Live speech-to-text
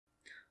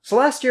So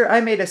last year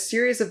I made a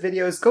series of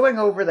videos going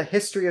over the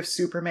history of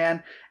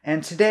Superman,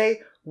 and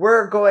today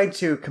we're going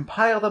to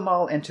compile them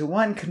all into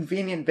one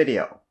convenient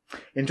video.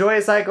 Enjoy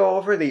as I go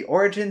over the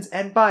origins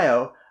and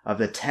bio of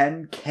the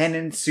 10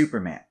 Canon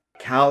Supermen.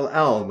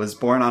 Kal-L was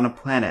born on a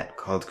planet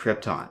called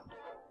Krypton.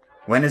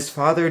 When his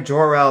father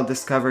Jor-El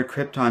discovered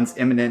Krypton's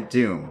imminent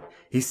doom,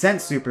 he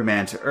sent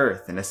Superman to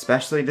Earth in a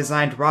specially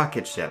designed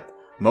rocket ship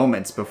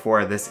moments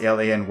before this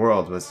alien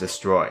world was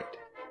destroyed.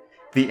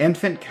 The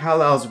infant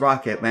Kal-L's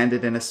rocket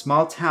landed in a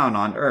small town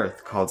on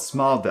Earth called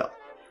Smallville,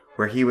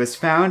 where he was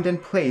found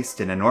and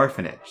placed in an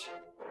orphanage.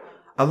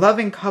 A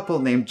loving couple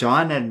named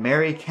John and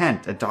Mary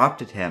Kent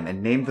adopted him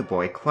and named the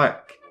boy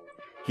Clark.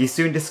 He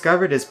soon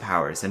discovered his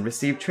powers and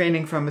received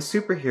training from a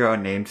superhero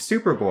named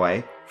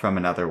Superboy from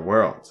another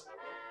world.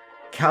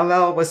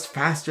 Kal-El was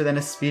faster than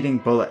a speeding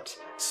bullet,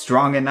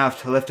 strong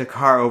enough to lift a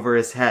car over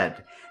his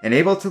head, and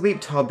able to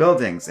leap tall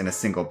buildings in a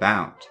single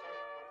bound.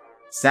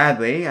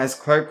 Sadly, as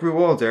Clark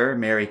grew older,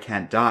 Mary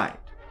Kent died,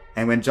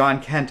 and when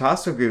John Kent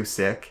also grew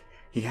sick,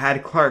 he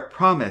had Clark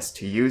promise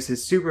to use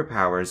his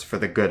superpowers for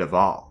the good of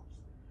all.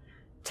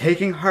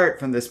 Taking heart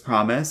from this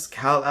promise,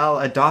 Kal-El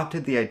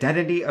adopted the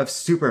identity of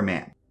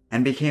Superman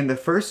and became the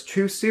first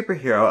true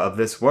superhero of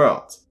this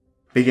world,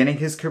 beginning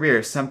his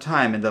career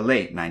sometime in the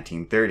late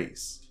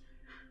 1930s.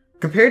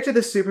 Compared to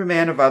the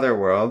Superman of other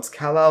worlds,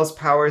 Kal-El's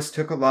powers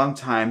took a long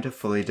time to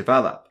fully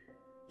develop.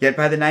 Yet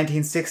by the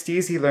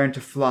 1960s he learned to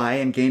fly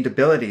and gained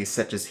abilities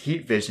such as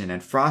heat vision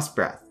and frost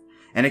breath,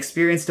 and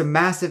experienced a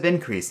massive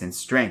increase in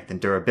strength and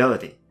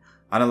durability,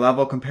 on a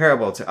level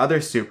comparable to other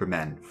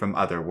Supermen from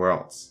other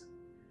worlds.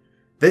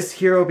 This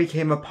hero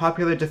became a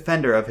popular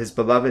defender of his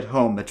beloved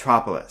home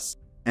Metropolis,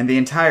 and the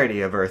entirety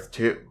of Earth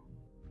 2.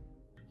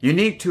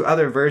 Unique to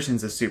other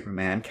versions of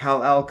Superman,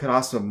 Kal-El could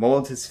also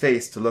mold his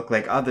face to look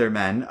like other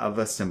men of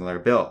a similar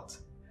build.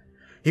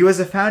 He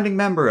was a founding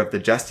member of the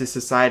Justice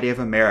Society of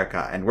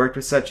America and worked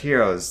with such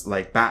heroes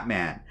like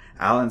Batman,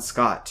 Alan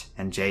Scott,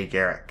 and Jay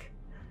Garrick.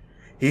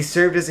 He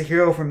served as a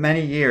hero for many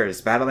years,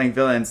 battling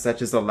villains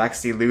such as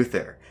Alexi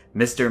Luthor,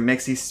 Mr.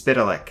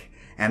 Mxyzptlk,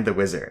 and the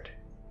Wizard.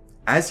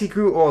 As he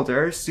grew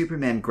older,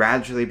 Superman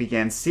gradually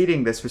began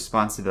ceding this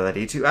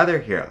responsibility to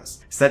other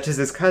heroes, such as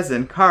his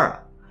cousin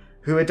Kara,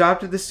 who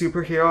adopted the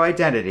superhero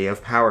identity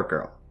of Power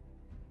Girl.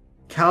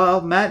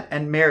 Kal-El met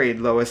and married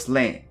Lois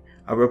Lane,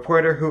 a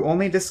reporter who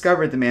only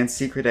discovered the man's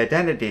secret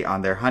identity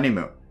on their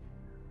honeymoon.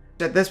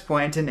 At this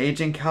point, an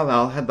aging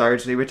Kal-El had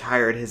largely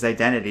retired his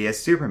identity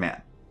as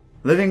Superman,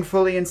 living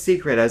fully in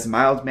secret as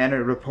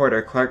mild-mannered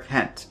reporter Clark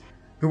Kent,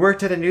 who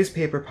worked at a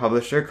newspaper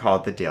publisher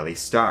called the Daily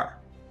Star.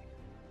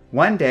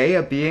 One day,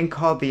 a being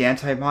called the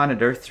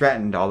Anti-Monitor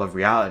threatened all of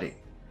reality.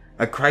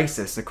 A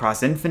crisis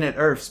across infinite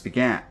Earths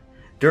began,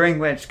 during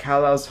which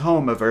Kal-El's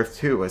home of Earth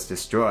 2 was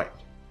destroyed.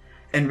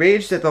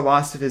 Enraged at the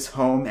loss of his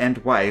home and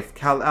wife,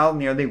 Kal-El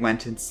nearly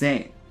went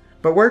insane,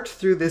 but worked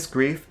through this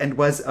grief and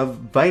was of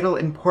vital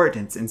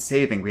importance in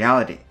saving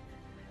reality,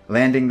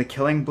 landing the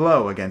killing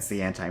blow against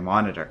the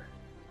Anti-Monitor.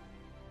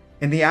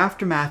 In the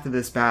aftermath of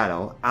this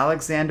battle,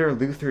 Alexander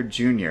Luthor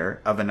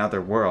Jr. of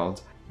another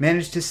world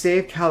managed to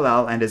save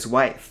Kal-El and his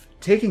wife,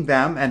 taking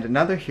them and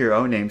another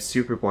hero named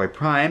Superboy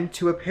Prime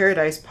to a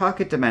paradise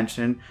pocket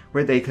dimension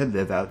where they could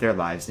live out their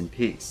lives in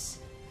peace.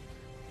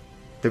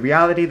 The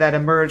reality that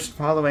emerged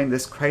following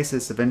this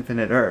crisis of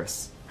infinite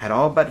Earths had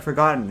all but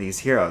forgotten these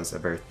heroes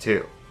of Earth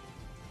 2.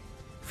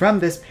 From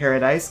this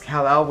paradise,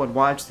 Kal-El would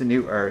watch the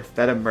new Earth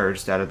that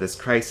emerged out of this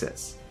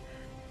crisis.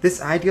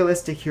 This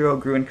idealistic hero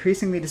grew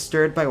increasingly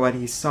disturbed by what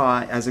he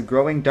saw as a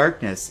growing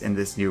darkness in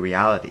this new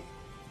reality.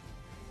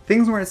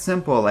 Things weren't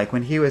simple like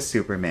when he was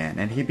Superman,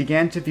 and he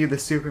began to view the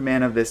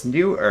Superman of this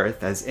new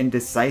Earth as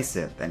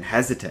indecisive and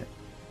hesitant,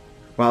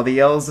 while the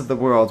ills of the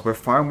world were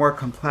far more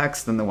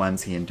complex than the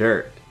ones he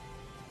endured.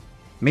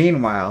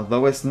 Meanwhile,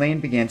 Lois Lane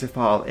began to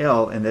fall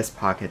ill in this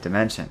pocket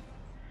dimension.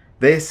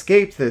 They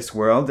escaped this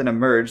world and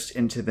emerged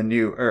into the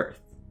new Earth.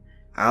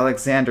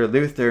 Alexander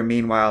Luthor,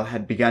 meanwhile,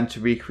 had begun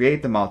to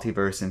recreate the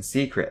multiverse in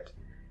secret,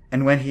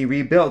 and when he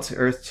rebuilt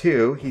Earth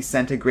 2, he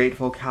sent a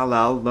grateful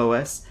Kal-El,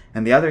 Lois,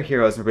 and the other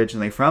heroes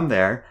originally from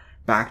there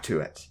back to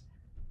it,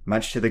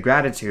 much to the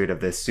gratitude of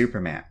this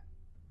Superman.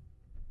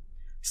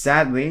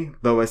 Sadly,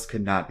 Lois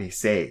could not be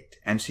saved,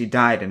 and she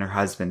died in her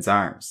husband's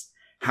arms,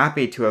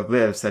 happy to have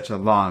lived such a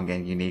long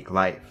and unique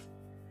life.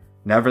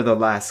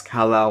 Nevertheless,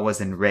 Kal-El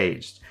was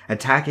enraged,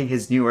 attacking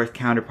his New Earth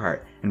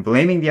counterpart and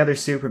blaming the other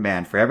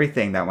Superman for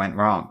everything that went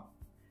wrong.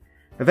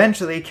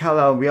 Eventually,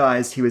 Kal-El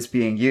realized he was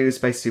being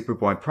used by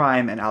Superboy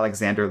Prime and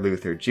Alexander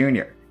Luthor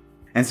Jr.,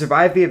 and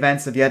survived the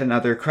events of yet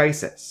another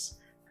crisis.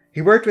 He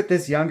worked with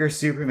this younger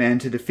Superman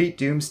to defeat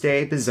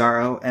Doomsday,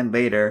 Bizarro, and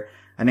later,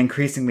 an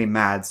increasingly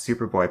mad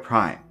Superboy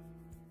Prime.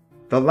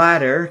 The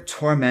latter,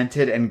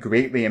 tormented and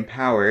greatly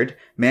empowered,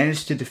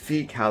 managed to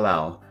defeat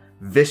Kal-El,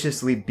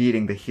 viciously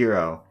beating the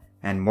hero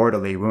and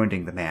mortally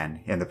wounding the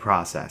man in the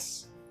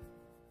process.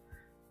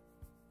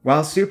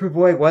 While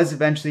Superboy was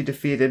eventually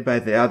defeated by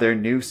the other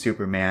new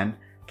Superman,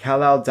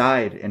 Kal-El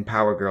died in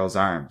Power Girl's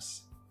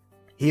arms.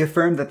 He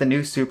affirmed that the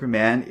new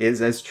Superman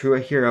is as true a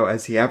hero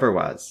as he ever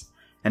was,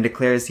 and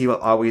declares he will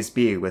always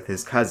be with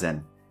his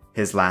cousin,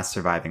 his last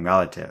surviving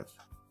relative.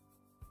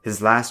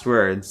 His last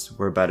words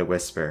were but a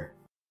whisper.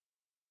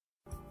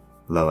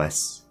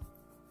 Lois.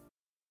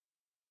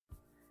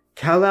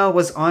 Kal-L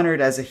was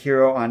honored as a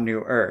hero on New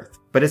Earth,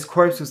 but his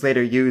corpse was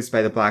later used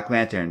by the Black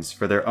Lanterns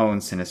for their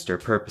own sinister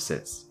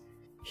purposes.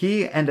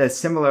 He and a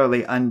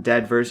similarly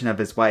undead version of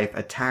his wife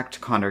attacked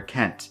Connor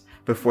Kent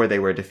before they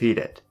were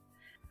defeated.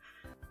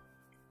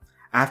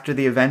 After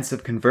the events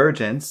of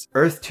Convergence,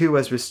 Earth 2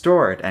 was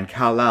restored and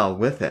Kal-L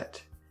with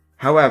it.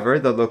 However,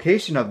 the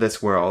location of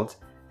this world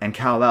and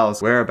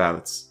Kal-L's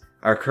whereabouts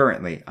are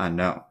currently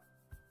unknown.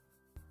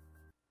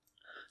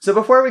 So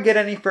before we get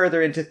any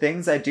further into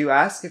things, I do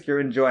ask, if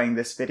you're enjoying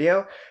this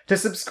video, to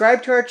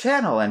subscribe to our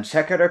channel and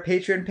check out our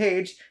Patreon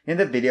page in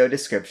the video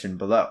description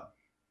below.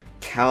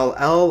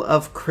 Kal-L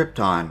of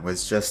Krypton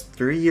was just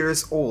 3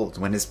 years old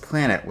when his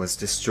planet was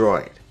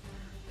destroyed.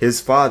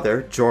 His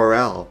father,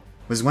 Jor-El,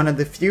 was one of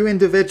the few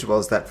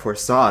individuals that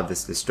foresaw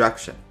this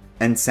destruction,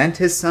 and sent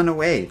his son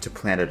away to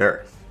planet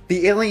Earth.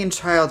 The alien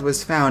child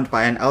was found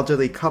by an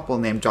elderly couple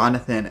named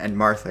Jonathan and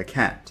Martha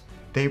Kent.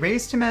 They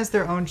raised him as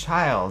their own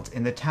child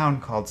in the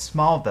town called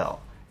Smallville,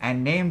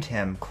 and named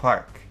him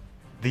Clark.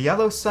 The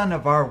yellow sun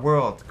of our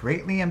world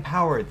greatly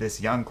empowered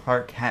this young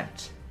Clark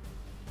Kent.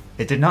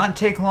 It did not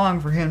take long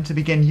for him to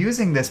begin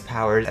using this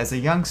power as a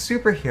young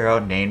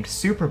superhero named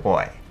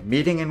Superboy,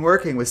 meeting and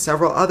working with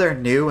several other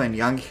new and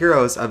young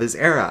heroes of his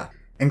era,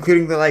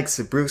 including the likes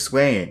of Bruce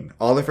Wayne,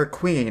 Oliver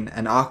Queen,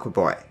 and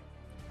Aquaboy.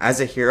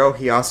 As a hero,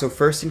 he also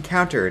first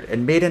encountered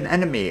and made an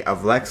enemy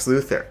of Lex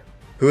Luthor,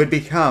 who would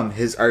become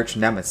his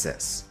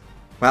arch-nemesis,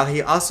 while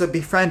he also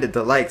befriended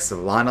the likes of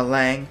Lana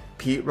Lang,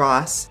 Pete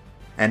Ross,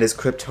 and his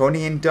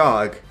Kryptonian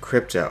dog,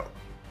 Krypto.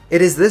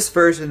 It is this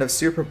version of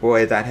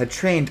Superboy that had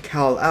trained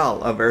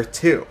Kal-L of Earth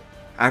 2,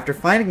 after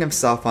finding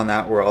himself on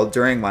that world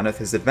during one of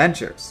his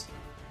adventures.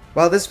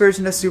 While this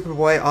version of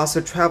Superboy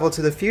also traveled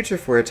to the future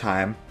for a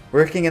time,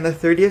 working in the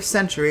 30th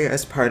century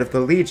as part of the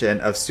Legion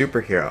of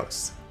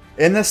Superheroes.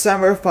 In the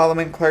summer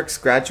following Clark's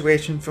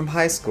graduation from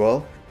high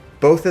school,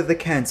 both of the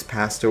Kents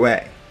passed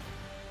away.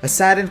 A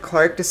saddened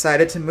Clark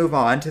decided to move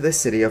on to the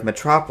city of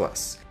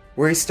Metropolis,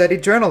 where he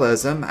studied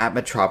journalism at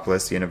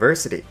Metropolis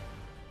University.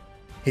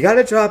 He got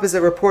a job as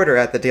a reporter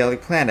at the Daily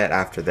Planet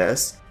after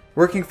this,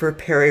 working for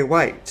Perry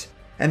White,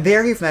 and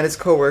there he met his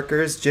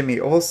co-workers Jimmy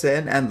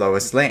Olsen and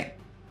Lois Lane.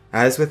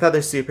 As with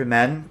other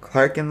Supermen,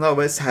 Clark and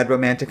Lois had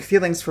romantic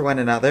feelings for one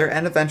another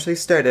and eventually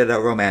started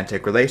a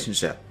romantic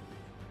relationship.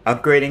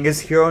 Upgrading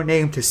his hero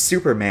name to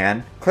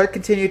Superman, Clark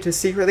continued to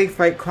secretly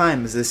fight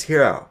crime as his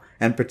hero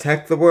and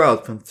protect the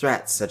world from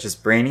threats such as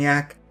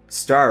Brainiac,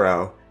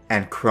 Starro,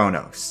 and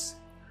Kronos.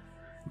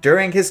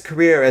 During his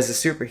career as a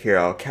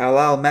superhero,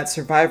 Kal-L met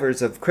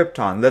survivors of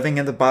Krypton living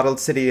in the bottled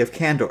city of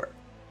Kandor,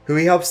 who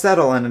he helped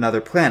settle on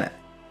another planet,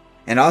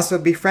 and also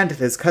befriended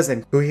his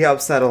cousin who he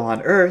helped settle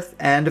on Earth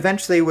and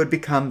eventually would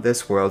become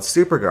this world's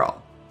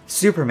Supergirl.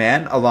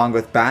 Superman, along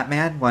with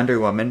Batman, Wonder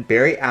Woman,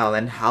 Barry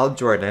Allen, Hal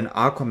Jordan,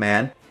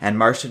 Aquaman, and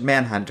Martian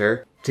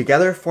Manhunter,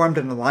 together formed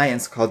an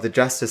alliance called the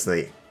Justice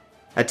League,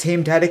 a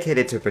team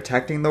dedicated to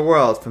protecting the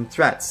world from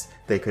threats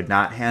they could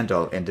not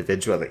handle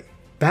individually.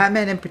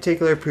 Batman in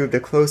particular proved a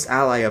close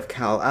ally of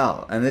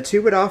Kal-L, and the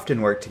two would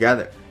often work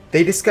together.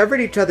 They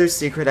discovered each other's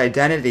secret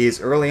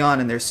identities early on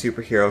in their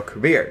superhero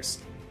careers,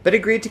 but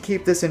agreed to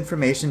keep this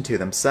information to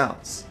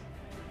themselves.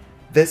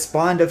 This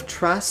bond of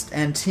trust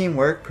and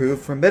teamwork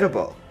proved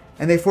formidable,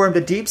 and they formed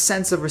a deep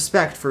sense of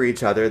respect for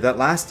each other that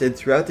lasted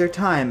throughout their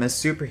time as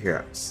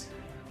superheroes.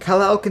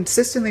 Kal-L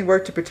consistently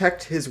worked to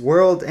protect his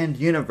world and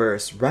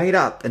universe right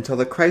up until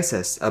the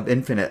crisis of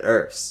Infinite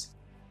Earths.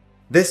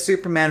 This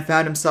Superman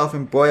found himself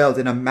embroiled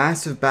in a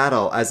massive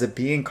battle as a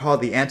being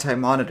called the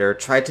Anti-Monitor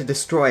tried to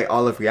destroy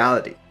all of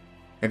reality,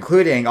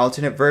 including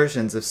alternate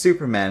versions of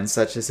Supermen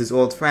such as his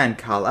old friend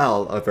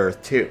Kal-L of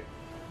Earth 2.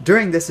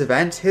 During this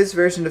event, his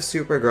version of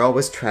Supergirl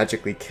was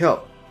tragically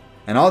killed,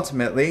 and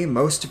ultimately,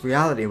 most of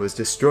reality was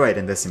destroyed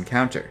in this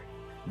encounter.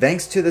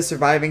 Thanks to the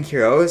surviving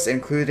heroes,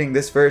 including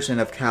this version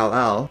of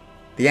Kal-L,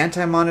 the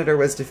Anti-Monitor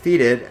was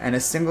defeated and a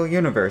single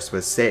universe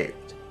was saved.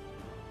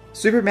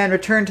 Superman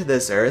returned to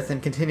this Earth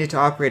and continued to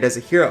operate as a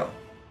hero,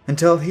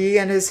 until he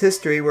and his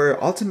history were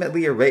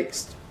ultimately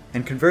erased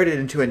and converted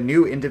into a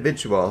new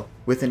individual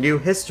with a new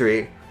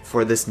history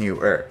for this new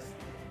Earth.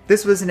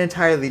 This was an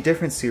entirely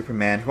different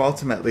Superman who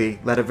ultimately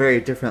led a very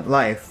different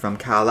life from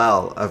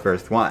Kal-L of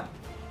Earth 1.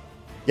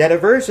 Yet a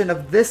version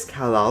of this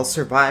Kal-L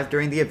survived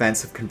during the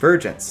events of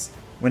Convergence,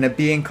 when a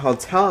being called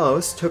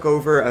Talos took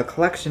over a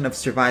collection of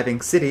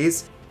surviving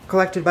cities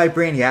collected by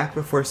Brainiac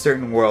before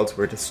certain worlds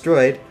were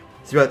destroyed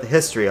throughout the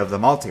history of the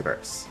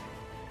multiverse.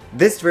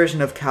 This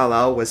version of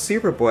Kal-L was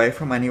Superboy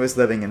from when he was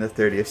living in the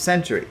 30th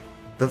century.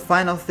 The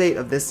final fate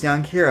of this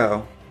young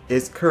hero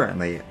is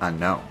currently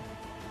unknown.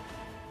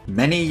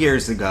 Many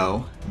years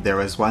ago, there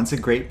was once a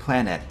great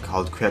planet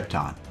called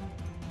Krypton.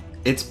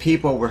 Its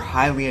people were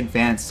highly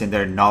advanced in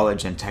their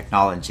knowledge and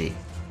technology,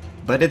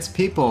 but its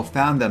people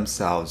found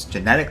themselves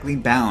genetically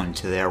bound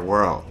to their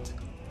world.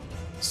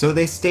 So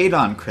they stayed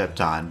on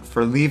Krypton,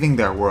 for leaving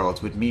their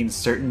world would mean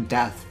certain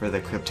death for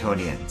the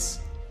Kryptonians.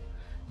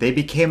 They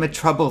became a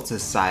troubled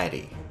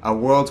society, a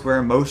world where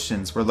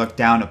emotions were looked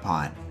down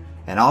upon,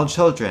 and all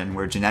children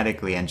were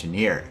genetically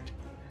engineered.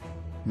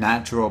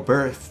 Natural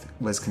birth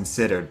was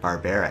considered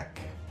barbaric.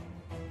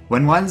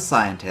 When one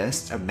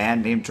scientist, a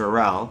man named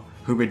Jor-El,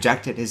 who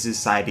rejected his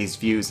society's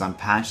views on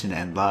passion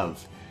and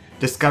love,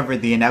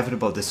 discovered the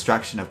inevitable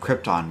destruction of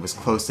Krypton was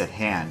close at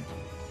hand,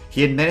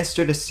 he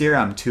administered a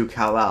serum to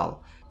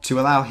Kal-L to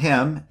allow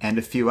him, and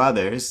a few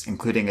others,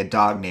 including a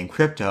dog named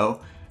Crypto,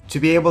 to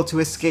be able to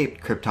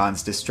escape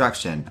Krypton's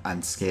destruction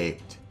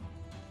unscathed.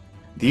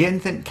 The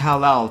infant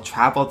Kal-L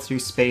traveled through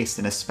space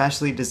in a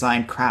specially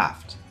designed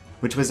craft,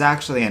 which was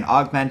actually an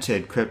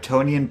augmented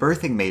Kryptonian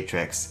birthing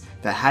matrix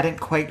that hadn't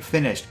quite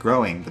finished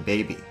growing the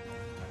baby.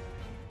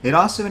 It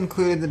also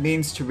included the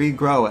means to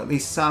regrow at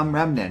least some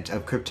remnant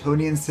of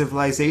Kryptonian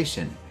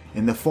civilization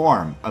in the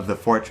form of the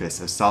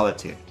Fortress of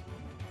Solitude.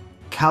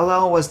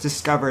 Kal-El was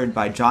discovered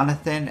by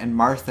Jonathan and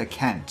Martha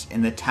Kent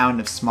in the town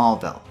of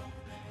Smallville.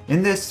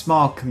 In this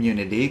small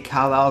community,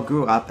 Kal-El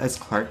grew up as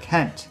Clark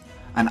Kent,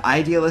 an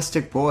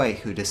idealistic boy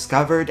who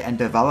discovered and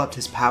developed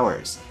his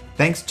powers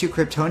thanks to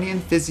Kryptonian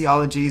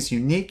physiology's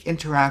unique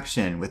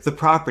interaction with the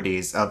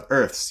properties of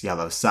Earth's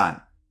yellow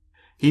sun.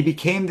 He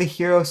became the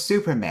hero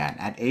Superman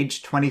at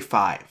age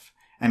 25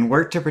 and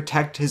worked to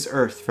protect his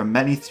Earth from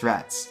many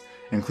threats,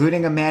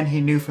 including a man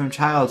he knew from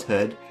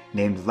childhood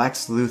named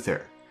Lex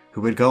Luthor,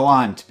 who would go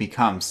on to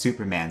become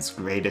Superman's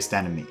greatest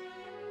enemy.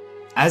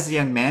 As a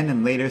young man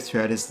and later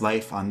throughout his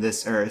life on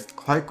this Earth,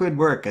 Clark would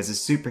work as a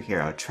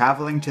superhero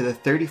traveling to the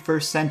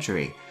 31st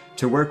century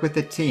to work with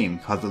a team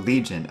called the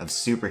Legion of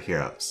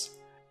Superheroes.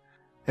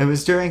 It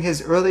was during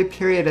his early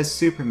period as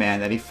Superman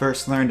that he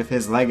first learned of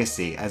his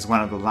legacy as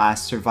one of the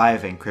last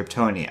surviving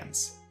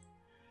Kryptonians.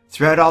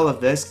 Throughout all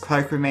of this,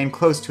 Clark remained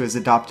close to his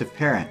adoptive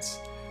parents,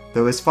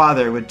 though his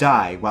father would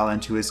die well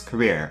into his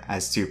career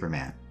as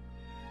Superman.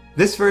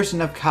 This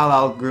version of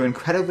Kal-El grew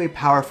incredibly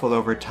powerful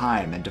over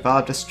time and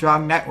developed a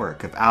strong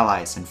network of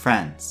allies and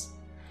friends.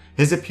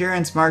 His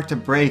appearance marked a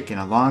break in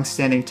a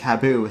long-standing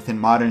taboo within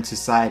modern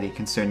society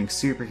concerning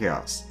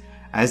superheroes,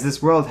 as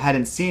this world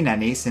hadn't seen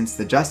any since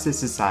the Justice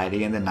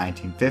Society in the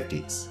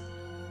 1950s.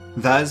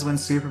 Thus, when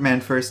Superman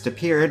first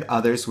appeared,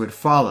 others would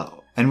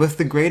follow, and with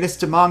the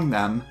greatest among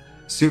them,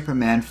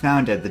 Superman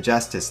founded the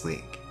Justice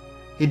League.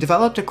 He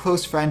developed a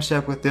close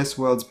friendship with this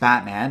world's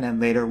Batman and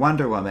later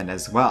Wonder Woman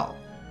as well.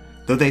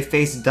 Though they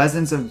faced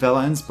dozens of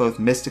villains, both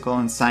mystical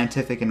and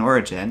scientific in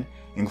origin,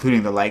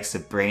 including the likes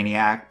of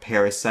Brainiac,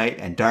 Parasite,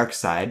 and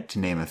Darkseid, to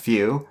name a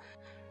few,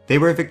 they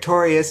were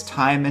victorious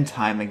time and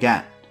time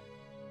again.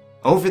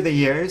 Over the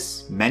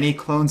years, many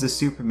clones of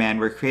Superman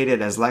were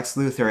created as Lex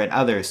Luthor and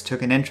others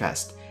took an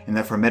interest in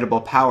the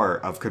formidable power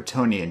of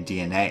Kryptonian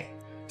DNA.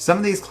 Some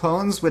of these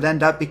clones would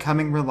end up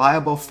becoming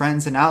reliable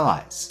friends and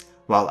allies,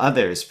 while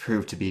others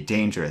proved to be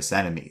dangerous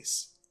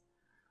enemies.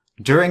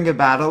 During a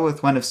battle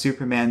with one of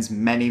Superman's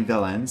many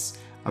villains,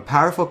 a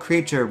powerful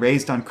creature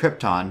raised on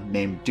Krypton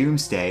named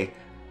Doomsday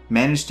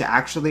managed to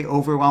actually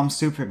overwhelm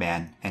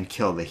Superman and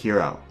kill the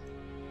hero.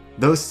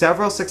 Though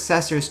several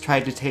successors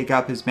tried to take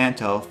up his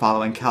mantle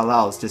following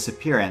Kal-El's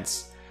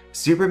disappearance,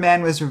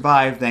 Superman was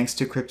revived thanks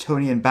to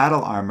Kryptonian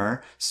battle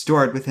armor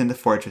stored within the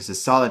Fortress of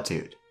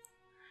Solitude.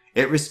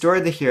 It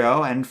restored the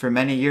hero, and for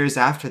many years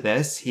after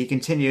this, he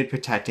continued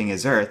protecting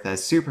his Earth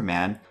as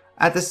Superman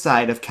at the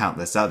side of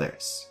countless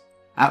others.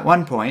 At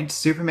one point,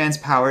 Superman's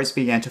powers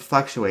began to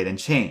fluctuate and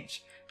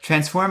change,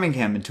 transforming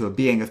him into a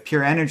being of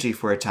pure energy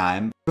for a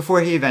time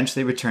before he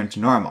eventually returned to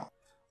normal,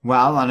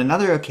 while on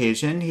another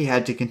occasion he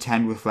had to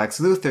contend with Lex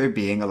Luthor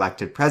being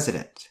elected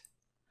president.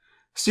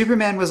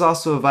 Superman was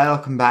also a vital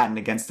combatant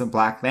against the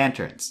Black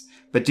Lanterns,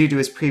 but due to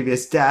his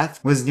previous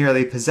death was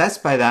nearly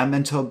possessed by them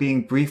until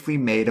being briefly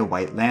made a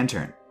White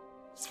Lantern.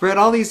 Throughout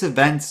all these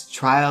events,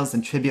 trials,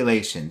 and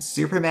tribulations,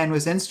 Superman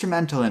was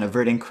instrumental in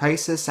averting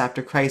crisis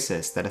after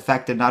crisis that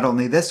affected not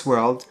only this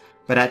world,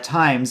 but at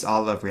times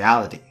all of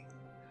reality.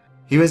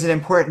 He was an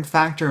important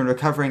factor in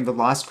recovering the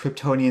lost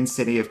Kryptonian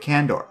city of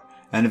Kandor,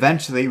 and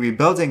eventually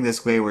rebuilding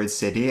this wayward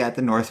city at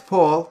the North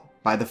Pole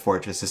by the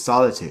Fortress of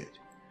Solitude.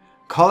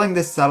 Calling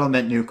this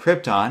settlement New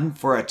Krypton,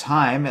 for a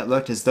time it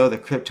looked as though the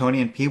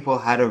Kryptonian people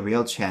had a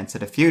real chance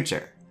at a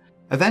future.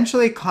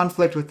 Eventually,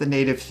 conflict with the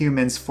native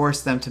humans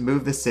forced them to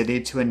move the city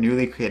to a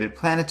newly created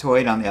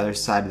planetoid on the other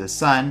side of the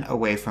sun,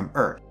 away from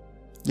Earth.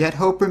 Yet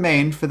hope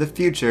remained for the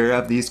future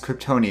of these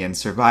Kryptonian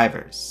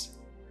survivors.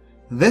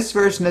 This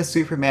version of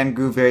Superman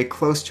grew very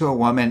close to a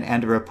woman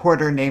and a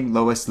reporter named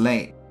Lois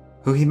Lane,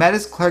 who he met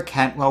as Clark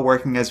Kent while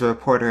working as a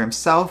reporter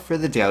himself for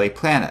the Daily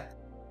Planet.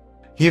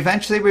 He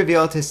eventually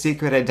revealed his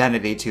secret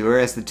identity to her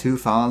as the two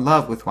fell in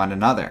love with one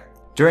another.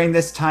 During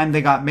this time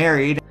they got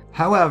married,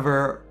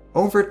 however,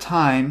 over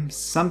time,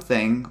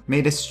 something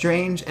made a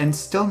strange and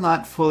still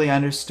not fully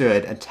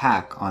understood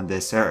attack on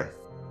this Earth.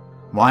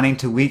 Wanting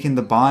to weaken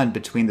the bond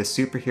between the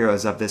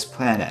superheroes of this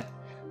planet,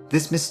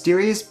 this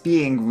mysterious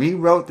being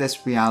rewrote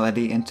this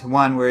reality into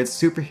one where its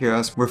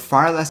superheroes were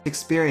far less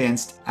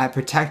experienced at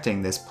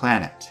protecting this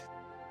planet.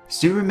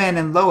 Superman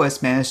and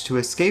Lois managed to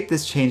escape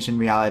this change in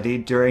reality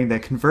during the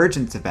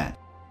Convergence event,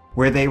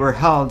 where they were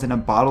held in a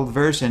bottled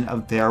version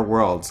of their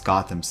world's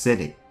Gotham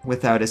City.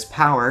 Without his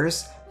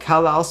powers,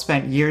 Kal-El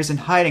spent years in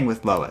hiding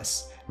with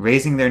Lois,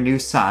 raising their new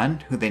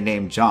son, who they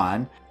named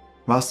John,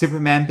 while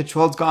Superman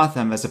patrolled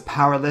Gotham as a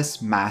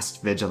powerless,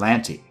 masked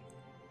vigilante.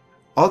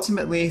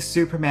 Ultimately,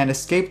 Superman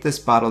escaped this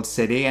bottled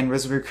city and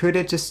was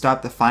recruited to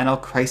stop the final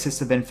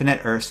Crisis of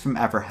Infinite Earths from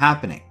ever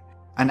happening,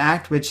 an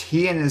act which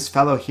he and his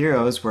fellow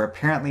heroes were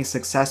apparently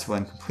successful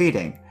in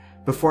completing,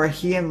 before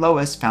he and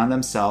Lois found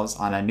themselves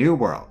on a new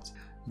world,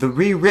 the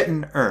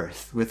rewritten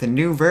Earth, with a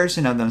new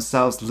version of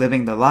themselves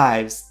living the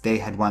lives they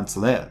had once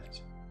lived.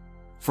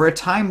 For a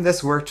time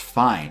this worked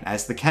fine,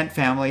 as the Kent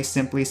family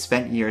simply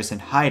spent years in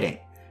hiding,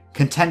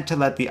 content to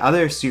let the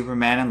other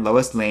Superman and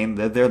Lois Lane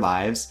live their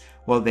lives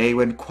while they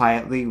would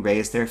quietly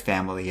raise their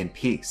family in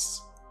peace.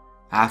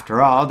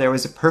 After all, there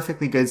was a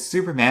perfectly good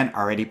Superman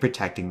already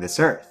protecting this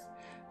Earth.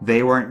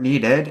 They weren't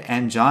needed,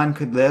 and John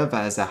could live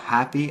as a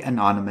happy,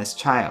 anonymous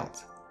child.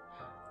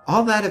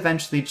 All that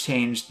eventually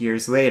changed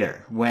years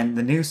later, when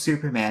the new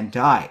Superman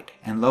died,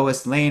 and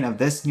Lois Lane of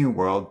this new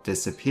world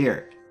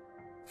disappeared.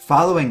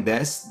 Following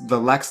this, the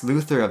Lex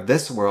Luthor of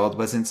this world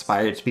was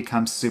inspired to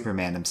become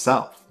Superman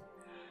himself.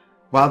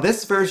 While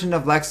this version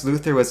of Lex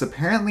Luthor was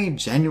apparently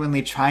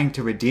genuinely trying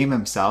to redeem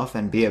himself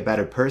and be a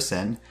better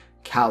person,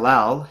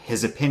 Kal-El,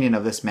 his opinion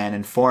of this man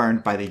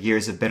informed by the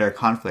years of bitter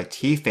conflict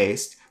he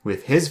faced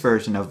with his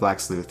version of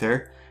Lex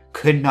Luthor,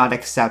 could not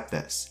accept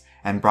this,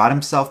 and brought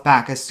himself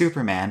back as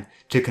Superman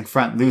to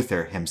confront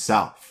Luthor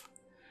himself.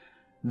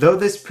 Though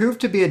this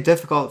proved to be a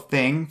difficult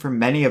thing for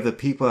many of the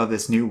people of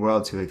this new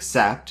world to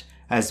accept,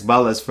 as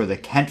well as for the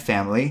Kent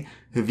family,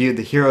 who viewed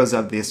the heroes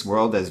of this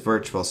world as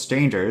virtual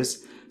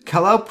strangers,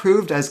 Kal-El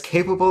proved as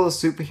capable a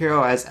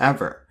superhero as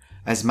ever,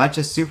 as much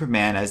a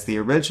Superman as the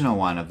original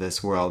one of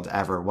this world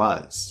ever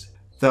was,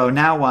 though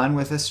now one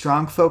with a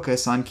strong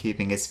focus on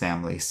keeping his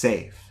family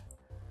safe.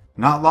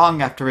 Not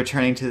long after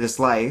returning to this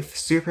life,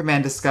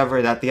 Superman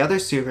discovered that the other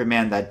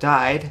Superman that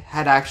died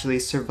had actually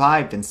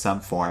survived in some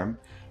form,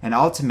 and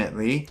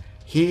ultimately,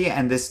 he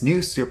and this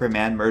new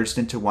Superman merged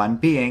into one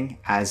being,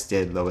 as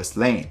did Lois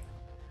Lane.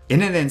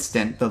 In an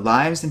instant, the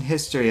lives and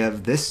history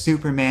of this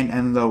Superman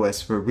and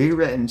Lois were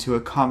rewritten to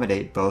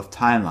accommodate both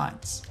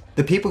timelines.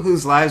 The people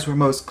whose lives were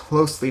most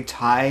closely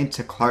tied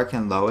to Clark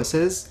and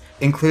Lois's,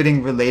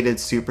 including related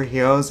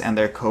superheroes and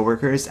their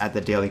co-workers at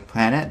the Daily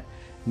Planet,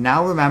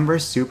 now remember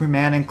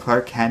Superman and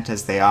Clark Kent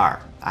as they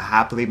are, a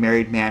happily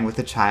married man with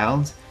a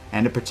child,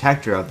 and a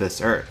protector of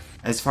this Earth.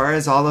 As far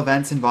as all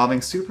events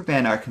involving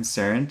Superman are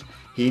concerned,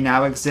 he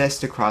now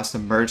exists across a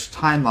merged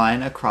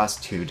timeline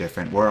across two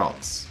different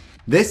worlds.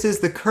 This is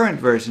the current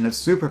version of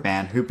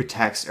Superman who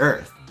protects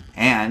Earth,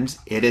 and,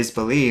 it is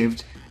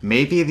believed,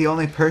 may be the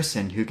only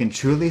person who can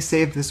truly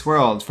save this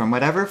world from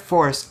whatever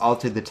force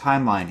altered the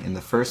timeline in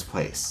the first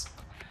place.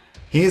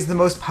 He is the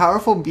most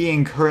powerful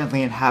being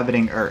currently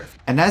inhabiting Earth,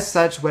 and as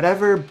such,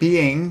 whatever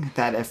being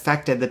that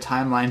affected the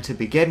timeline to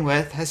begin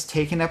with has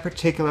taken a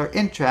particular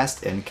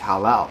interest in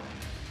Kal-El.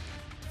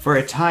 For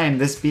a time,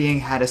 this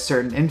being had a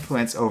certain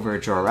influence over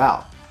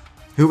Jor-El,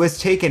 who was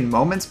taken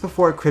moments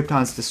before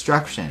Krypton's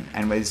destruction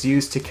and was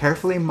used to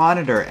carefully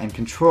monitor and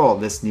control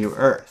this new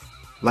Earth.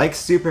 Like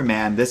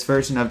Superman, this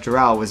version of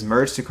Jor-El was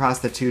merged across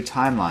the two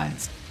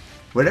timelines.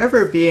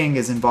 Whatever being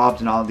is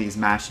involved in all these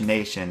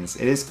machinations,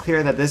 it is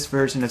clear that this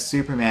version of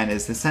Superman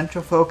is the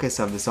central focus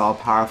of this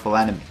all-powerful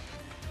enemy.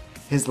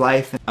 His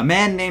life, a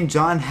man named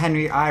John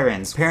Henry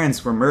Irons'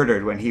 parents were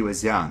murdered when he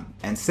was young,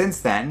 and since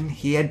then,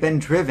 he had been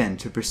driven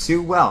to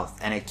pursue wealth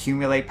and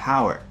accumulate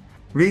power,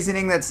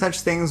 reasoning that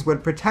such things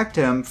would protect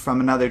him from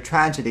another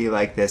tragedy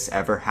like this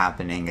ever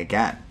happening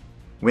again.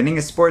 Winning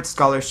a sports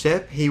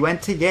scholarship, he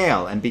went to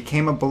Yale and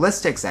became a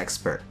ballistics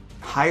expert,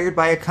 hired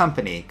by a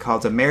company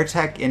called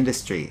Ameritech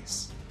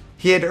Industries.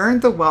 He had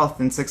earned the wealth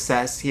and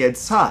success he had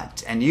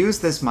sought and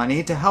used this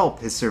money to help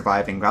his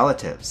surviving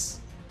relatives.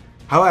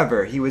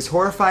 However, he was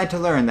horrified to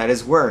learn that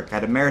his work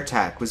at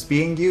Ameritech was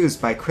being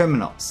used by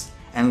criminals,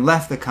 and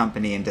left the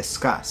company in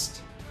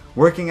disgust,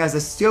 working as a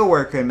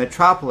steelworker in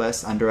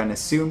Metropolis under an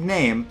assumed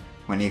name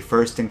when he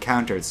first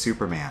encountered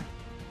Superman.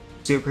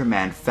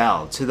 Superman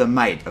fell to the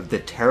might of the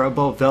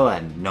terrible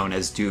villain known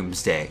as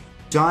Doomsday.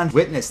 John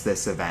witnessed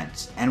this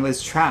event and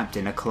was trapped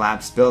in a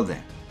collapsed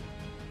building.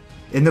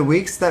 In the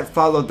weeks that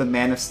followed the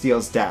Man of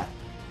Steel's death,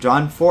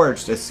 John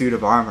forged a suit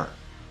of armor,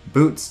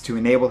 boots to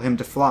enable him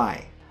to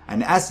fly,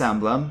 an S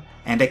emblem,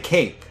 and a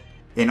cape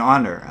in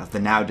honor of the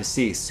now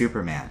deceased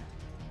Superman.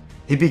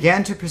 He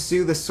began to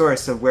pursue the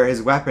source of where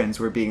his weapons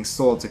were being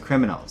sold to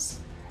criminals,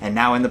 and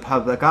now in the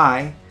public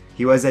eye,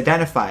 he was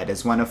identified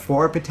as one of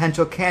 4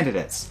 potential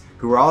candidates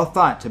who were all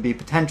thought to be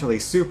potentially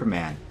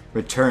Superman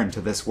returned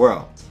to this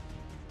world.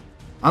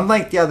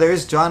 Unlike the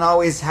others, John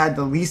always had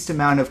the least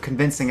amount of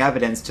convincing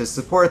evidence to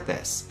support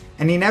this,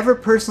 and he never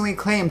personally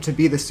claimed to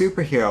be the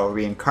superhero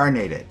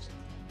reincarnated.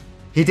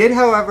 He did,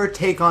 however,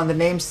 take on the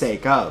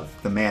namesake of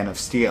the Man of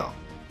Steel.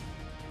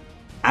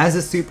 As a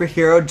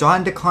superhero,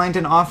 John declined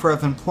an offer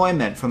of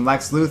employment from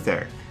Lex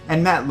Luthor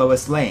and met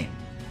Lois Lane,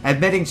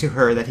 admitting to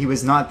her that he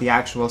was not the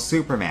actual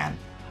Superman,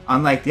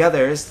 unlike the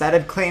others that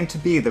had claimed to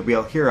be the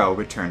real hero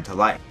returned to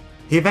life.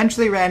 He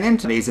eventually ran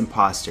into these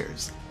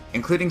imposters,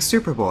 including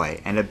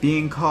Superboy and a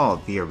being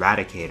called the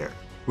Eradicator.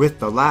 With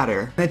the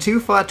latter, the two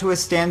fought to a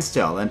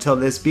standstill until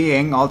this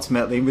being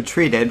ultimately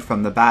retreated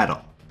from the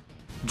battle.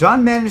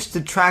 John managed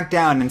to track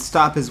down and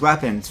stop his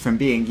weapons from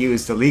being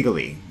used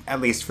illegally,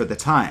 at least for the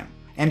time,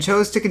 and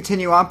chose to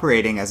continue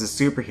operating as a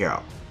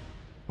superhero.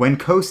 When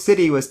Coast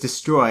City was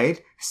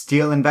destroyed,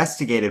 Steel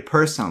investigated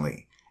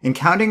personally,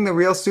 encountering the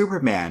real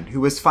Superman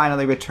who was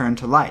finally returned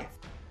to life.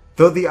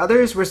 Though the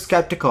others were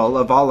skeptical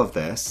of all of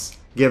this,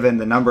 given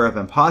the number of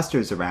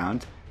imposters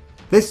around,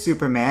 this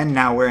Superman,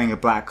 now wearing a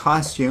black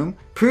costume,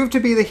 proved to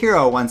be the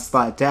hero once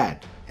thought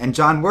dead, and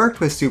John worked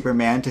with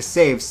Superman to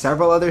save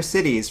several other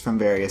cities from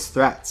various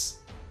threats.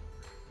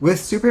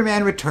 With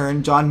Superman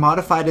returned, John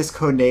modified his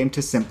codename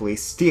to simply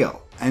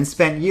Steel, and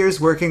spent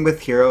years working with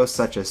heroes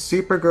such as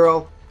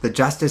Supergirl, the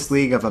Justice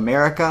League of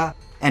America,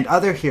 and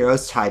other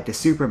heroes tied to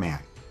Superman.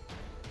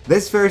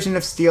 This version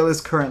of Steel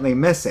is currently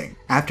missing,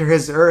 after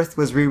his Earth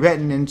was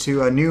rewritten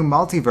into a new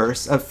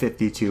multiverse of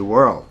 52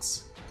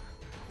 worlds.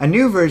 A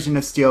new version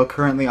of Steel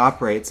currently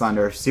operates on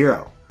Earth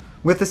Zero,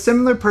 with a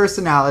similar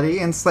personality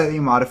and slightly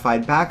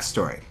modified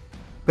backstory,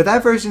 but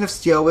that version of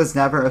Steel was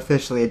never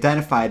officially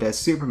identified as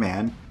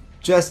Superman,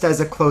 just as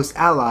a close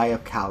ally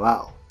of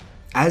Kal-L.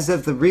 As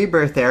of the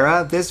Rebirth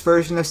era, this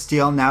version of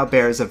Steel now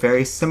bears a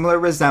very similar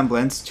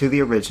resemblance to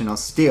the original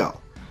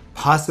Steel,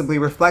 possibly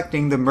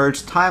reflecting the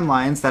merged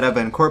timelines that have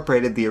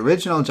incorporated the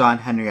original John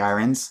Henry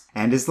Irons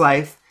and his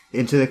life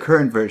into the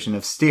current version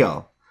of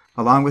Steel,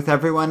 along with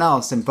everyone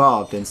else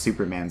involved in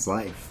Superman's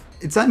life.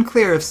 It's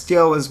unclear if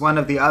Steel was one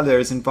of the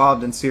others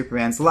involved in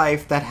Superman's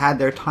life that had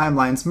their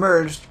timelines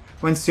merged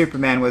when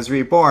Superman was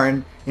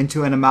reborn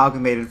into an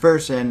amalgamated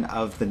version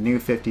of the New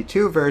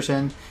 52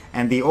 version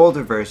and the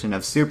older version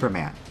of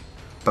Superman.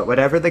 But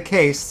whatever the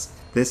case,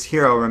 this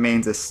hero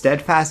remains a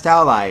steadfast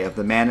ally of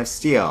the Man of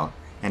Steel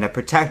and a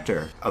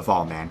protector of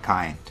all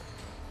mankind.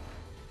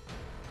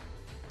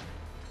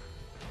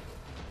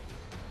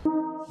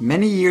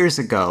 Many years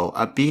ago,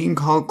 a being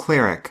called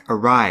Cleric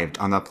arrived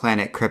on the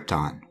planet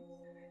Krypton.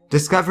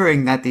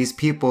 Discovering that these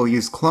people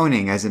use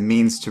cloning as a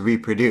means to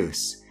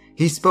reproduce,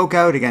 he spoke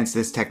out against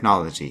this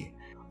technology,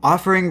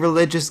 offering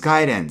religious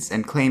guidance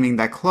and claiming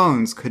that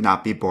clones could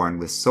not be born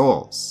with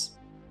souls.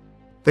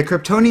 The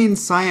Kryptonian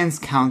Science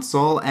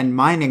Council and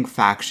mining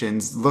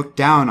factions looked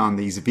down on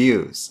these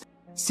views,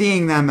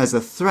 seeing them as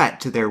a threat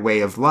to their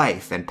way of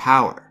life and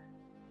power.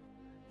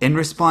 In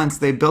response,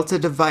 they built a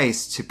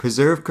device to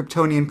preserve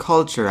Kryptonian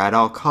culture at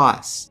all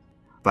costs,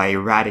 by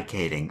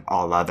eradicating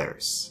all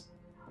others.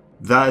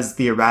 Thus,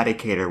 the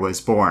Eradicator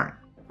was born.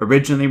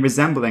 Originally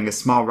resembling a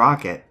small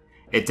rocket,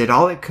 it did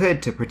all it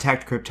could to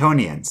protect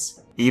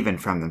Kryptonians, even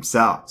from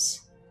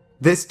themselves.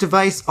 This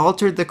device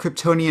altered the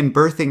Kryptonian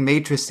birthing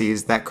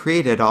matrices that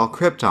created all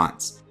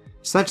Kryptons,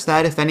 such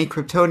that if any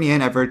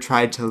Kryptonian ever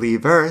tried to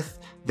leave Earth,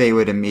 they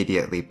would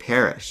immediately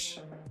perish.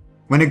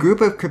 When a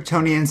group of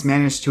Kryptonians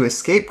managed to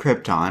escape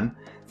Krypton,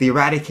 the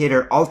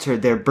Eradicator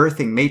altered their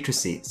birthing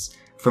matrices,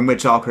 from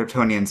which all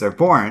Kryptonians are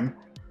born,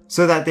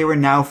 so that they were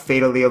now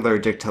fatally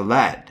allergic to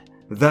lead,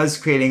 thus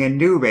creating a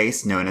new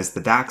race known as the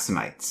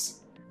Daxamites.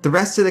 The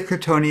rest of the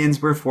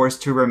Kryptonians were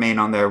forced to remain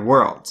on their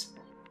world,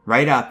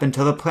 right up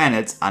until the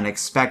planet's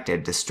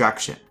unexpected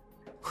destruction.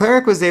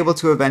 Cleric was able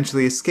to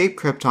eventually escape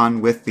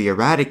Krypton with the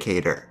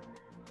Eradicator,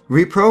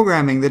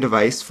 reprogramming the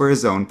device for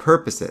his own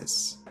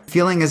purposes.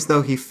 Feeling as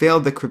though he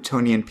failed the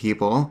Kryptonian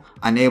people,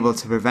 unable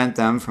to prevent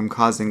them from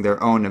causing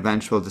their own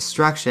eventual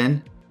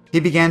destruction, he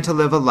began to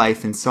live a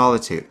life in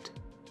solitude.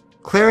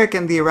 Cleric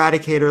and the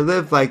Eradicator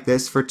lived like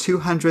this for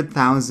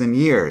 200,000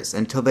 years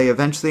until they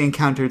eventually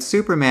encountered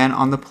Superman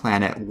on the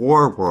planet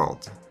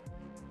Warworld.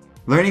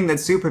 Learning that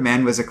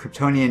Superman was a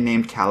Kryptonian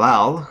named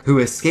Kal-L, who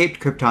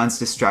escaped Krypton's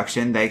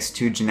destruction thanks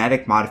to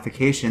genetic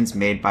modifications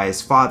made by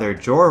his father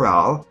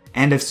Jor-El,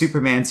 and of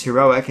Superman's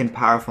heroic and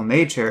powerful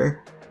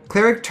nature,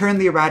 Cleric turned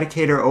the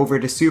Eradicator over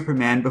to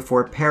Superman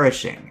before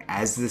perishing,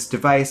 as this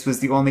device was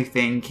the only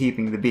thing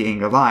keeping the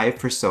being alive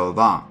for so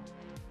long.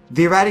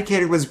 The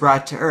Eradicator was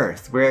brought to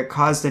Earth, where it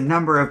caused a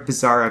number of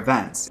bizarre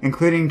events,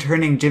 including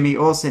turning Jimmy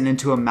Olsen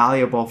into a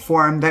malleable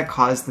form that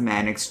caused the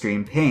man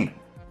extreme pain.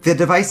 The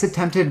device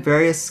attempted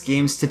various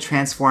schemes to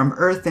transform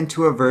Earth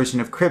into a version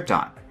of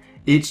Krypton,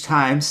 each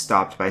time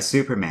stopped by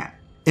Superman.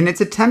 In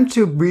its attempt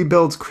to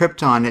rebuild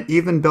Krypton, it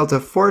even built a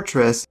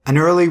fortress, an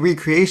early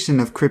recreation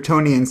of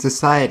Kryptonian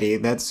society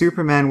that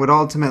Superman would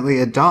ultimately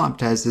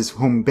adopt as his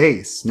home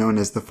base, known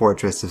as the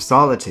Fortress of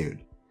Solitude.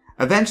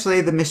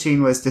 Eventually, the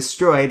machine was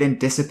destroyed and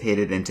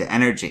dissipated into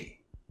energy.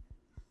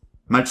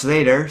 Much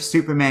later,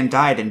 Superman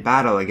died in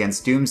battle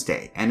against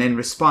Doomsday, and in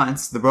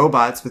response, the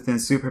robots within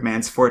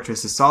Superman's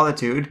Fortress of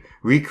Solitude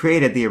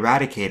recreated the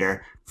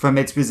Eradicator from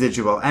its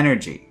residual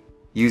energy,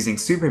 using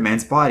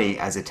Superman's body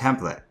as a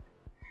template.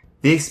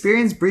 The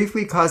experience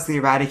briefly caused the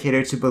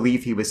Eradicator to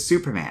believe he was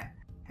Superman,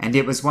 and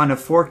it was one of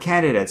 4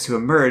 candidates who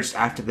emerged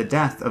after the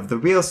death of the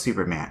real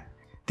Superman.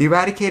 The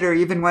Eradicator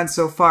even went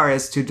so far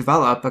as to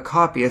develop a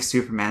copy of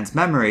Superman's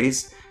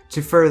memories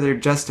to further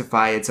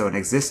justify its own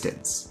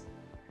existence.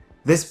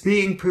 This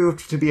being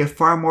proved to be a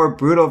far more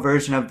brutal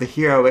version of the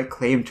hero it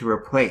claimed to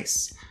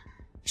replace,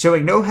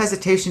 showing no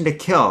hesitation to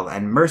kill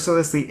and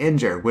mercilessly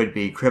injure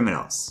would-be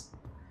criminals.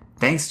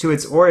 Thanks to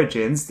its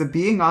origins, the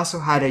being also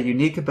had a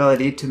unique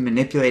ability to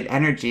manipulate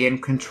energy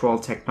and control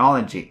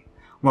technology,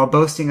 while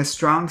boasting a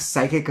strong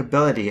psychic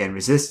ability and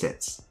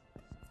resistance.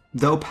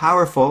 Though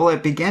powerful,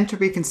 it began to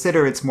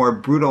reconsider its more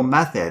brutal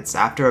methods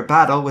after a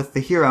battle with the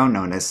hero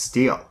known as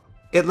Steel.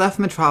 It left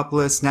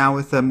Metropolis now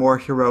with a more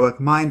heroic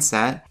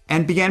mindset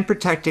and began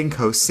protecting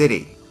Coast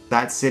City.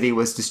 That city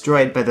was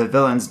destroyed by the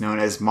villains known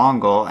as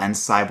Mongol and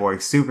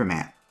Cyborg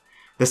Superman.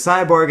 The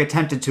Cyborg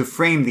attempted to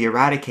frame the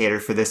Eradicator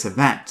for this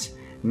event,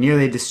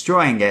 nearly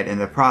destroying it in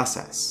the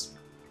process.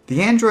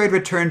 The android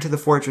returned to the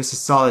Fortress of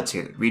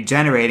Solitude,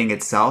 regenerating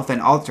itself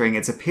and altering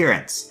its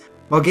appearance,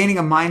 while gaining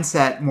a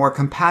mindset more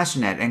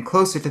compassionate and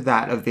closer to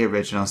that of the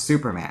original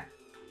Superman.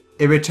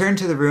 It returned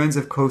to the ruins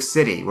of Coast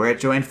City, where it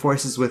joined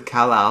forces with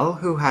Kal-L,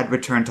 who had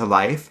returned to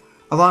life,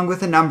 along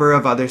with a number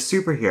of other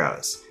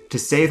superheroes, to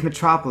save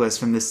Metropolis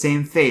from the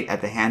same fate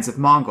at the hands of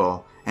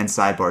Mongol and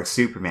Cyborg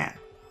Superman.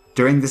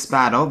 During this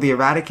battle, the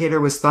Eradicator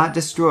was thought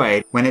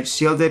destroyed when it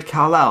shielded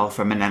Kal-L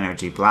from an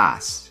energy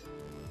blast.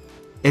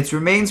 Its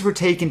remains were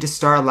taken to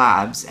Star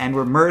Labs and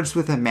were merged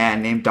with a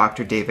man named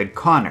Dr. David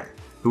Connor,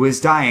 who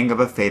was dying of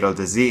a fatal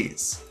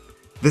disease.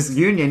 This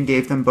union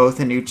gave them both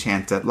a new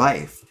chance at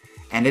life,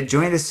 and it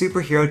joined a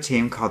superhero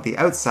team called the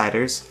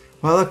Outsiders,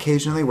 while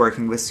occasionally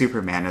working with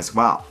Superman as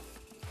well.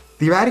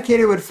 The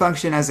Eradicator would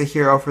function as a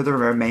hero for the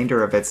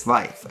remainder of its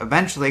life,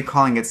 eventually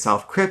calling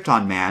itself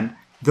Krypton Man,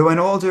 though an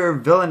older,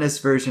 villainous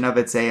version of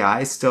its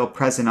AI, still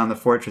present on the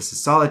Fortress of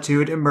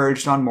Solitude,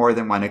 emerged on more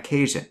than one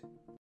occasion.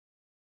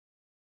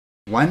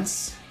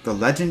 Once, the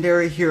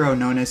legendary hero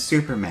known as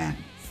Superman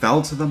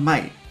fell to the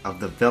might of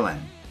the villain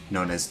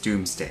known as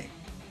Doomsday.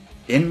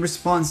 In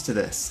response to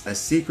this, a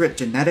secret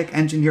genetic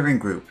engineering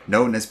group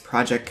known as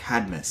Project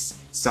Cadmus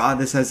saw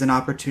this as an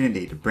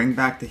opportunity to bring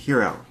back the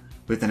hero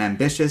with an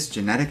ambitious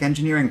genetic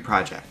engineering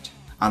project,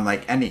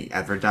 unlike any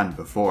ever done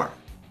before.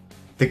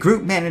 The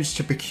group managed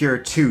to procure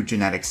 2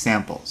 genetic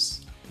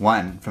samples,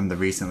 one from the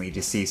recently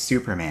deceased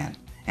Superman,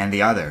 and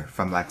the other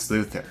from Lex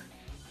Luthor,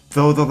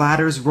 though the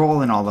latter's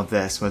role in all of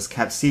this was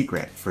kept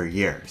secret for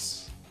years.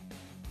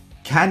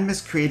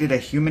 Cadmus created a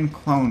human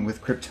clone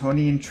with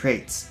Kryptonian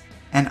traits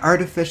and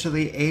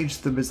artificially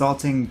aged the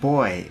resulting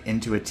boy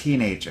into a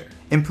teenager,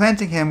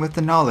 implanting him with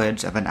the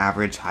knowledge of an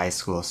average high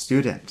school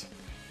student.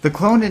 The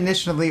clone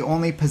initially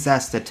only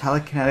possessed a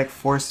telekinetic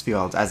force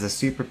field as a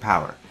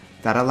superpower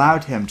that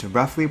allowed him to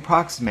roughly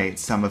approximate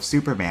some of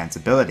Superman's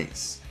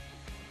abilities.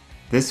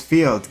 This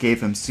field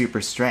gave him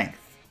super strength,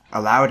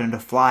 allowed him to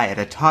fly at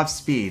a top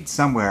speed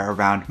somewhere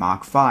around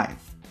Mach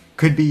 5,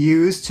 could be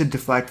used to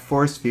deflect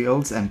force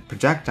fields and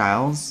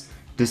projectiles,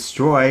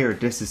 destroy or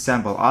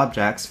disassemble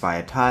objects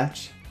via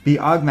touch, be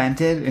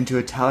augmented into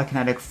a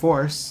telekinetic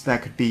force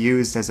that could be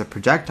used as a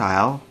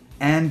projectile,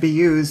 and be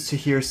used to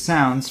hear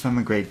sounds from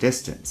a great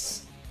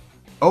distance.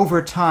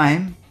 Over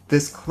time,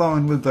 this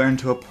clone would learn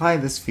to apply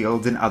this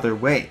field in other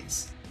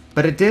ways,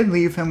 but it did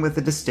leave him with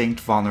a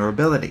distinct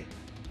vulnerability.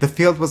 The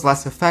field was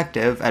less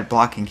effective at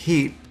blocking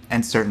heat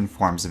and certain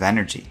forms of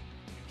energy.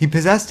 He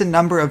possessed a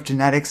number of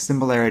genetic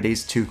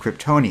similarities to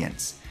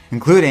Kryptonians,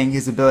 including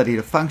his ability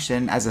to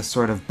function as a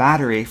sort of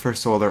battery for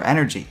solar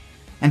energy,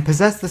 and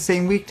possessed the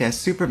same weakness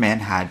Superman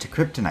had to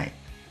kryptonite.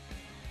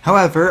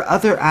 However,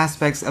 other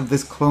aspects of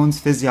this clone's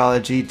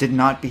physiology did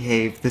not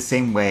behave the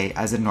same way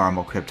as a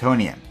normal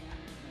Kryptonian.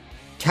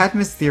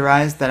 Cadmus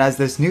theorized that as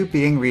this new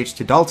being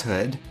reached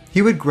adulthood,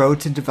 he would grow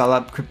to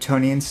develop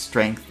Kryptonian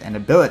strength and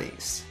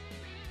abilities.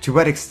 To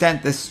what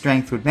extent this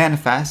strength would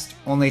manifest,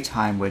 only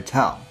time would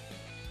tell.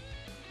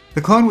 The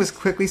clone was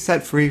quickly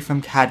set free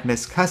from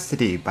Cadmus'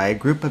 custody by a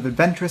group of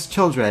adventurous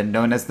children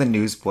known as the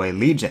Newsboy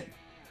Legion.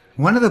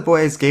 One of the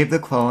boys gave the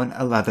clone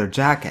a leather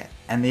jacket,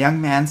 and the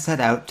young man set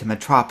out to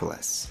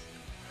Metropolis.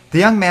 The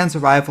young man's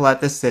arrival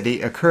at the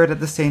city occurred at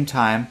the same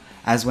time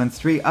as when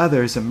 3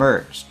 others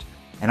emerged,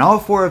 and all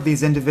 4 of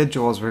these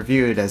individuals were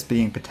viewed as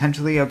being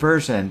potentially a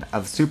version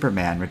of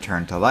Superman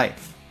returned to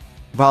life.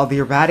 While the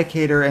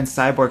Eradicator and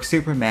Cyborg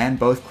Superman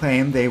both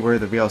claimed they were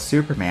the real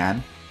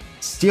Superman,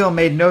 Steel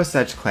made no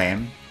such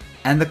claim,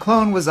 and the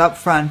clone was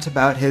upfront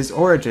about his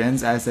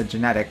origins as a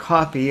genetic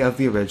copy of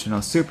the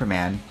original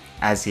Superman,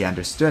 as he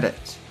understood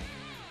it.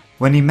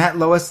 When he met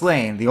Lois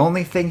Lane, the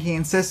only thing he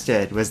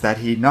insisted was that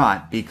he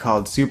not be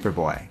called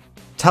Superboy.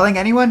 Telling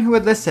anyone who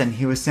would listen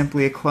he was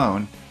simply a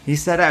clone, he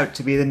set out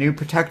to be the new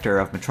protector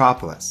of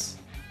Metropolis.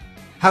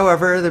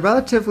 However, the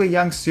relatively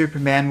young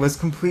Superman was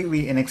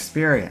completely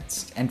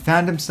inexperienced, and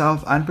found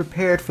himself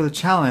unprepared for the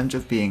challenge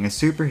of being a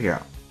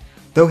superhero.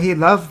 Though he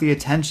loved the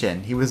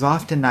attention, he was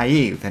often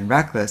naive and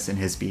reckless in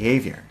his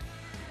behavior.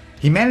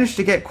 He managed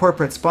to get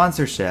corporate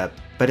sponsorship,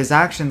 but his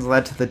actions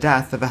led to the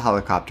death of a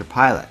helicopter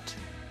pilot.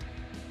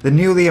 The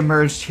newly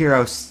emerged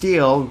hero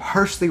Steel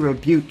harshly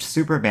rebuked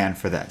Superman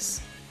for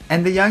this,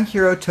 and the young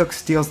hero took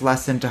Steel's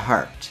lesson to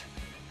heart.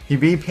 He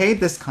repaid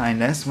this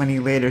kindness when he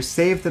later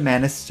saved the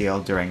Man of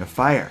Steel during a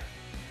fire.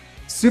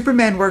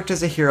 Superman worked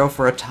as a hero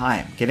for a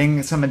time,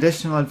 getting some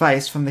additional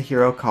advice from the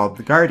hero called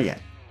the Guardian,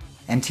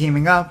 and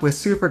teaming up with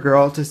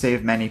Supergirl to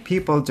save many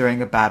people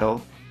during a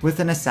battle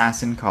with an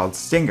assassin called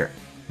Stinger,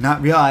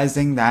 not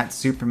realizing that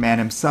Superman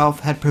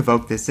himself had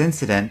provoked this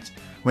incident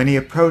when he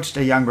approached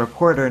a young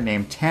reporter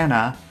named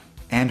Tana,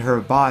 and her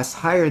boss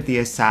hired the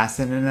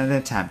assassin in an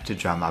attempt to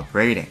drum up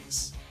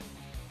ratings.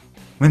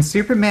 When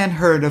Superman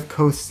heard of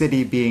Coast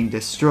City being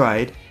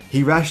destroyed,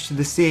 he rushed to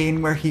the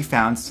scene where he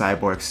found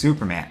Cyborg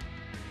Superman.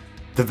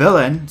 The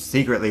villain,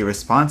 secretly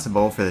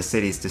responsible for the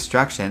city's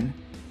destruction,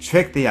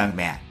 tricked the young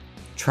man,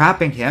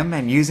 trapping him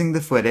and using the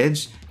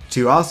footage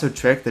to also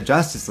trick the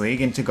Justice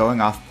League into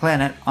going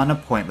off-planet on a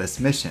pointless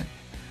mission,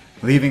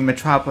 leaving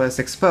Metropolis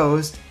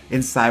exposed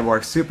in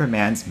Cyborg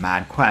Superman's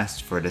mad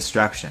quest for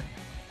destruction.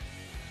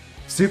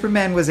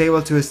 Superman was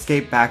able to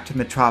escape back to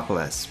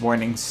Metropolis,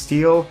 warning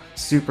Steel,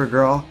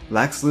 Supergirl,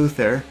 Lex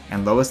Luthor,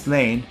 and Lois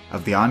Lane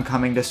of the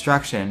oncoming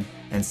destruction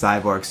and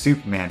Cyborg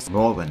Superman's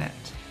role in it.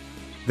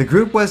 The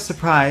group was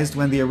surprised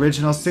when the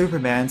original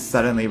Superman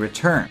suddenly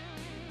returned,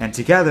 and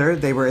together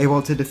they were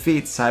able to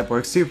defeat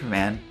Cyborg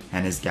Superman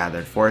and his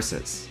gathered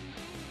forces.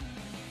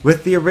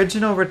 With the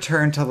original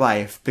return to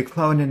life, the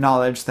clone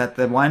acknowledged that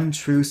the one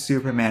true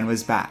Superman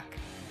was back,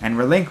 and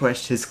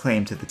relinquished his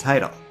claim to the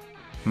title,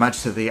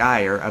 much to the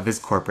ire of his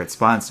corporate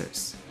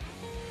sponsors.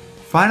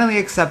 Finally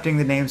accepting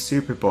the name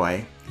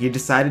Superboy, he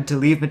decided to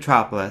leave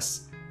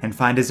Metropolis and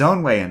find his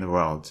own way in the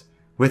world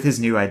with his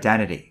new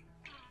identity.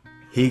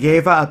 He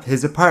gave up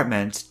his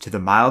apartment to the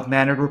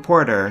mild-mannered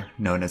reporter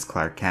known as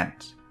Clark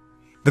Kent.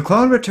 The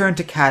clone returned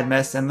to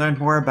Cadmus and learned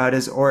more about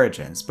his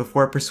origins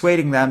before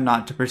persuading them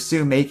not to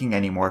pursue making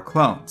any more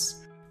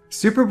clones.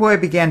 Superboy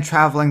began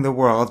traveling the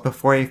world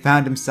before he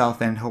found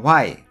himself in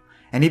Hawaii,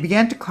 and he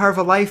began to carve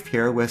a life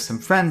here with some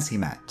friends he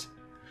met.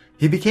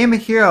 He became a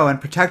hero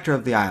and protector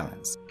of the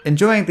islands,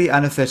 enjoying the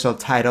unofficial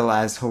title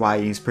as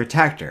Hawaii's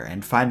protector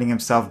and finding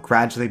himself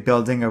gradually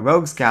building a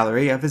rogues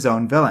gallery of his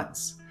own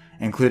villains,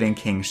 including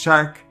King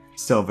Shark,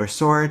 Silver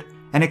Sword,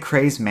 and a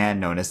crazed man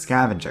known as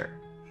Scavenger.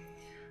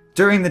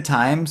 During the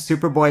time,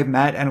 Superboy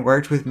met and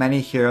worked with many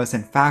heroes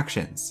and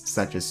factions,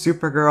 such as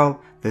Supergirl,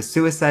 the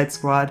Suicide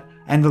Squad,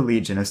 and the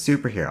Legion of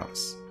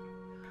Superheroes.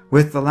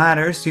 With the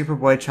latter,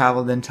 Superboy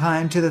traveled in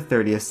time to the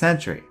 30th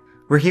century,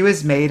 where he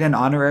was made an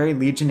honorary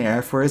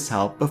Legionnaire for his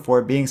help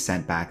before being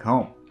sent back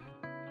home.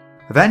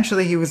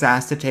 Eventually, he was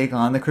asked to take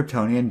on the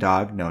Kryptonian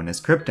dog known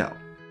as Krypto.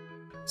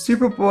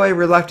 Superboy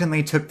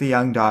reluctantly took the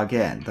young dog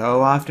in,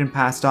 though often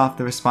passed off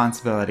the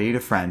responsibility to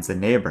friends and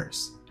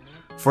neighbors.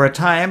 For a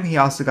time, he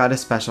also got a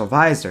special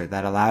visor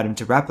that allowed him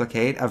to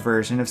replicate a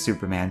version of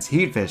Superman's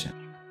heat vision.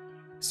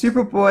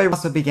 Superboy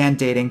also began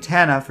dating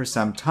Tana for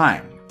some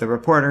time, the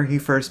reporter he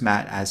first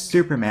met as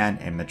Superman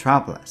in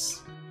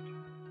Metropolis.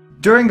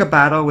 During a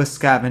battle with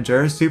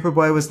Scavenger,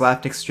 Superboy was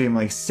left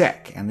extremely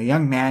sick, and the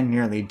young man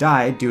nearly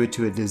died due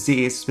to a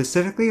disease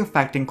specifically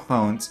affecting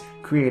clones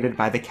created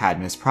by the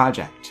Cadmus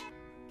Project.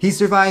 He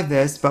survived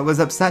this, but was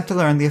upset to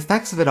learn the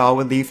effects of it all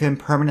would leave him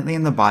permanently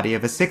in the body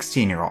of a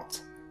 16-year-old,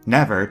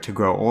 never to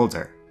grow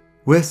older.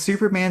 With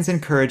Superman's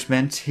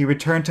encouragement, he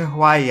returned to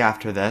Hawaii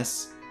after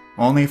this,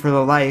 only for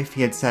the life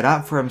he had set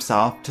up for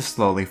himself to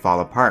slowly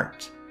fall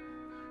apart.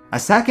 A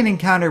second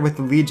encounter with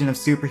the Legion of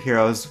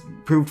Superheroes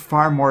proved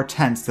far more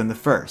tense than the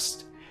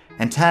first,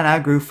 and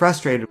Tana grew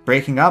frustrated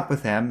breaking up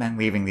with him and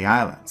leaving the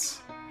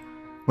islands.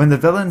 When the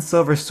villain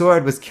Silver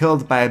Sword was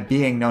killed by a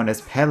being known as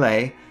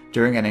Pele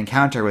during an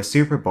encounter with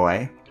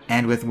Superboy,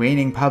 and with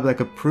waning public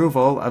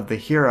approval of the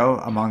hero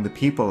among the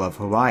people of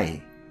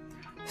Hawaii,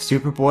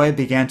 Superboy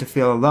began to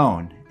feel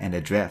alone and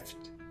adrift.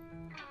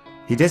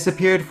 He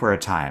disappeared for a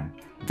time,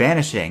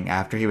 vanishing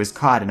after he was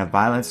caught in a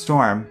violent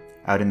storm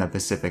out in the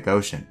Pacific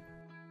Ocean.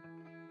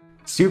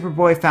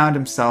 Superboy found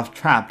himself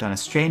trapped on a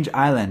strange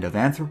island of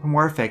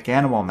anthropomorphic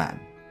animal men,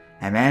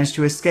 and managed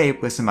to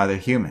escape with some other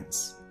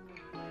humans.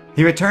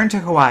 He returned to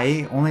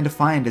Hawaii only to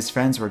find his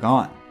friends were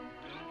gone,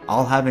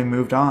 all having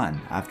moved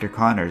on after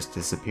Connor's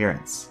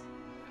disappearance.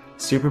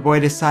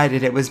 Superboy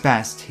decided it was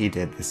best he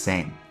did the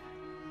same.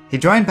 He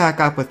joined back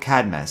up with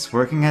Cadmus,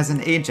 working as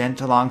an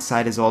agent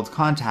alongside his old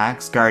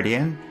contacts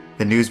Guardian,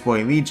 the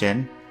Newsboy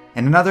Legion,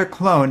 and another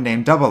clone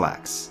named Double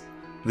X,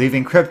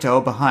 leaving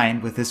Krypto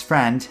behind with his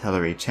friend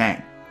Hilary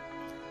Chang.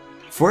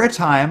 For a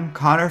time,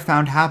 Connor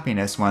found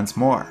happiness once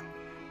more,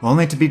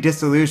 only to be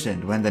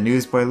disillusioned when the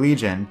Newsboy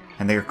Legion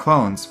and their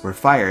clones were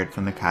fired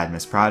from the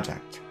Cadmus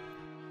Project.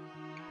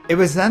 It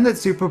was then that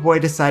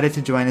Superboy decided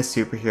to join a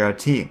superhero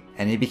team,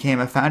 and he became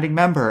a founding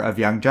member of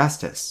Young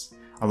Justice,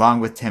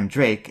 along with Tim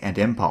Drake and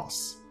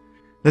Impulse.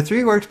 The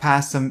three worked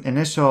past some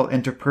initial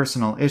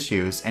interpersonal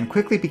issues and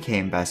quickly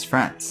became best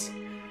friends.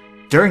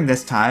 During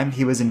this time,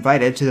 he was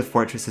invited to the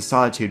Fortress of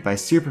Solitude by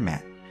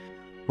Superman,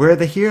 where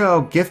the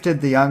hero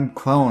gifted the young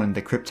clone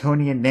the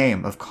Kryptonian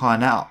name of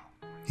Kal-L.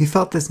 He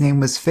felt this name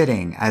was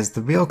fitting, as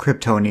the real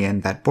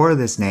Kryptonian that bore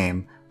this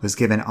name was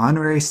given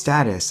honorary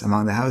status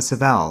among the House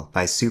of El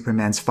by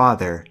Superman's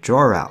father,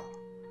 Jor-El.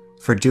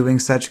 For doing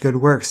such good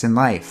works in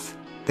life,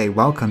 they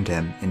welcomed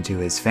him into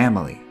his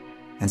family,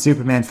 and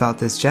Superman felt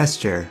this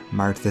gesture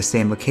marked the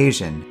same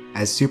occasion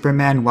as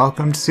Superman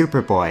welcomed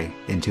Superboy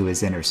into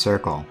his inner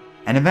circle.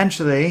 And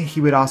eventually, he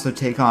would also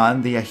take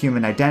on the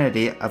human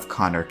identity of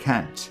Connor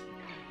Kent.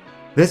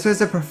 This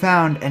was a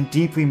profound and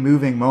deeply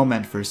moving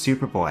moment for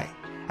Superboy,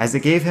 as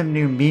it gave him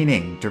new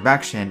meaning,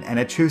 direction, and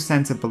a true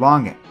sense of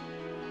belonging,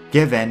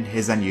 given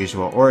his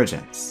unusual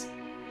origins.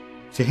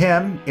 To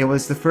him, it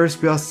was the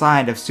first real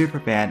sign of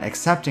Superman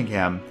accepting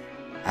him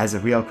as a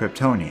real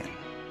Kryptonian.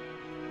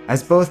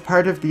 As both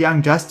part of the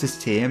Young Justice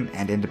team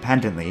and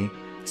independently,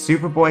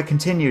 Superboy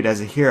continued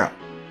as a hero,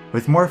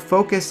 with more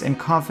focus and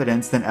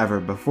confidence than ever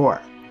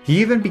before. He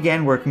even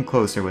began working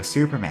closer with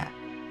Superman.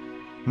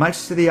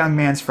 Much to the young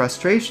man's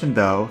frustration,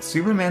 though,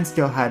 Superman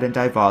still hadn't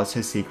divulged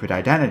his secret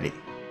identity.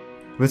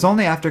 It was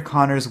only after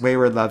Connor's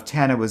wayward love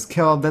Tana was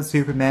killed that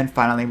Superman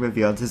finally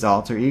revealed his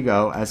alter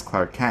ego as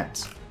Clark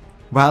Kent.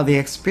 While the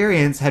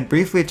experience had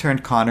briefly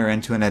turned Connor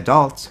into an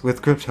adult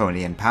with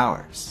Kryptonian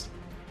powers.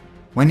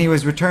 When he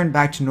was returned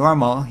back to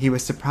normal, he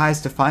was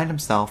surprised to find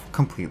himself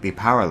completely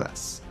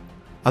powerless.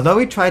 Although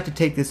he tried to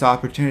take this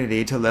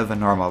opportunity to live a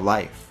normal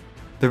life,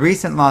 the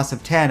recent loss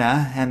of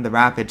Tana and the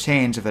rapid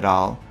change of it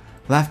all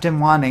left him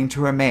wanting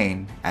to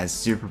remain as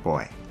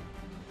Superboy.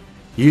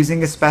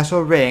 Using a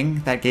special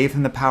ring that gave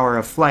him the power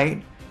of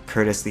flight,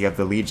 courtesy of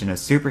the Legion of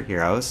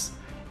Superheroes,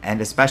 and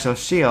a special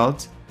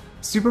shield,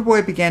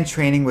 Superboy began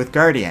training with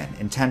Guardian,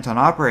 intent on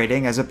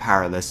operating as a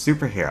powerless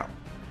superhero.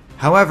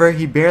 However,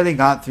 he barely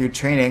got through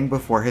training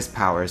before his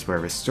powers were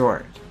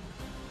restored.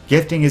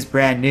 Gifting his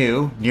brand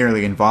new,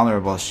 nearly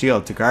invulnerable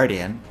shield to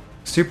Guardian,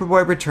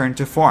 Superboy returned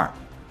to form,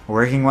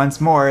 working once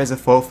more as a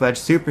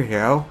full-fledged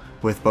superhero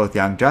with both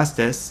Young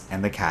Justice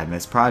and the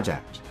Cadmus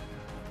Project.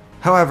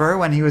 However,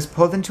 when he was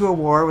pulled into a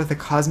war with a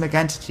cosmic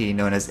entity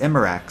known as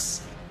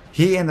Immorex,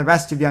 he and the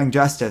rest of Young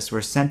Justice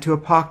were sent to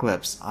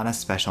Apokolips on a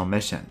special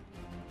mission.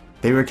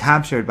 They were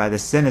captured by the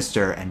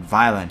sinister and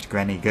violent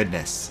Granny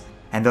Goodness,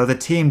 and though the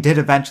team did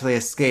eventually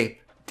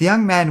escape, the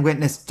young man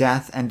witnessed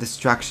death and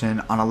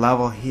destruction on a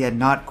level he had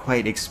not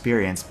quite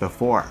experienced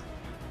before,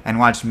 and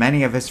watched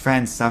many of his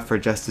friends suffer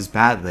just as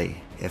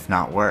badly, if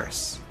not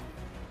worse.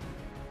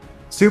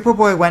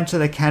 Superboy went to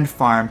the Kent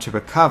farm to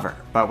recover,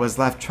 but was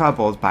left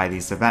troubled by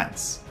these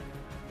events.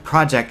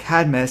 Project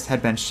Cadmus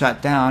had been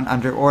shut down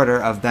under order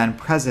of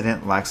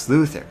then-President Lex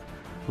Luthor,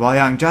 while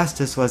Young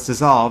Justice was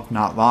dissolved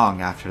not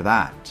long after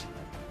that.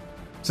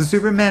 So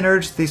Superman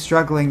urged the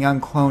struggling young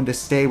clone to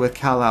stay with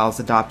Kal-El's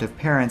adoptive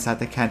parents at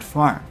the Kent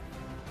farm,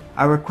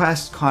 a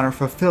request Connor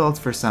fulfilled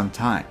for some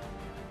time.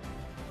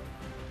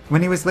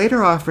 When he was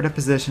later offered a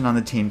position on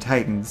the Teen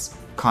Titans,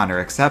 Connor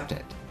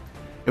accepted.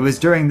 It was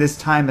during this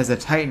time as a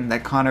Titan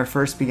that Connor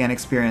first began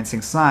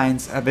experiencing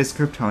signs of his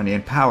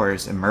Kryptonian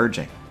powers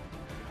emerging.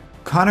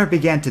 Connor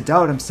began to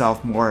doubt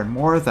himself more and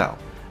more though,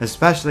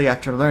 especially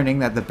after learning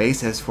that the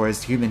basis for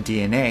his human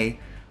DNA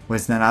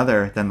was none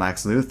other than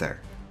Lex Luthor.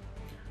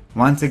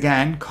 Once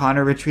again,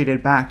 Connor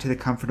retreated back to the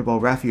comfortable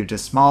refuge of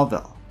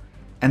Smallville,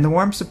 and the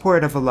warm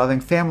support of a loving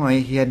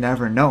family he had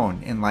never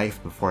known in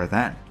life before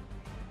then.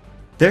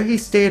 There he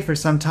stayed for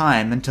some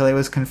time until he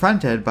was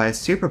confronted by a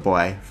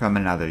Superboy from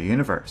another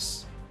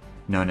universe,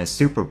 known as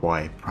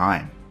Superboy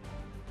Prime.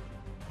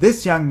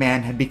 This young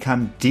man had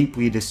become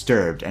deeply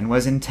disturbed and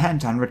was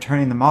intent on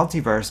returning the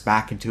multiverse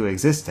back into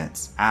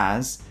existence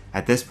as,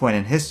 at this point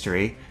in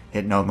history,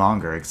 it no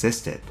longer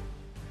existed.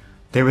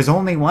 There was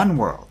only one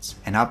world,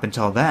 and up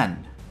until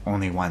then,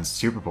 only one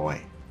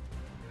Superboy.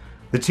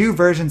 The two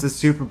versions of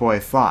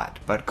Superboy fought,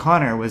 but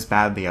Connor was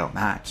badly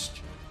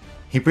outmatched.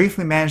 He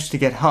briefly managed to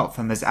get help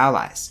from his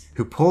allies,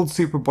 who pulled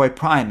Superboy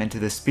Prime into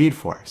the Speed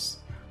Force,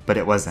 but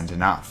it wasn't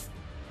enough.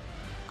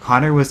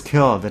 Connor was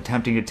killed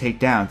attempting to take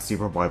down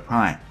Superboy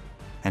Prime,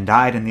 and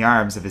died in the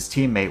arms of his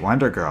teammate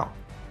Wonder Girl,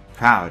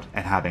 proud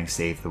at having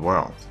saved the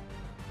world.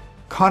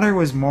 Connor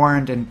was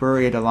mourned and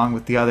buried along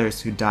with the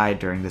others who died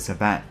during this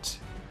event.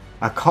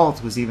 A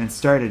cult was even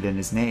started in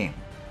his name,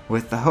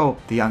 with the hope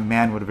the young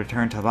man would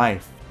return to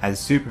life as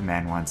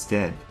Superman once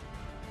did.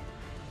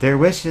 Their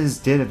wishes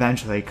did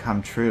eventually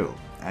come true,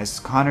 as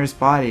Connor's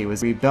body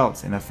was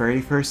rebuilt in the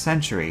 31st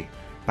century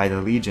by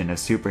the Legion of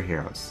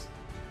Superheroes.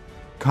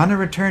 Connor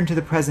returned to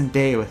the present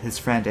day with his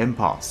friend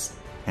Impulse,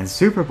 and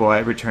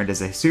Superboy returned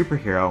as a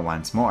superhero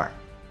once more.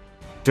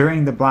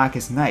 During the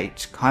Blackest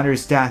Night,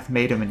 Connor's death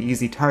made him an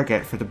easy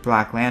target for the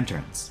Black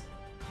Lanterns,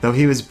 though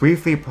he was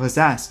briefly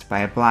possessed by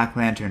a Black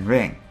Lantern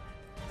ring.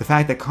 The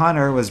fact that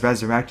Connor was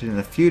resurrected in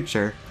the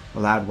future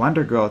allowed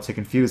Wonder Girl to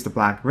confuse the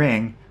Black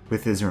Ring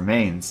with his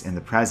remains in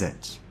the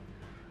present.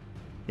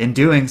 In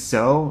doing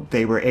so,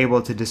 they were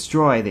able to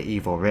destroy the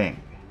evil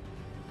ring.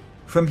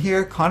 From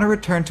here, Connor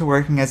returned to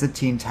working as a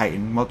Teen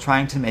Titan while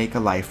trying to make a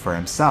life for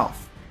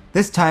himself.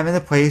 This time in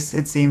the place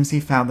it seems he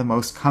found the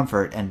most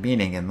comfort and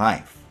meaning in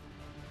life,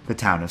 the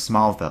town of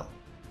Smallville.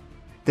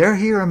 There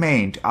he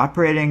remained,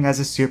 operating as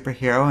a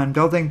superhero and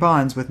building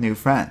bonds with new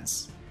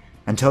friends,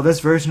 until this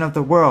version of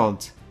the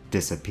world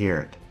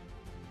disappeared.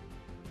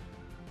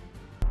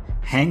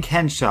 Hank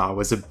Henshaw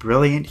was a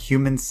brilliant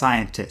human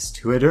scientist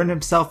who had earned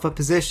himself a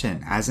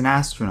position as an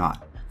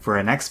astronaut for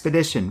an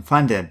expedition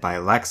funded by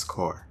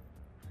LexCorp.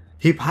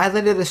 He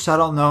piloted a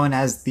shuttle known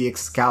as the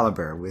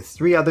Excalibur with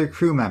 3 other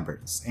crew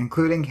members,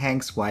 including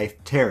Hank's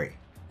wife, Terry.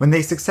 When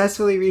they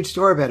successfully reached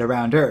orbit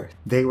around Earth,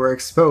 they were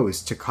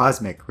exposed to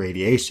cosmic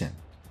radiation.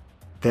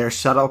 Their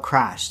shuttle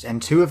crashed,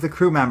 and 2 of the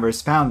crew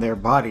members found their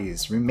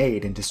bodies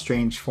remade into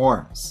strange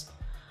forms.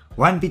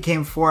 One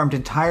became formed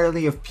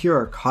entirely of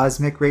pure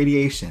cosmic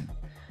radiation,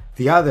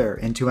 the other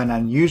into an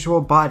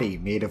unusual body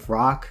made of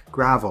rock,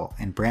 gravel,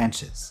 and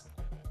branches.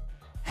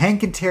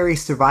 Hank and Terry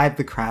survived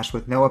the crash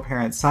with no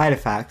apparent side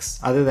effects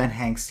other than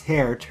Hank's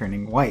hair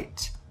turning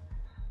white.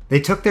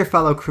 They took their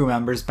fellow crew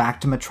members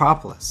back to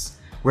Metropolis,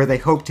 where they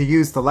hoped to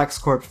use the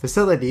LexCorp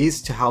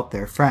facilities to help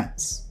their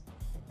friends.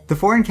 The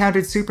 4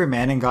 encountered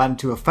Superman and got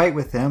into a fight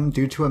with him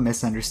due to a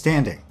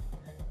misunderstanding.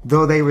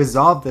 Though they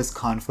resolved this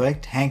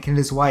conflict, Hank and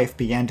his wife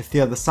began to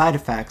feel the side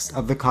effects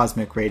of the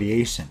cosmic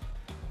radiation.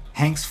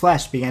 Hank's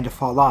flesh began to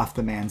fall off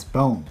the man's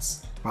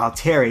bones, while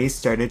Terry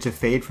started to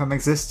fade from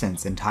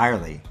existence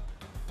entirely.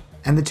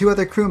 And the 2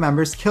 other crew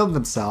members killed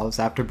themselves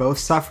after both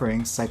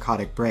suffering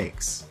psychotic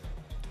breaks.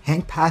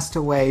 Hank passed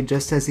away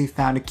just as he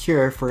found a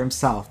cure for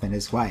himself and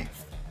his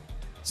wife.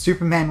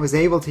 Superman was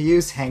able to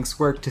use Hank's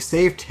work to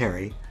save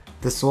Terry,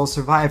 the sole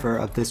survivor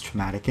of this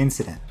traumatic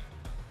incident.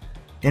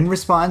 In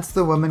response,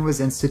 the woman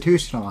was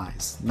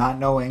institutionalized, not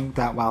knowing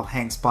that while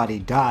Hank's body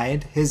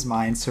died, his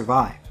mind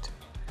survived.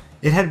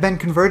 It had been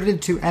converted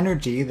to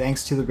energy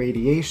thanks to the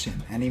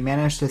radiation, and he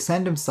managed to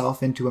send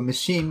himself into a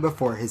machine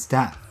before his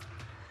death.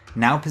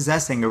 Now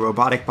possessing a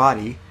robotic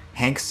body,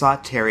 Hank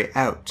sought Terry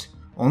out,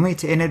 only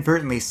to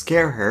inadvertently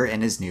scare her in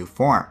his new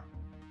form.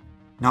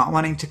 Not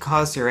wanting to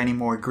cause her any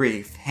more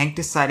grief, Hank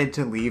decided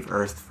to leave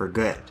Earth for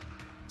good,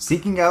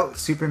 seeking out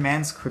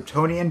Superman's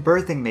Kryptonian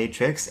birthing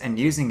matrix and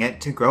using it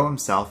to grow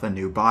himself a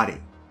new body.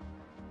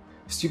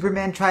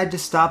 Superman tried to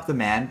stop the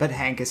man, but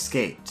Hank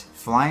escaped,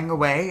 flying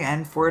away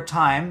and, for a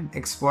time,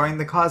 exploring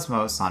the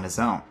cosmos on his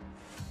own.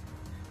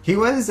 He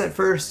was at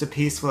first a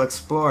peaceful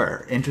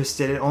explorer,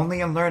 interested only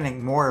in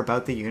learning more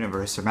about the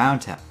universe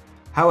around him.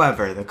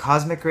 However, the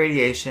cosmic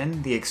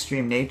radiation, the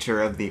extreme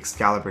nature of the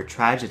Excalibur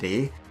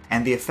tragedy,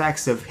 and the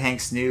effects of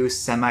Hank's new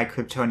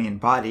semi-Kryptonian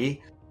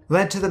body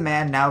led to the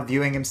man now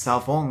viewing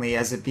himself only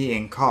as a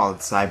being called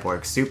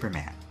Cyborg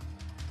Superman.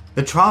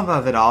 The trauma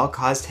of it all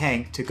caused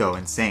Hank to go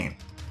insane.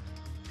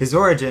 His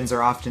origins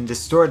are often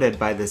distorted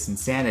by this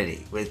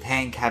insanity, with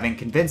Hank having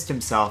convinced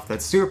himself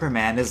that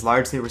Superman is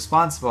largely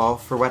responsible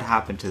for what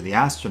happened to the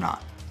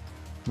astronaut,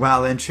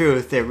 while in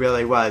truth it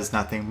really was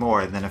nothing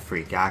more than a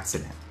freak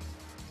accident.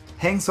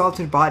 Hank's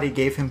altered body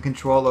gave him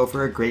control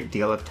over a great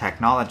deal of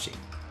technology,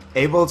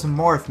 able to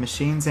morph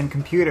machines and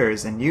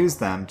computers and use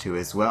them to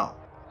his will.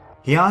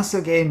 He also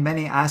gained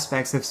many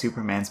aspects of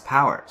Superman's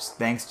powers,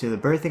 thanks to the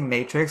birthing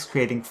matrix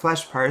creating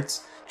flesh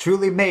parts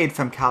truly made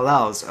from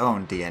Kal-L's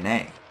own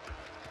DNA.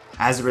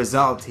 As a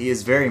result, he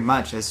is very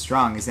much as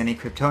strong as any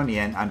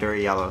Kryptonian under a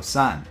yellow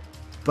sun,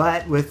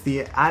 but with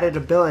the added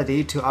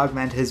ability to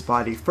augment his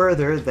body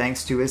further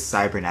thanks to his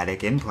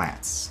cybernetic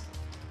implants.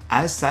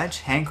 As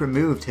such, Hank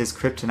removed his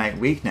kryptonite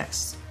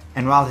weakness,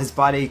 and while his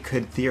body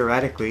could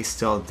theoretically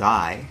still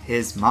die,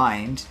 his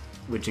mind,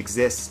 which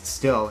exists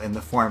still in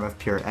the form of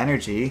pure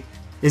energy,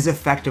 is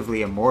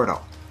effectively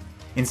immortal,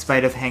 in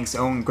spite of Hank's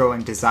own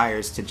growing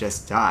desires to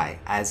just die,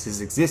 as his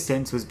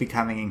existence was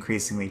becoming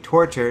increasingly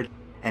tortured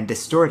and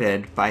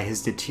distorted by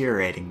his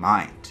deteriorating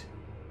mind.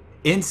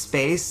 In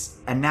space,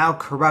 a now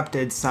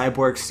corrupted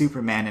cyborg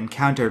Superman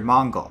encountered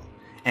Mongol,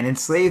 and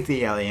enslaved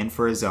the alien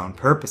for his own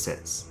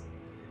purposes.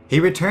 He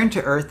returned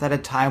to Earth at a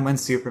time when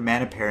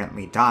Superman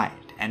apparently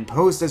died, and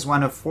posed as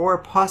one of 4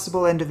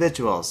 possible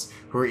individuals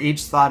who were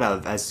each thought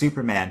of as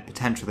Superman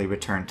potentially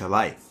returned to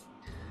life.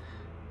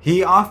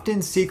 He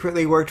often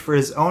secretly worked for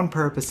his own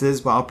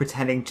purposes while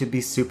pretending to be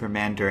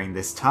Superman during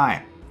this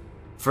time.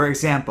 For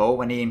example,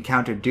 when he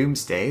encountered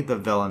Doomsday, the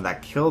villain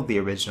that killed the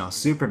original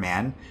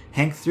Superman,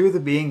 Hank threw the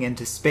being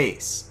into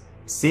space,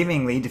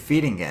 seemingly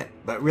defeating it,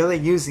 but really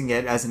using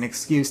it as an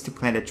excuse to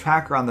plant a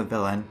tracker on the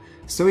villain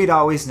so he'd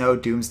always know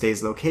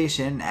Doomsday's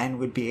location and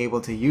would be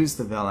able to use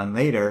the villain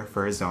later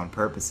for his own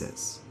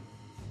purposes.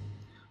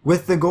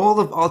 With the goal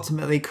of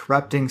ultimately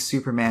corrupting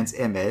Superman's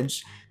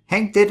image,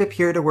 Hank did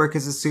appear to work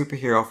as a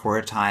superhero for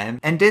a time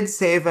and did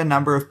save a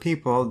number of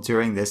people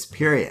during this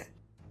period.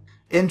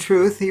 In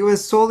truth, he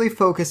was solely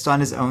focused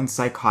on his own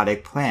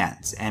psychotic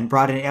plans and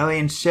brought an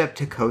alien ship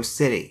to Coast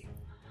City,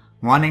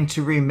 wanting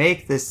to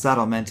remake this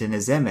settlement in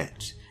his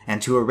image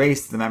and to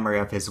erase the memory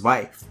of his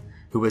wife,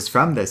 who was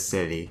from this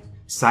city.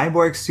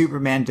 Cyborg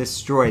Superman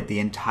destroyed the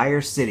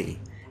entire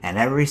city and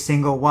every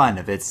single one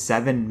of its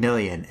 7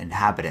 million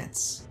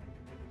inhabitants.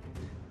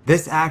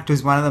 This act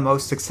was one of the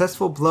most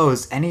successful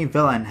blows any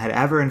villain had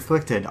ever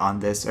inflicted on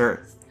this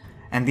Earth,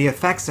 and the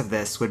effects of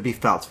this would be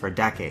felt for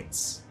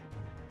decades.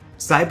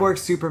 Cyborg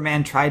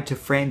Superman tried to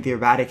frame the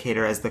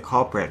Eradicator as the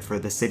culprit for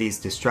the city's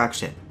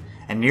destruction,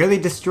 and nearly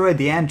destroyed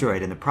the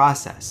android in the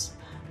process,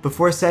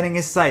 before setting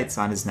his sights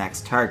on his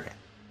next target.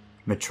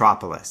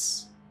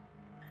 Metropolis.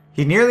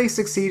 He nearly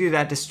succeeded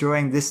at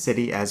destroying this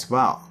city as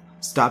well,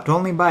 stopped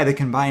only by the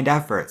combined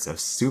efforts of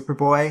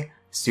Superboy,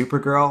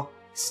 Supergirl,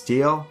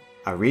 Steel,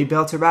 a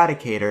rebuilt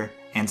Eradicator,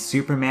 and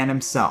Superman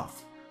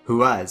himself, who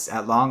was,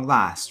 at long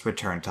last,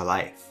 returned to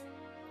life.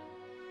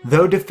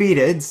 Though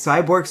defeated,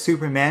 Cyborg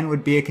Superman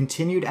would be a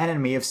continued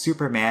enemy of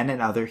Superman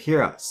and other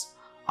heroes,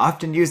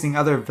 often using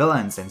other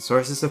villains and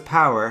sources of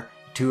power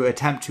to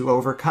attempt to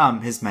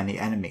overcome his many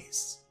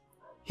enemies.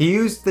 He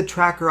used the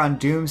tracker on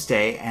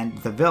Doomsday and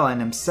the villain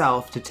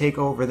himself to take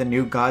over the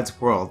new God's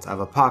world of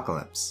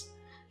Apocalypse.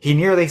 He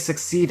nearly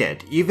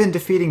succeeded, even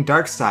defeating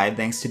Darkseid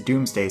thanks to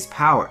Doomsday's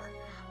power,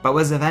 but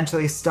was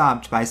eventually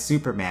stopped by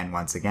Superman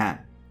once again.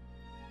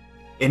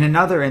 In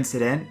another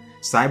incident,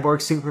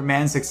 Cyborg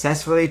Superman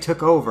successfully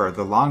took over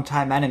the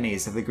longtime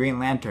enemies of the Green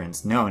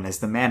Lanterns known as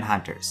the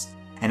Manhunters,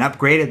 and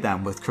upgraded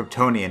them with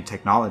Kryptonian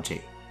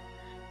technology.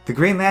 The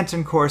Green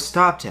Lantern Corps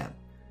stopped him,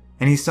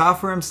 and he saw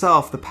for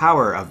himself the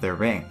power of their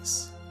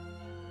rings.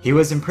 He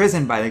was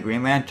imprisoned by the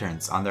Green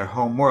Lanterns on their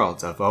home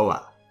world of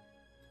Oa.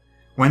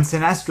 When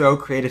Sinestro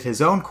created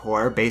his own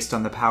corps based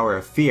on the power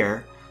of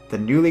fear, the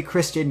newly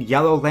christened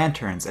Yellow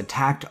Lanterns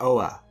attacked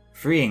Oa,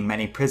 freeing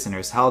many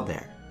prisoners held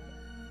there.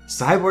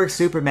 Cyborg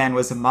Superman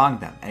was among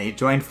them, and he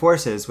joined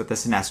forces with the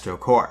Sinestro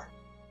Corps.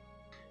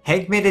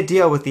 Hank made a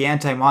deal with the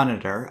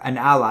Anti-Monitor, an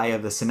ally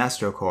of the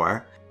Sinestro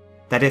Corps,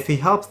 that if he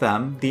helped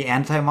them, the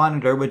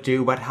Anti-Monitor would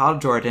do what Hal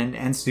Jordan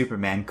and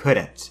Superman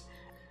couldn't,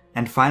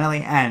 and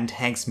finally end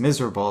Hank's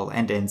miserable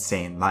and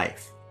insane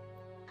life.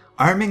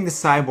 Arming the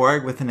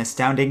Cyborg with an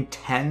astounding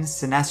 10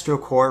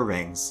 Sinestro Corps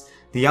rings,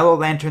 the Yellow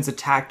Lanterns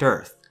attacked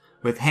Earth,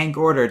 with Hank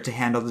ordered to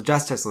handle the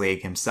Justice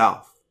League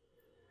himself.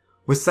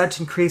 With such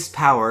increased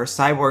power,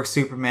 Cyborg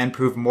Superman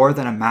proved more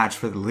than a match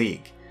for the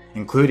League,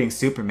 including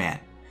Superman,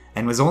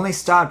 and was only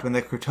stopped when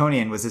the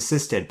Kryptonian was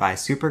assisted by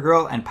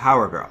Supergirl and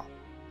Power Girl.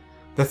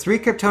 The three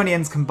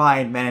Kryptonians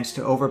combined managed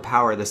to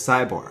overpower the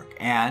Cyborg,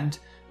 and,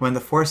 when the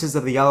forces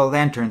of the Yellow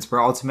Lanterns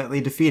were ultimately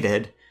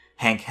defeated,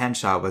 Hank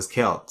Henshaw was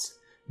killed,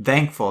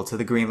 thankful to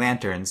the Green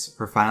Lanterns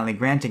for finally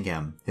granting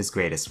him his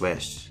greatest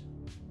wish.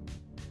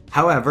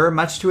 However,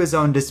 much to his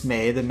own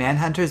dismay, the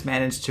Manhunters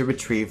managed to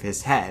retrieve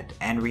his head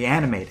and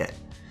reanimate it,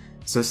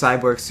 so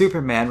Cyborg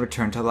Superman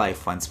returned to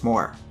life once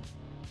more.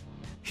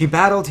 He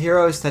battled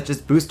heroes such as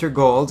Booster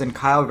Gold and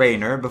Kyle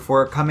Rayner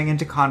before coming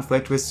into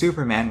conflict with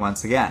Superman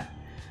once again,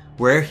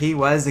 where he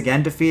was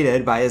again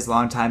defeated by his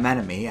longtime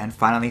enemy and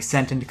finally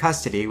sent into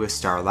custody with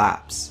Star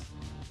Labs.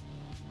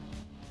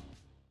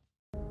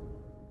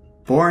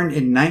 Born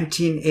in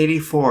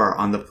 1984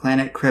 on the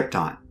planet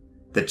Krypton,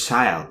 the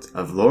child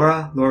of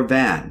Laura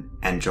Lorvan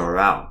and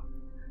Jor-El,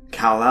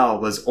 Kal-El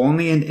was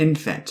only an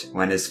infant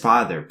when his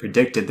father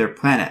predicted their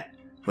planet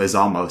was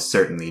almost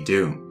certainly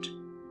doomed.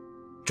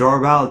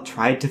 Jor-El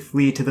tried to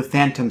flee to the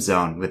Phantom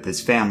Zone with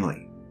his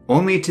family,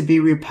 only to be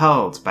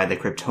repelled by the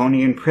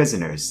Kryptonian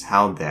prisoners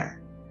held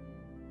there.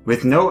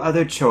 With no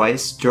other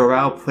choice,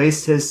 Jor-El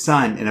placed his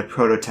son in a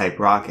prototype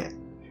rocket,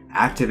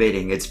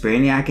 activating its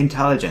Brainiac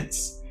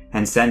intelligence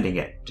and sending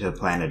it to the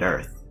planet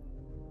Earth.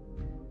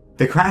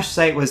 The crash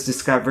site was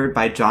discovered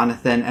by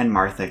Jonathan and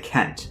Martha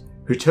Kent,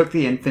 who took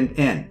the infant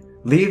in,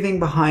 leaving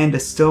behind a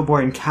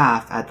stillborn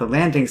calf at the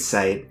landing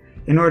site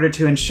in order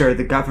to ensure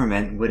the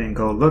government wouldn't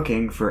go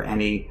looking for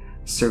any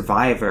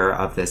survivor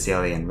of this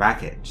alien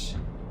wreckage.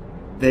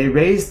 They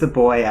raised the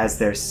boy as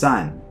their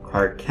son,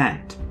 Clark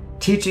Kent,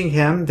 teaching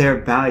him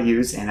their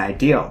values and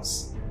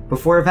ideals,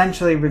 before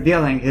eventually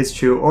revealing his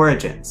true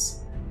origins,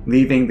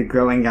 leaving the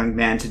growing young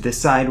man to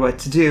decide what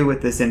to do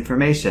with this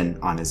information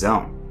on his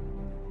own.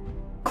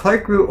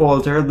 Clark grew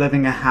older,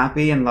 living a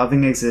happy and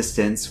loving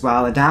existence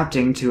while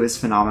adapting to his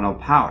phenomenal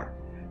power,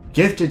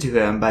 gifted to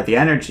him by the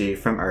energy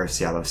from Earth's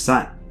yellow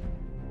sun.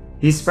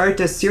 He sparked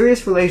a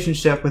serious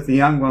relationship with a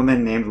young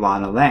woman named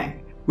Lana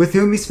Lang, with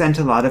whom he spent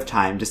a lot of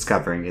time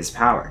discovering his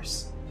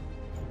powers.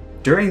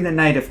 During the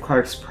night of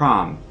Clark's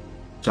prom,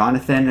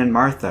 Jonathan and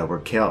Martha were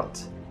killed,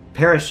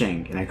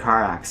 perishing in a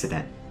car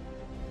accident.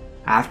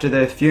 After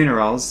their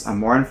funerals, a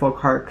mournful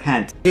Clark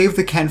Kent gave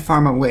the Kent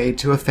farm away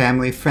to a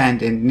family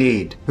friend in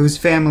need, whose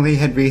family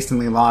had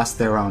recently lost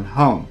their own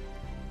home,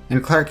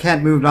 and Clark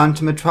Kent moved on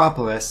to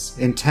Metropolis,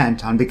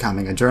 intent on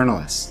becoming a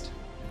journalist.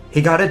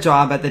 He got a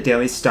job at the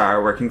Daily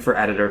Star working for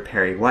editor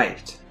Perry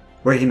White,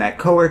 where he met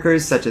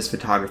coworkers such as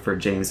photographer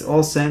James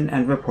Olsen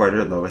and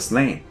reporter Lois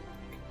Lane.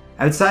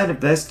 Outside of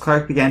this,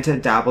 Clark began to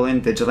dabble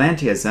in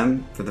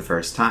vigilantism for the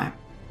first time,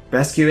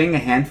 rescuing a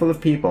handful of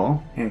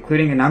people,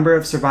 including a number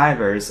of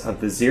survivors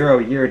of the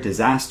 0-year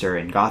disaster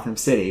in Gotham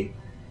City,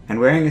 and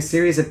wearing a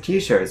series of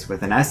t-shirts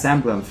with an S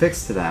emblem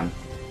fixed to them.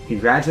 He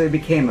gradually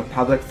became a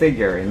public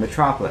figure in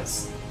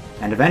Metropolis,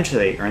 and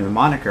eventually earned the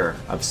moniker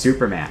of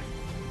Superman,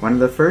 one of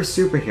the first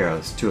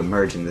superheroes to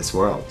emerge in this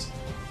world.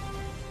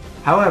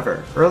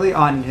 However, early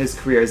on in his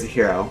career as a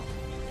hero,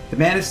 the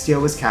Man of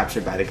Steel was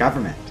captured by the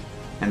government,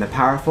 and the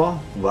powerful,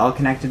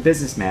 well-connected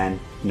businessman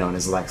known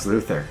as Lex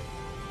Luthor.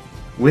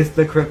 With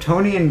the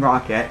Kryptonian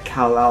rocket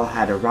Kal-El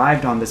had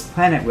arrived on this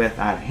planet with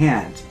at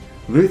hand,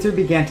 Luthor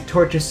began to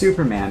torture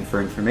Superman for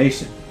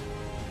information.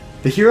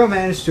 The hero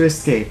managed to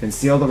escape and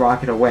steal the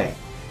rocket away,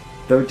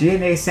 though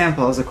DNA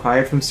samples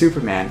acquired from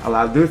Superman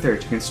allowed Luthor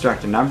to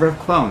construct a number of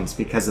clones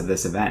because of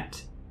this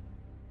event.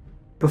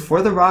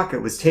 Before the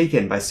rocket was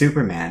taken by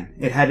Superman,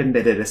 it had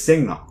emitted a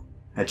signal,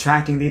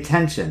 attracting the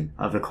attention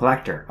of the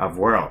Collector of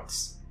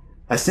Worlds,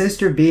 a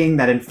sinister being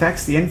that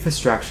infects the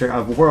infrastructure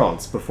of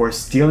worlds before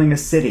stealing a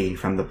city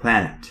from the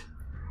planet.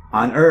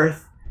 On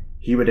Earth,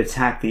 he would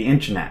attack the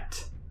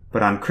internet,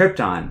 but on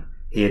Krypton,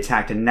 he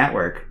attacked a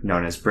network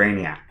known as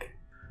Brainiac.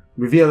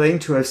 Revealing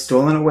to have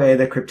stolen away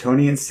the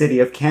Kryptonian city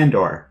of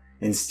Kandor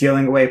and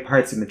stealing away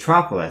parts of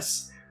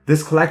Metropolis,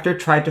 this collector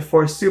tried to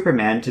force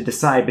Superman to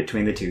decide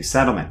between the two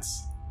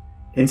settlements.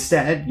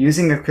 Instead,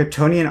 using a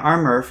Kryptonian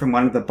armor from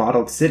one of the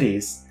bottled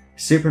cities,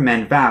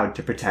 Superman vowed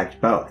to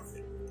protect both.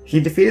 He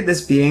defeated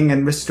this being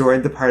and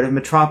restored the part of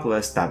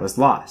Metropolis that was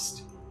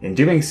lost. In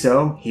doing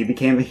so, he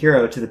became a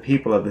hero to the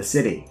people of the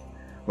city,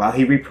 while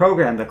he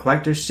reprogrammed the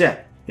collector's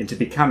ship into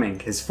becoming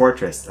his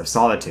Fortress of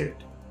Solitude.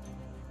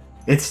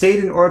 It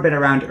stayed in orbit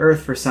around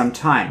Earth for some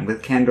time,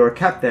 with Kandor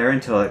kept there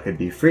until it could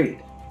be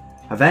freed.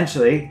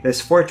 Eventually,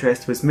 this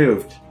fortress was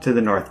moved to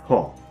the North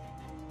Pole.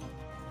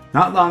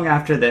 Not long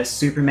after this,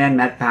 Superman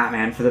met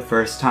Batman for the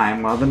first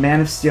time while the Man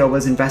of Steel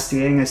was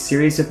investigating a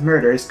series of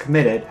murders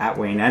committed at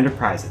Wayne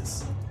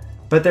Enterprises.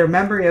 But their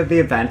memory of the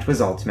event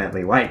was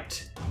ultimately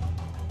wiped.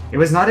 It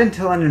was not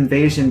until an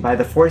invasion by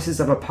the forces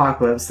of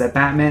Apocalypse that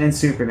Batman and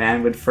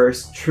Superman would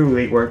first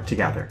truly work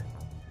together.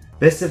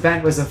 This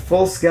event was a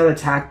full-scale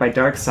attack by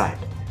Darkseid,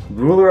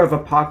 ruler of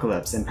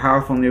Apocalypse and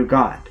powerful new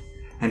god,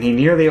 and he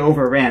nearly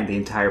overran the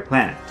entire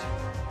planet.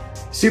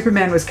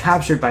 Superman was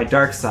captured by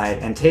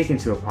Darkseid and taken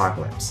to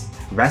Apocalypse,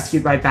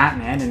 rescued by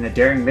Batman in a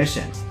daring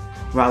mission,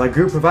 while a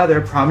group of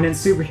other prominent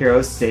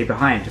superheroes stayed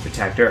behind to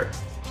protect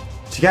Earth.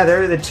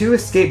 Together, the two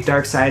escaped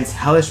Darkseid's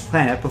hellish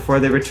planet before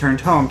they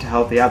returned home to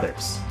help the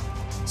others.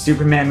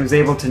 Superman was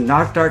able to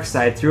knock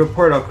Darkseid through a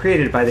portal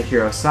created by the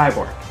hero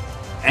Cyborg,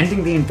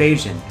 ending the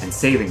invasion and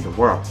saving the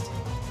world.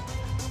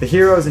 The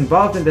heroes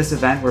involved in this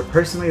event were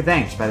personally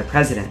thanked by the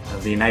President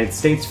of the United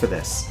States for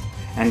this,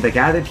 and the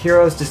gathered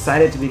heroes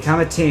decided to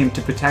become a team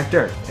to protect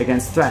Earth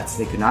against threats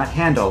they could not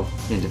handle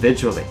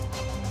individually.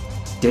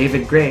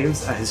 David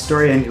Graves, a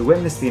historian who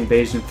witnessed the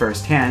invasion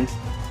firsthand,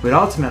 would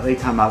ultimately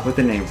come up with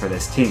a name for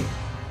this team: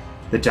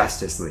 the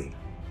Justice League.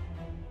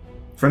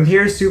 From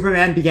here,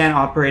 Superman began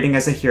operating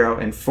as a hero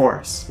in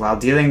force, while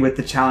dealing with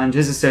the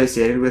challenges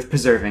associated with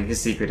preserving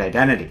his secret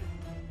identity.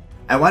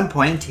 At one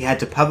point, he had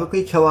to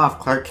publicly kill off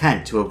Clark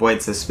Kent to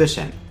avoid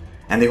suspicion,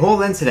 and the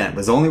whole incident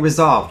was only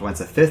resolved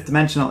once a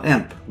fifth-dimensional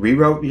imp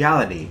rewrote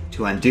reality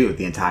to undo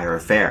the entire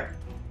affair.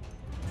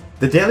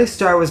 The Daily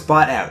Star was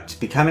bought out,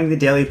 becoming the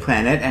Daily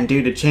Planet, and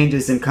due to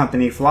changes in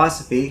company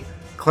philosophy,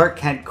 Clark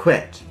Kent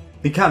quit,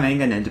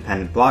 becoming an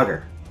independent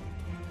blogger.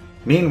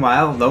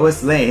 Meanwhile,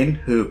 Lois Lane,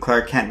 who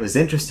Clark Kent was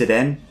interested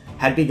in,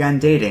 had begun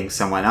dating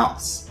someone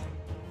else.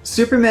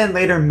 Superman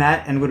later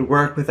met and would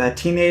work with a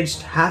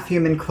teenaged,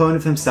 half-human clone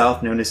of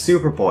himself known as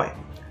Superboy,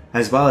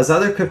 as well as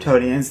other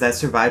Kryptonians that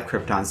survived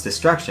Krypton's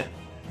destruction,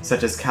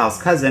 such as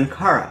Kal's cousin,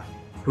 Kara,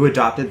 who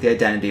adopted the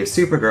identity of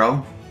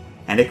Supergirl,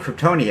 and a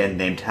Kryptonian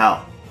named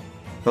Hel.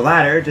 The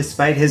latter,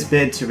 despite his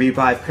bid to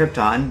revive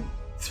Krypton,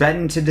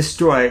 threatened to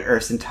destroy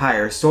Earth's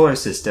entire solar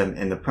system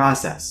in the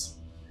process.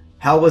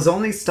 Hel was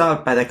only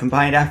stopped by the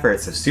combined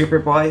efforts of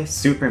Superboy,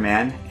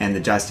 Superman, and the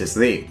Justice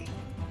League.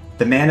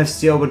 The Man of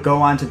Steel would go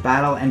on to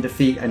battle and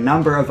defeat a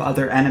number of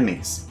other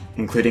enemies,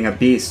 including a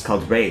beast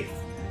called Wraith,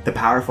 the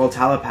powerful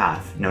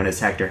telepath known as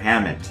Hector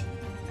Hammond,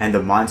 and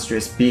the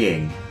monstrous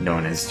being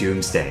known as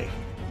Doomsday.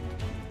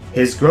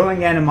 His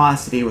growing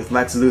animosity with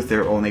Lex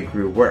Luthor only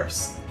grew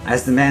worse,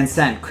 as the man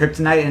sent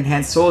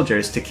kryptonite-enhanced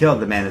soldiers to kill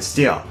the Man of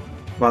Steel,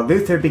 while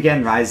Luthor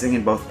began rising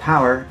in both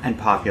power and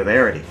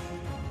popularity.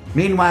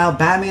 Meanwhile,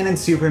 Batman and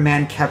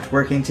Superman kept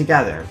working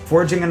together,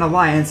 forging an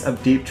alliance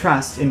of deep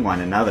trust in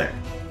one another.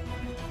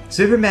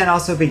 Superman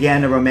also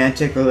began a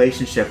romantic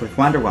relationship with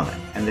Wonder Woman,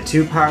 and the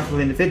two powerful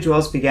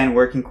individuals began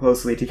working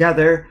closely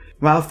together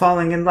while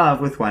falling in love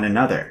with one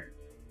another.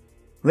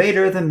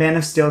 Later, the Man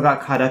of Steel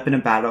got caught up in a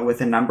battle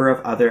with a number of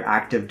other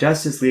active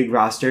Justice League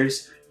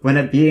rosters when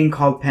a being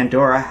called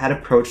Pandora had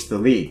approached the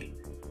League.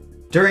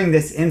 During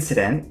this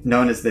incident,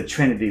 known as the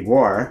Trinity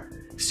War,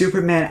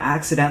 Superman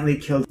accidentally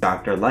killed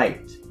Dr.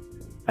 Light.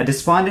 A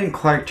despondent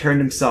Clark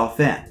turned himself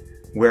in,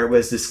 where it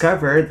was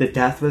discovered the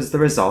death was the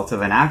result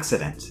of an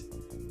accident.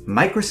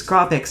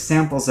 Microscopic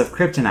samples of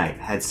kryptonite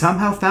had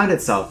somehow found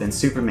itself in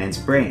Superman's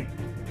brain,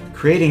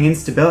 creating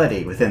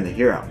instability within the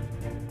hero.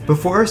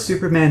 Before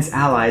Superman's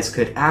allies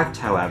could act,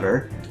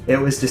 however, it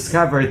was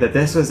discovered that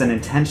this was an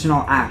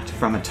intentional act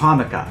from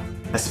Atomica,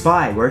 a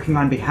spy working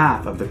on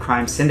behalf of the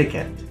crime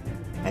syndicate,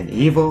 an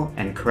evil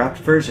and corrupt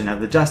version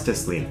of the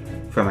Justice League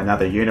from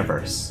another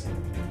universe.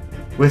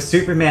 With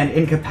Superman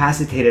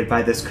incapacitated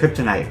by this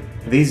kryptonite,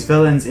 these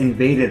villains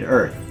invaded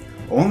Earth,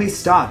 only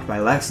stopped by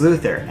Lex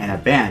Luthor and a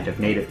band of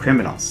native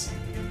criminals.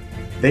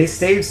 They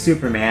saved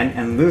Superman,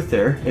 and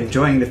Luthor,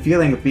 enjoying the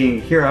feeling of being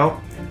a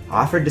hero,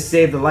 offered to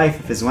save the life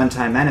of his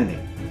one-time enemy,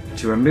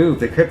 to remove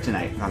the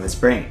kryptonite from his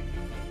brain.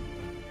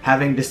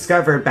 Having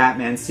discovered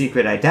Batman's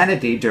secret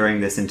identity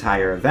during this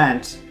entire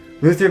event,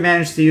 Luthor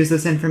managed to use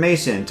this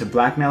information to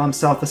blackmail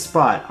himself a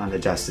spot on the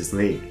Justice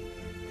League.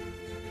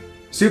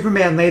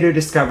 Superman later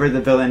discovered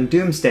the villain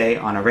Doomsday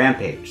on a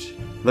rampage.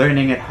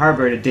 Learning it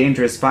harbored a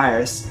dangerous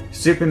virus,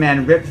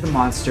 Superman ripped the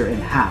monster in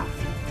half,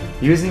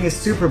 using his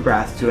super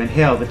breath to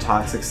inhale the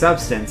toxic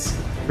substance,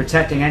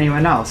 protecting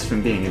anyone else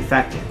from being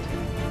infected.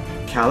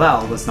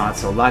 Kal-L was not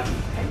so lucky,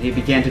 and he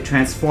began to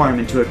transform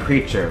into a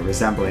creature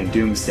resembling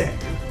Doomsday.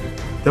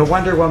 Though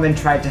Wonder Woman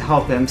tried to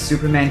help him,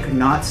 Superman could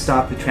not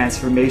stop the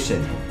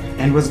transformation,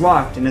 and was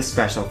locked in a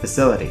special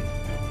facility.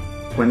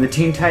 When the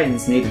Teen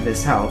Titans needed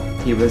his help,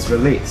 he was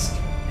released,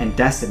 and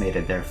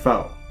decimated their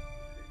foe.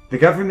 The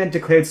government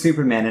declared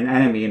Superman an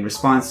enemy in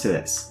response to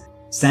this,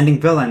 sending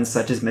villains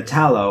such as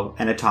Mechanolith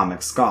and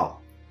Atomic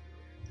Skull.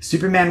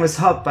 Superman was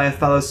helped by a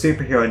fellow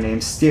superhero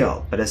named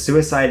Steel, but a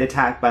suicide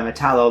attack by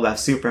Mechanolith left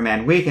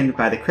Superman weakened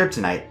by the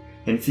kryptonite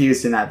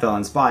infused in that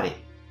villain's body,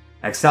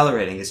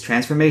 accelerating his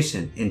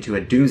transformation into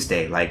a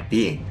Doomsday-like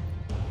being.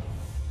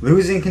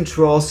 Losing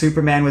control,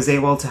 Superman was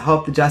able to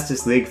help the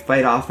Justice League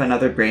fight off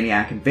another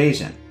Brainiac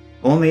invasion,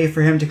 only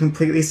for him to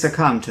completely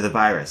succumb to the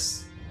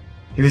virus.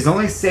 He was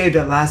only saved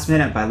at last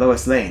minute by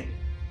Lois Lane,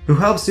 who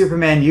helped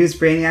Superman use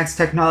Brainiac's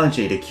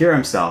technology to cure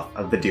himself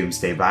of the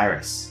Doomsday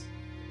virus.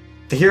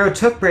 The hero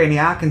took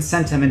Brainiac and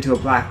sent him into a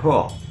black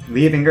hole,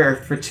 leaving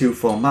Earth for 2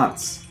 full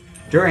months,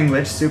 during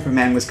which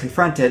Superman was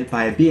confronted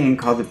by a being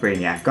called the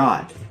Brainiac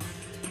God,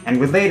 and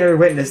would later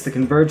witness the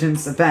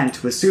convergence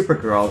event with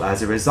Supergirl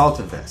as a result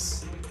of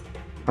this.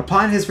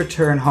 Upon his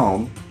return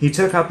home, he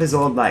took up his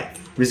old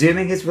life,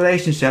 resuming his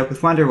relationship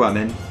with Wonder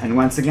Woman and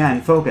once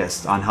again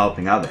focused on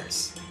helping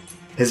others.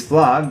 His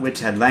blog, which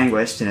had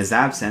languished in his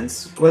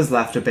absence, was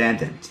left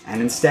abandoned,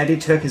 and instead he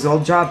took his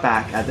old job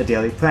back at the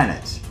Daily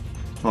Planet,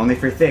 only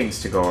for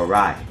things to go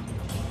awry.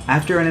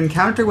 After an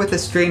encounter with a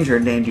stranger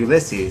named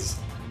Ulysses,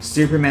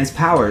 Superman's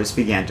powers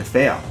began to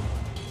fail.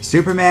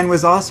 Superman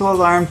was also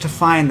alarmed to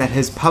find that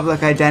his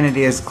public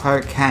identity as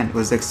Clark Kent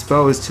was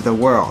exposed to the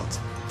world,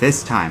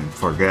 this time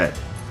for good.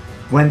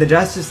 When the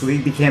Justice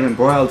League became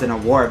embroiled in a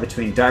war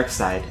between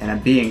Darkseid and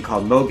a being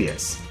called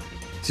Mobius,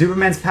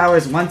 Superman's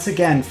powers once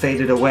again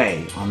faded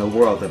away on the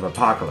world of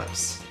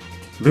Apocalypse.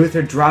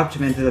 Luthor dropped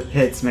him into the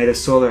pits made of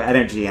solar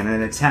energy in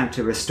an attempt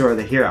to restore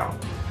the hero,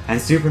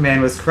 and Superman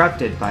was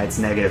corrupted by its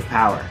negative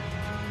power.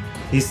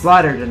 He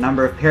slaughtered a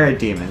number of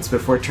parademons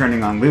before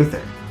turning on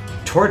Luthor,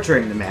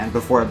 torturing the man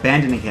before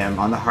abandoning him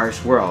on the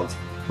harsh world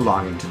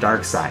belonging to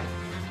Darkseid.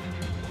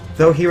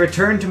 Though he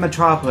returned to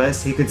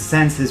Metropolis, he could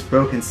sense his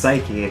broken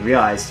psyche and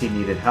realized he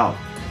needed help.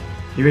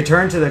 He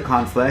returned to the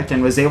conflict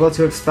and was able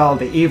to expel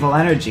the evil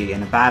energy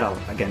in a battle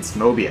against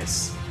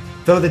Mobius.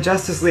 Though the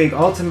Justice League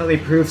ultimately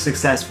proved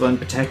successful in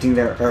protecting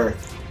their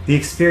Earth, the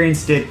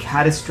experience did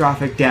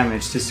catastrophic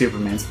damage to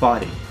Superman's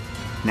body.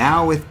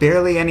 Now, with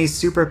barely any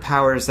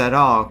superpowers at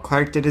all,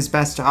 Clark did his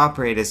best to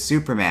operate as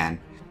Superman,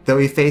 though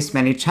he faced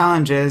many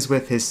challenges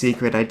with his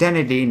secret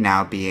identity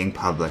now being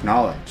public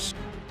knowledge.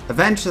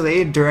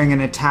 Eventually, during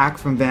an attack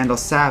from Vandal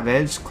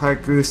Savage,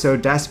 Clark grew so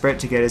desperate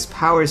to get his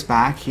powers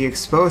back he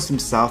exposed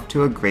himself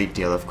to a great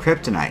deal of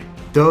kryptonite.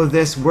 Though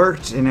this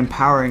worked in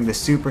empowering the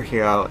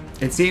superhero,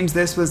 it seems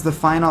this was the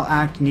final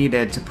act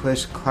needed to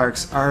push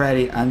Clark's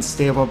already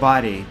unstable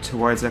body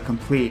towards a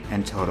complete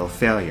and total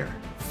failure.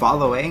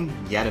 Following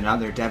yet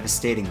another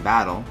devastating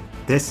battle,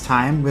 this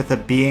time with a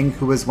being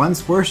who was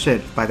once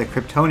worshipped by the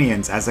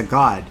Kryptonians as a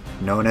god,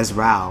 known as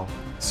Rao,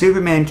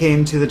 Superman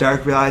came to the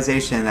dark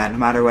realization that no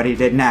matter what he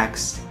did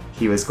next,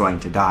 he was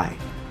going to die.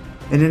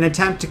 In an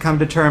attempt to come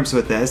to terms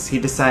with this, he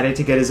decided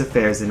to get his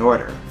affairs in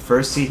order,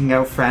 first seeking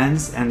out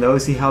friends and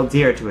those he held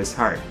dear to his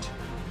heart.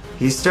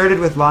 He started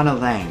with Lana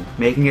Lang,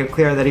 making it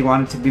clear that he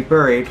wanted to be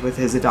buried with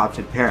his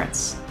adopted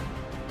parents.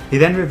 He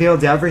then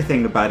revealed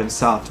everything about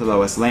himself to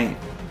Lois Lane,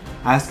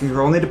 asking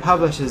her only to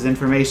publish his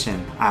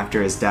information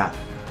after his death.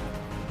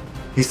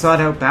 He sought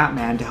out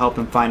Batman to help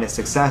him find a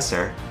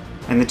successor,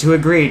 and the two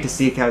agreed to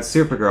seek out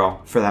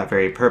Supergirl for that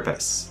very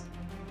purpose.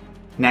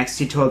 Next,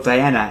 he told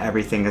Diana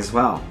everything as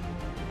well,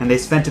 and they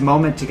spent a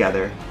moment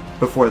together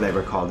before they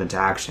were called into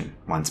action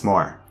once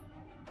more.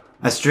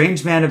 A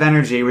strange man of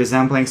energy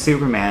resembling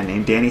Superman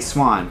named Danny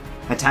Swan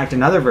attacked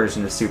another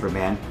version of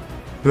Superman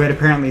who had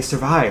apparently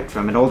survived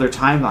from an older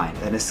timeline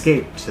and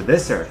escaped to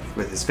this Earth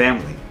with his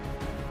family.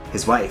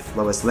 His wife,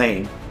 Lois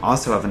Lane,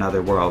 also of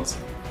another world,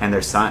 and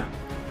their son,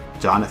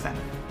 Jonathan.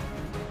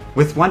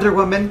 With Wonder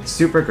Woman,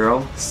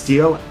 Supergirl,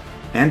 Steel,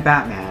 and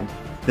Batman,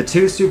 the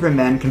two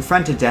Supermen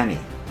confronted Denny,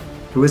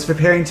 who was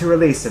preparing to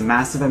release a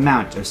massive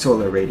amount of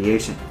solar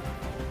radiation.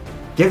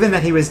 Given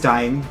that he was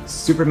dying,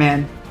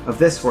 Superman of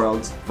this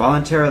world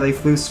voluntarily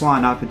flew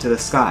Swan up into the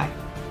sky,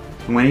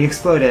 and when he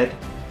exploded,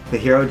 the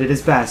hero did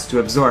his best to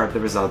absorb the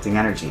resulting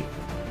energy.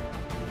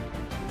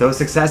 Though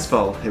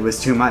successful, it was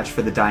too much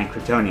for the dying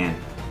Kryptonian,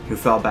 who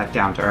fell back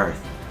down to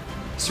Earth.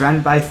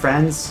 Surrounded by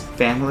friends,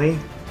 family,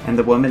 and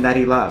the woman that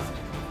he loved,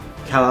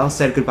 Kal-El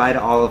said goodbye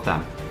to all of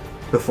them,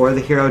 before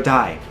the hero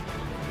died,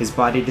 his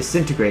body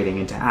disintegrating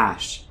into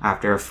ash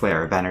after a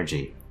flare of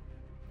energy.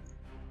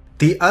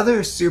 The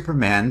other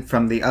Superman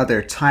from the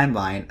other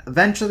timeline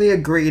eventually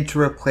agreed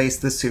to replace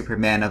the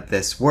Superman of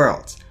this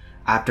world,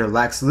 after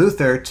Lex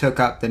Luthor took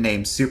up the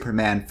name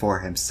Superman for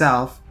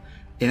himself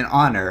in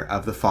honor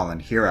of the fallen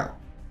hero.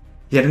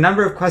 Yet a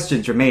number of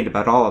questions remained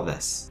about all of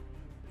this.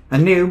 A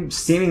new,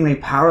 seemingly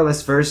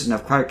powerless version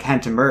of Clark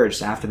Kent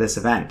emerged after this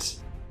event,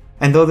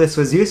 and though this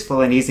was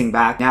useful in easing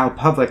back now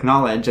public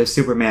knowledge of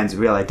Superman's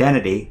real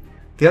identity,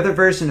 the other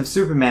version of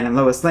Superman and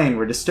Lois Lane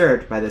were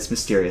disturbed by this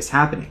mysterious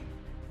happening.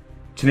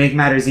 To make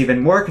matters even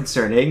more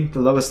concerning, the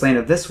Lois Lane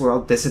of this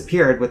world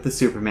disappeared with the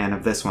Superman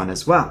of this one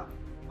as well,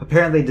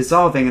 apparently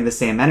dissolving in the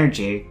same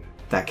energy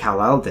that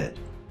Kal-L did.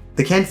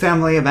 The Kent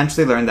family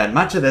eventually learned that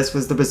much of this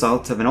was the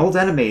result of an old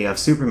enemy of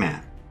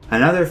Superman,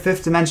 another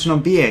fifth-dimensional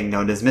being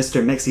known as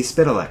Mr.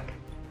 Mxyzptlk.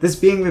 This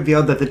being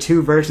revealed that the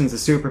two versions of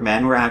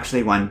Superman were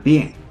actually one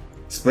being,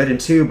 split in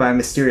two by a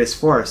mysterious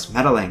force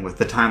meddling with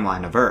the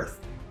timeline of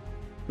Earth.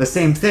 The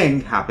same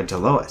thing happened to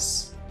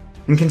Lois.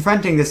 In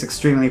confronting this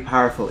extremely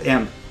powerful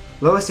imp,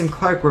 Lois and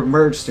Clark were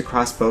merged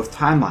across both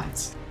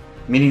timelines,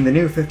 meaning the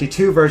new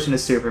 52 version of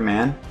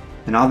Superman,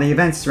 and all the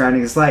events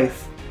surrounding his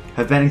life,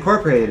 have been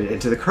incorporated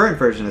into the current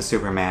version of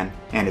Superman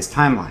and his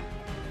timeline.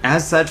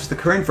 As such, the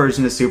current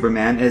version of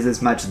Superman is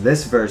as much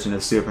this version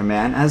of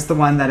Superman as the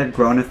one that had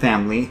grown a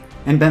family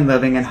and been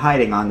living and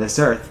hiding on this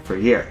Earth for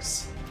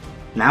years.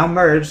 Now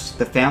merged,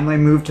 the family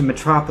moved to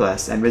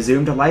Metropolis and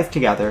resumed a life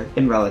together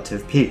in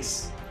relative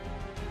peace.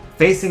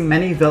 Facing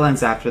many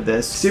villains after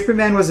this,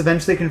 Superman was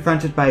eventually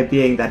confronted by a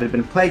being that had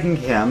been plaguing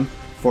him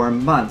for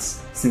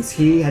months since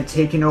he had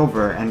taken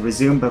over and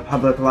resumed a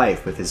public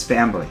life with his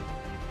family.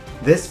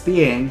 This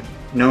being,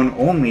 known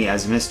only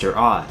as Mr.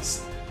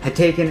 Oz, had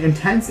taken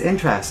intense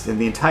interest in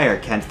the entire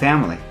Kent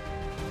family,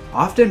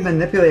 often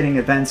manipulating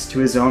events to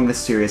his own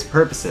mysterious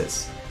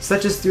purposes,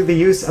 such as through the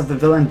use of the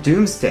villain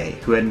Doomsday,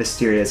 who had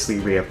mysteriously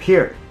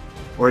reappeared,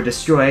 or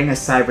destroying a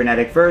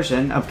cybernetic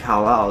version of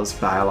Kal-L's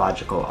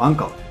biological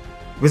uncle.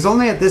 It was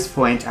only at this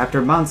point,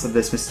 after months of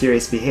this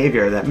mysterious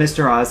behavior, that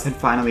Mr. Oz had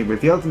finally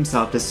revealed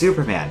himself to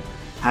Superman,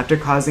 after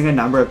causing a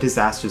number of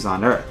disasters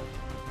on Earth.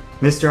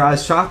 Mr.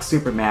 Oz shocked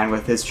Superman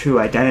with his true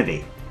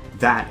identity,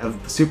 that of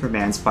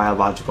Superman's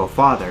biological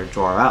father,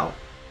 Jor-El,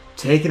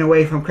 taken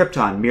away from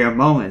Krypton mere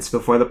moments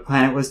before the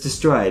planet was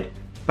destroyed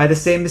by the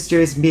same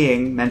mysterious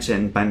being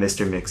mentioned by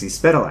Mr.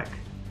 Mxyzptlk.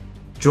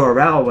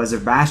 Jor-El was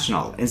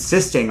irrational,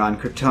 insisting on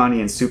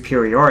Kryptonian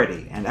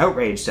superiority and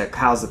outraged at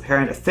Kal's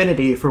apparent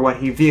affinity for what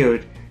he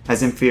viewed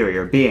as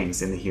inferior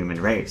beings in the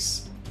human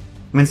race.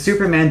 When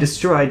Superman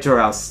destroyed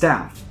Jor-El's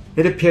staff,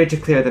 it appeared to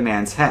clear the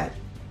man's head,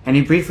 and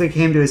he briefly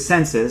came to his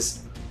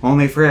senses,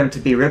 only for him to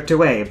be ripped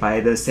away by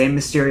the same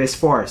mysterious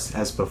force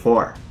as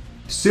before.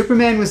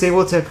 Superman was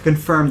able to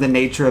confirm the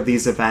nature of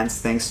these events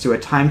thanks to a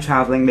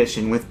time-traveling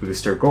mission with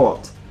Booster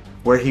Gold,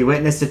 where he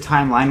witnessed a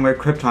timeline where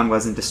Krypton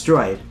wasn't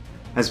destroyed,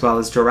 as well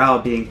as Jor-El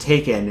being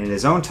taken in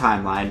his own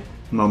timeline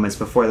moments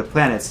before the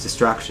planet's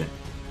destruction.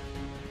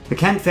 The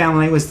Kent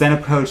family was then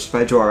approached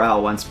by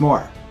Jor-El once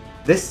more,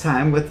 this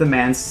time with the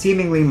man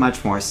seemingly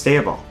much more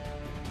stable.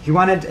 He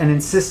wanted and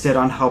insisted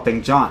on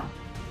helping John,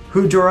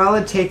 who Jor-El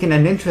had taken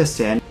an interest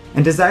in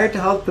and desired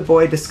to help the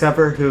boy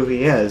discover who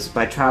he is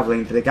by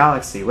traveling to the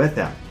galaxy with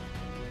him.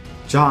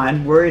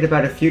 John, worried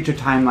about a future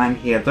timeline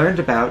he had learned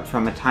about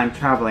from a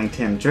time-traveling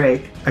Tim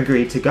Drake,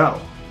 agreed to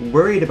go,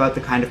 worried about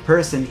the kind of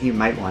person he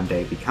might one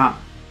day become.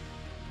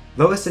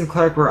 Lois and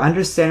Clark were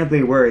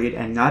understandably worried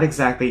and not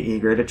exactly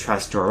eager to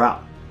trust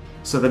Jor-El,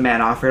 so the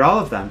man offered all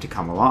of them to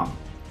come along.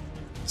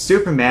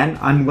 Superman,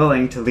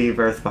 unwilling to leave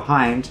Earth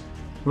behind,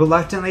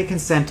 reluctantly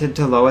consented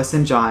to Lois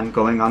and John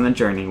going on the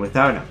journey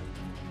without him.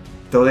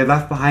 Though they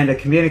left behind a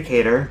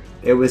communicator,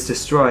 it was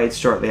destroyed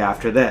shortly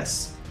after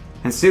this,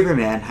 and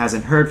Superman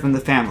hasn't heard from the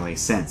family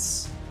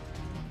since.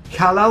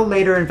 Kal-El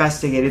later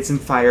investigated some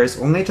fires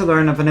only to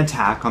learn of an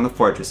attack on the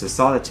Fortress of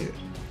Solitude.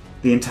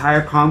 The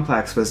entire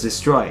complex was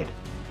destroyed,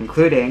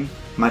 including,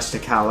 much to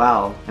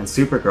Kal-El and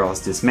Supergirl's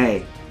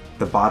dismay,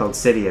 the bottled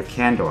city of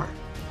Kandor.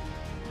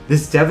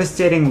 This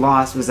devastating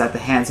loss was at the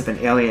hands of an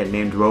alien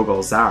named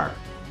Rogol Zaar,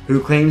 who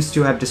claims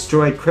to have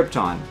destroyed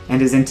Krypton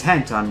and is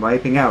intent on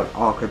wiping out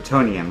all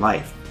Kryptonian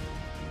life.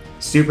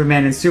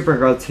 Superman and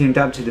Supergirl teamed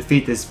up to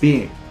defeat this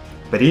being,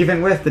 but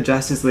even with the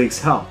Justice League's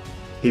help,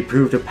 he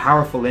proved a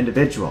powerful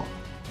individual,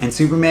 and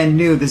Superman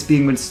knew this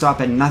being would stop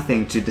at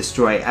nothing to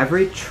destroy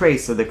every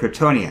trace of the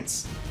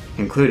Kryptonians,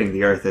 including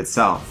the Earth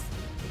itself.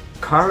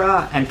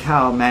 Kara and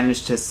Kal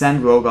managed to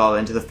send Rogol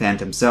into the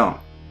Phantom Zone,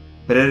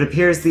 but it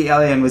appears the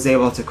alien was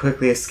able to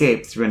quickly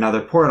escape through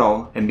another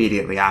portal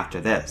immediately after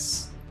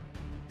this.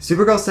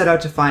 Supergirl set out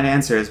to find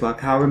answers while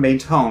Kal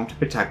remained home to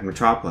protect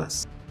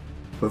Metropolis.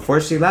 Before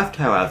she left,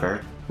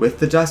 however, with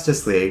the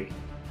Justice League,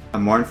 a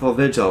mournful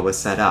vigil was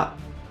set up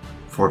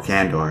for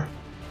Kandor.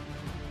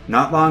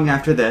 Not long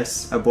after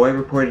this, a boy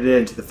reported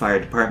in to the fire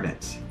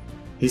department.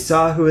 He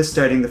saw who was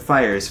starting the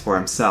fires for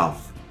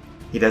himself.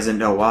 He doesn't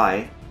know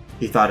why.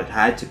 He thought it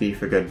had to be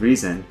for good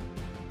reason,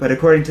 but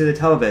according to the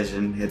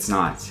television, it's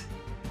not.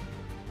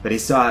 But he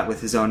saw it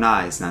with his own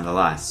eyes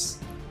nonetheless.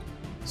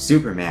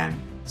 Superman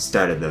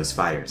started those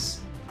fires.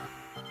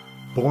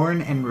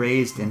 Born and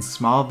raised in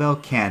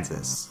Smallville,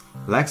 Kansas,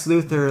 Lex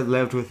Luthor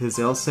lived with his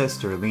ill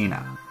sister,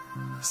 Lena.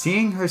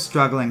 Seeing her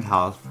struggling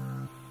health,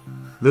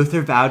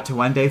 Luthor vowed to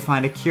one day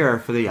find a cure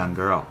for the young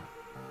girl.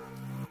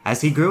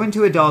 As he grew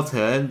into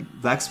adulthood,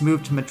 Lex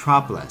moved to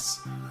Metropolis,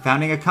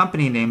 founding a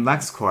company named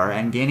LexCorp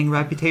and gaining a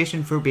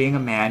reputation for being a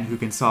man who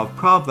can solve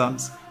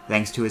problems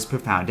thanks to his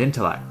profound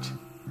intellect.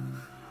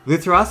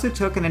 Luthor also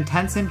took an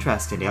intense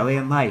interest in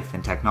alien life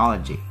and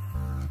technology.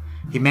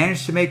 He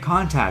managed to make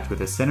contact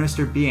with a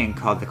sinister being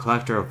called the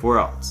Collector of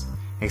Worlds,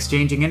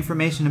 exchanging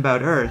information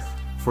about Earth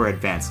for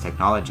advanced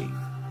technology.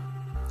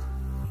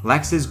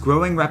 Lex's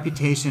growing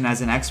reputation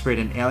as an expert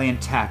in alien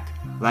tech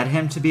led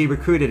him to be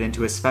recruited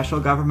into a special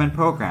government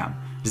program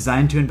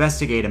designed to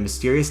investigate a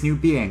mysterious new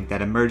being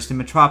that emerged in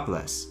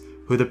Metropolis,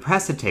 who the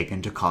press had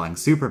taken to calling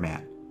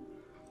Superman.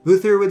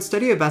 Luthor would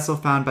study a vessel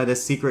found by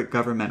this secret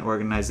government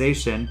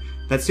organization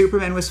that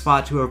Superman was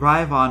thought to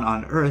arrive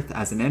on Earth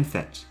as an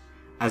infant,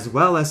 as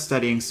well as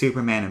studying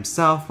Superman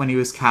himself when he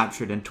was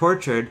captured and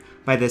tortured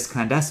by this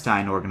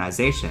clandestine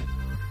organization.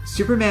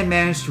 Superman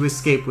managed to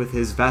escape with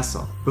his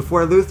vessel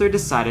before Luthor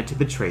decided to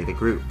betray the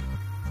group.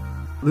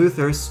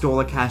 Luthor stole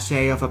a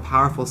cache of a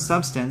powerful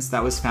substance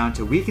that was found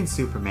to weaken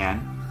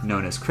Superman,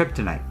 known as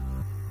kryptonite.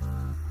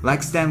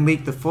 Lex then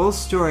leaked the full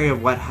story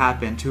of what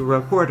happened to a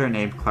reporter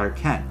named Clark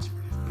Kent,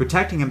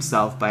 protecting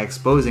himself by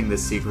exposing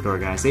this secret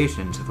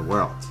organization to the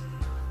world.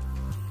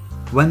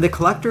 When the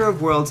Collector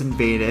of Worlds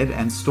invaded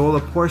and stole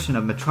a portion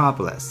of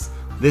Metropolis,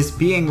 this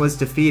being was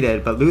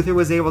defeated, but Luthor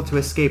was able to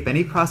escape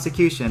any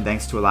prosecution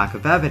thanks to a lack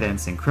of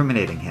evidence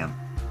incriminating him.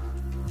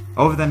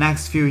 Over the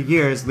next few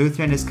years, Luthor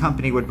and his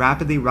company would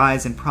rapidly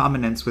rise in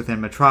prominence within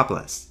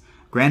Metropolis,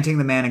 granting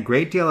the man a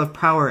great deal of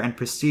power and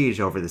prestige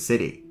over the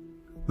city.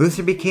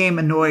 Luthor became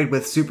annoyed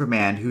with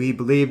Superman, who he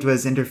believed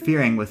was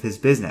interfering with his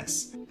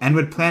business, and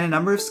would plan a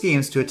number of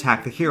schemes to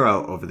attack the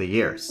hero over the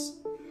years.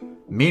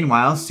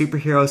 Meanwhile,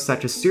 superheroes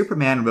such as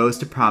Superman rose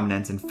to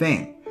prominence and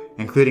fame,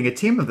 including a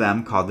team of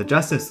them called the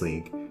Justice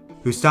League,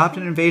 who stopped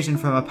an invasion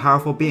from a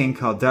powerful being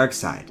called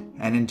Darkseid,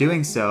 and in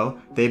doing so,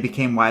 they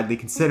became widely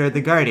considered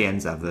the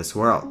guardians of this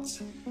world.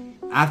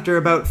 After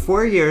about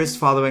 4 years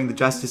following the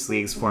Justice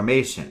League's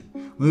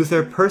formation,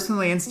 Luthor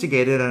personally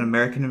instigated an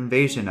American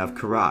invasion of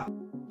Karak,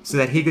 so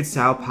that he could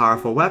sell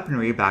powerful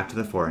weaponry back to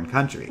the foreign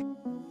country.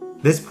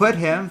 This put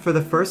him, for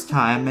the first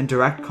time, in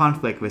direct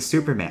conflict with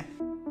Superman,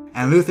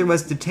 and Luthor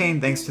was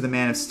detained thanks to the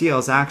Man of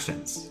Steel's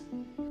actions.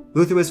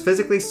 Luthor was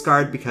physically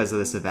scarred because of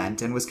this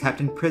event and was kept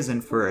in prison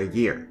for a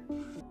year.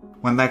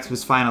 When Lex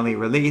was finally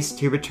released,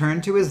 he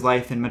returned to his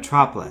life in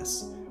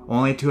Metropolis,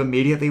 only to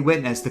immediately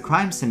witness the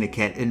crime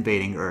syndicate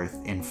invading Earth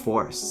in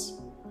force.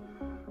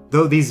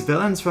 Though these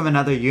villains from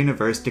another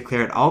universe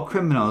declared all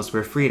criminals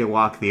were free to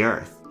walk the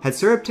Earth, had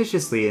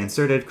surreptitiously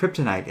inserted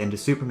kryptonite into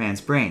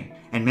Superman's brain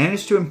and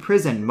managed to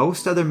imprison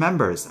most other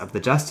members of the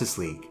Justice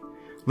League,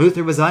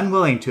 Luthor was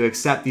unwilling to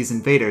accept these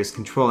invaders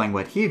controlling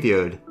what he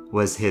viewed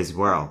was his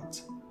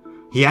world.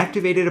 He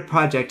activated a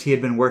project he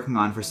had been working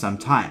on for some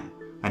time,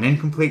 an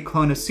incomplete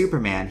clone of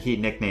Superman he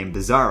nicknamed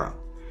Bizarro,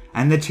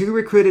 and the two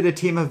recruited a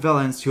team of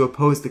villains to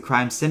oppose the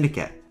crime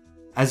syndicate,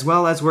 as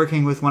well as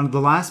working with one of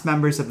the last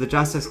members of the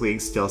Justice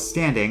League still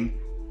standing,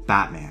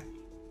 Batman.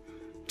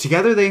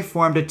 Together they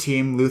formed a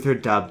team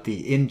Luthor dubbed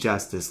the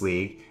Injustice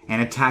League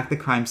and attacked the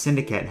crime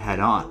syndicate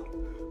head-on,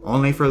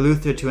 only for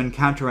Luthor to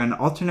encounter an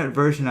alternate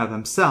version of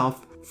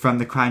himself from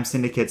the crime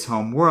syndicate's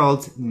home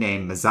world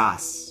named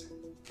Mazas.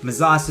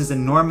 Mazas'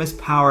 enormous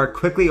power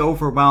quickly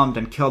overwhelmed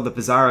and killed the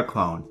Bizarro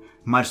clone,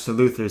 much to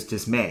Luthor's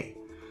dismay.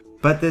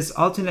 But this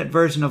alternate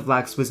version of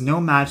Lex was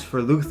no match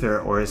for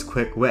Luthor or his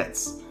quick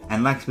wits,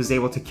 and Lex was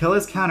able to kill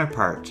his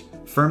counterpart,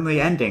 firmly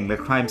ending the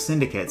crime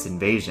syndicate's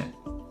invasion.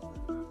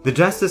 The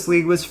Justice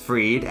League was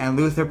freed, and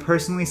Luthor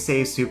personally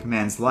saved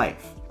Superman's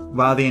life,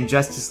 while the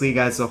Injustice League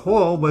as a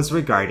whole was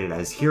regarded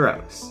as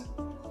heroes.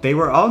 They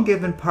were all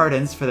given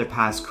pardons for their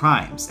past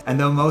crimes, and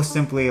though most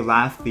simply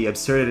laughed the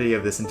absurdity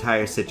of this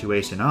entire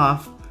situation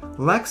off,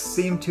 Lex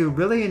seemed to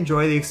really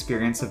enjoy the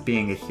experience of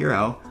being a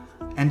hero,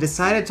 and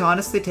decided to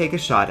honestly take a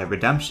shot at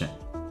redemption.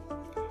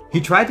 He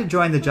tried to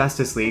join the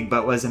Justice League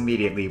but was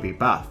immediately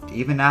rebuffed,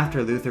 even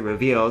after Luthor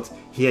revealed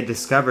he had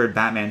discovered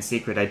Batman's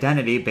secret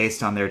identity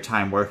based on their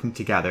time working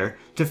together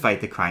to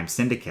fight the crime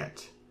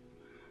syndicate.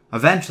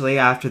 Eventually,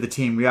 after the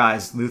team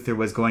realized Luthor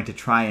was going to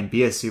try and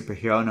be a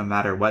superhero no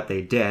matter what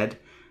they did,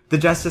 the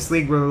Justice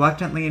League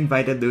reluctantly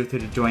invited Luthor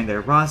to join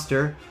their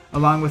roster,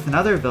 along with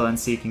another villain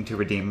seeking to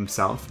redeem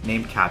himself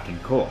named Captain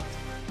Cold.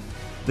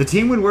 The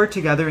team would work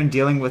together in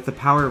dealing with the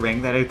power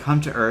ring that had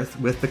come to Earth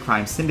with the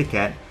crime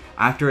syndicate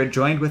after it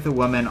joined with a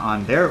woman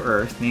on their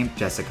Earth named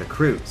Jessica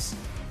Cruz,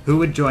 who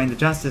would join the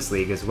Justice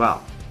League as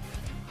well.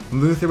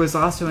 Luthor was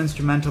also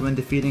instrumental in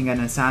defeating an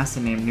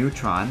assassin named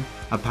Neutron,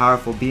 a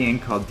powerful being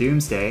called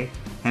Doomsday,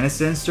 and a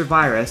sinister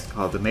virus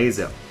called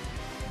Amazo.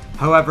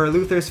 However,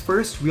 Luthor's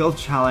first real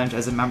challenge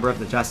as a member of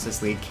the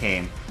Justice League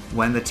came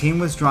when the team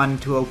was drawn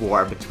into a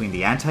war between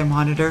the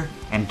Anti-Monitor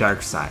and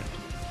Darkseid.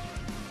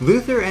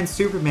 Luthor and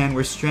Superman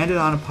were stranded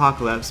on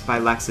Apokolips by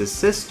Lex's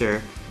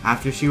sister,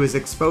 after she was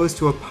exposed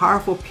to a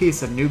powerful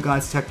piece of New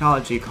Gods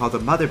technology called the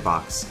Mother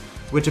Box,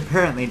 which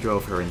apparently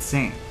drove her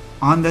insane.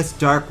 On this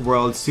dark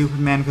world,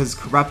 Superman was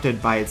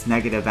corrupted by its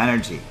negative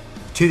energy,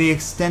 to the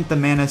extent the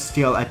Man of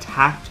Steel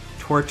attacked,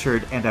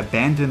 tortured, and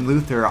abandoned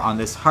Luthor on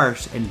this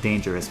harsh and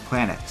dangerous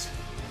planet.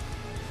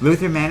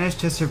 Luthor managed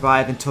to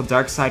survive until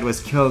Darkseid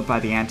was killed by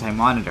the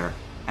Anti-Monitor,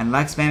 and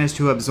Lex managed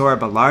to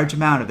absorb a large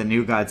amount of the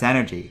New Gods'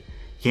 energy,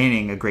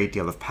 gaining a great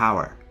deal of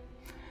power.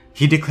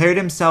 He declared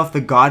himself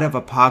the God of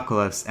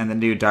Apocalypse and the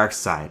new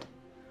Darkseid.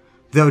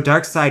 Though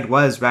Darkseid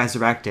was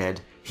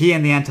resurrected, he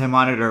and the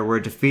Anti-Monitor were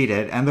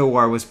defeated and the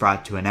war was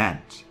brought to an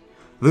end.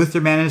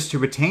 Luthor managed to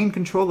retain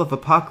control of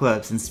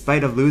Apocalypse in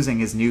spite of losing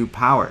his new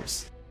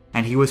powers,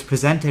 and he was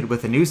presented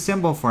with a new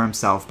symbol for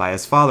himself by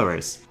his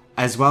followers,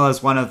 as well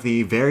as one of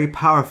the very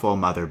powerful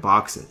Mother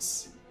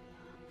Boxes.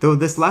 Though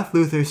this left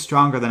Luthor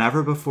stronger than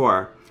ever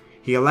before,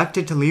 he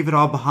elected to leave it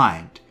all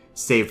behind,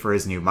 save for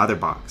his new Mother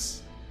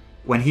Box.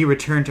 When he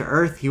returned to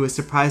Earth, he was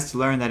surprised to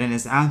learn that in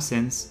his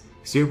absence,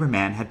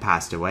 Superman had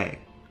passed away.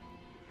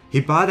 He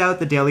bought out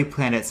the Daily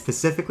Planet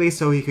specifically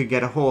so he could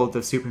get a hold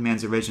of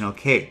Superman's original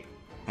cape,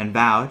 and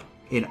vowed,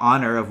 in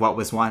honor of what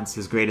was once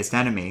his greatest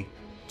enemy,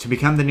 to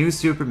become the new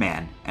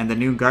Superman and the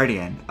new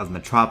Guardian of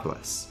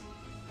Metropolis.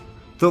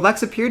 Though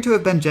Lex appeared to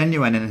have been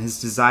genuine in his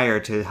desire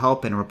to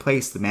help and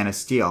replace the Man of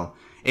Steel,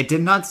 it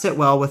did not sit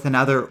well with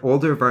another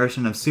older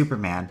version of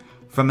Superman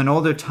from an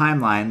older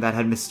timeline that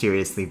had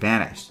mysteriously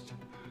vanished.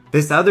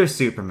 This other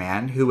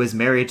Superman, who was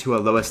married to a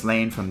Lois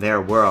Lane from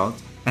their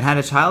world and had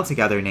a child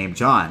together named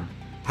John,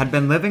 had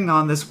been living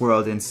on this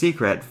world in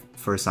secret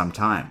for some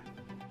time.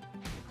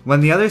 When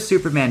the other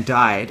Superman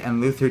died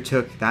and Luthor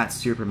took that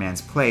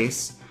Superman's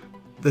place,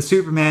 the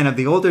Superman of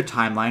the older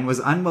timeline was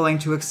unwilling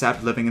to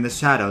accept living in the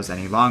shadows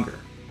any longer.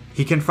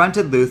 He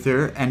confronted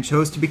Luthor and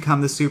chose to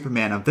become the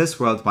Superman of this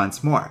world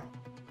once more,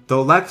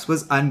 though Lex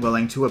was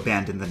unwilling to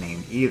abandon the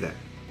name either.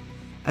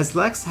 As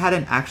Lex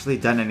hadn't actually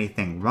done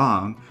anything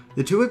wrong,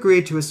 the two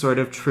agreed to a sort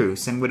of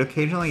truce and would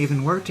occasionally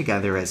even work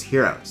together as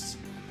heroes.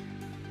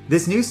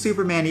 This new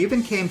Superman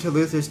even came to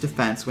Luthor's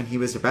defense when he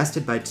was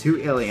arrested by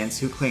two aliens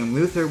who claim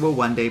Luthor will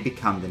one day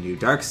become the new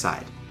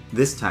Darkseid,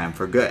 this time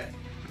for good.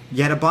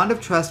 Yet a bond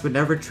of trust would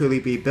never truly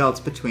be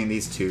built between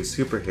these two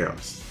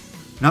superheroes.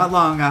 Not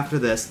long after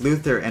this,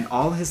 Luthor and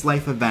all his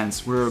life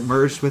events were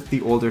merged with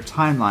the older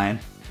timeline,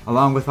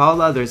 along with all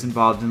others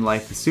involved in the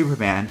life of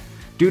Superman,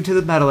 due to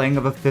the meddling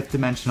of a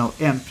fifth-dimensional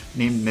imp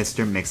named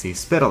Mr.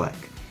 Mxyzptlk.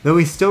 Though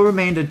he still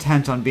remained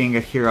intent on being a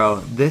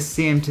hero, this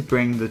seemed to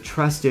bring the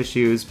trust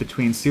issues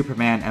between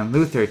Superman and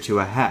Luthor to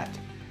a head.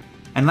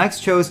 And Lex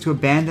chose to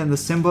abandon the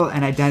symbol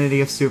and identity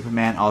of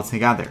Superman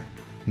altogether,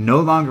 no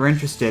longer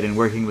interested in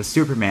working with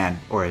Superman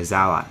or his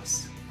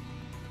allies.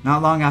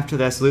 Not long after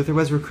this, Luthor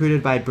was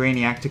recruited by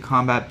Brainiac to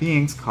combat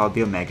beings called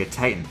the Omega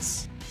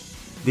Titans.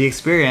 The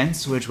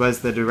experience, which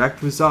was the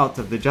direct result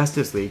of the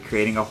Justice League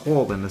creating a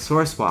hole in the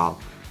Source Wall,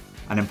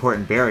 an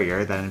important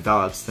barrier that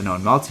envelops the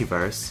known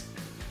multiverse,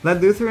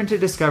 led Luthor into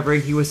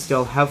discovering he was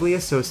still heavily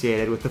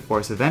associated with the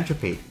force of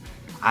entropy,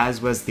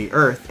 as was the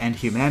Earth and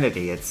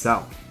humanity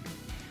itself.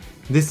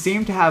 This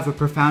seemed to have a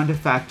profound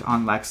effect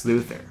on Lex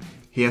Luthor.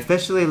 He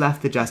officially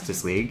left the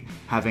Justice League,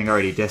 having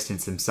already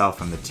distanced himself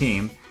from the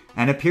team,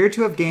 and appeared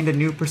to have gained a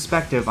new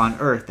perspective on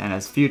Earth and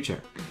its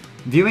future,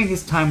 viewing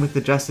his time with the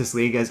Justice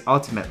League as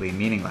ultimately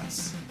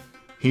meaningless.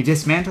 He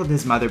dismantled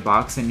his Mother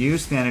Box and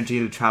used the energy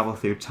to travel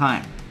through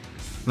time,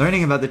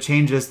 learning about the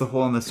changes the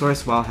hole in the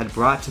Source Wall had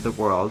brought to the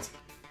world,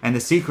 and the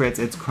secrets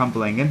its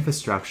crumbling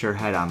infrastructure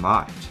had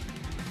unlocked.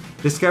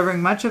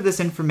 Discovering much of this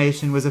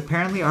information was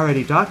apparently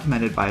already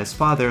documented by his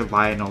father,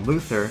 Lionel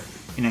Luthor,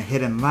 in a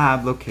hidden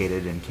lab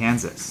located in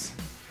Kansas.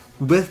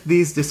 With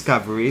these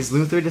discoveries,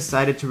 Luthor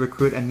decided to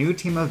recruit a new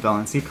team of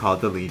villains he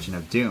called the Legion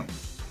of Doom.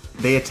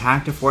 They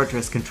attacked a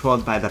fortress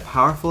controlled by the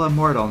powerful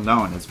immortal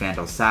known as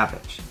Vandal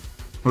Savage,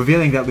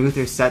 revealing that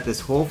Luthor set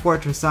this whole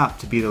fortress up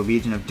to be the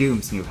Legion of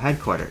Doom's new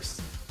headquarters.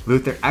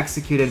 Luthor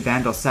executed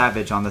Vandal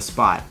Savage on the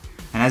spot,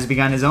 and has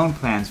begun his own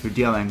plans for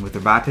dealing with the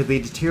rapidly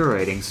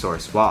deteriorating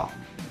Source Wall.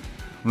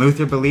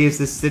 Luthor believes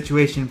this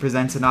situation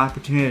presents an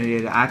opportunity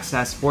to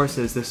access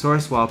forces the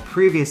Source Wall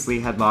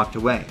previously had locked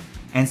away,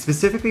 and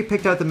specifically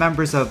picked out the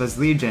members of his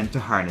Legion to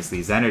harness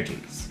these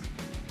energies.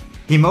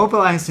 He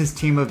mobilized his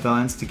team of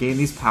villains to gain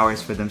these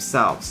powers for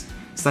themselves,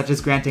 such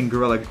as granting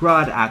Gorilla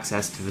Grodd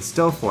access to the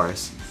Still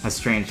Force, a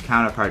strange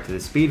counterpart to the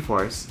Speed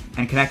Force,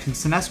 and connecting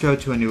Sinestro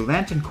to a new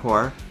Lantern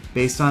Core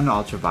based on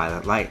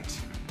ultraviolet light.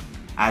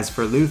 As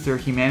for Luthor,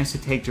 he managed to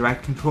take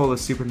direct control of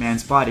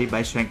Superman's body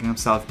by shrinking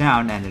himself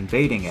down and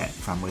invading it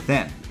from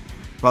within,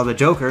 while the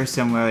Joker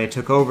similarly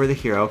took over the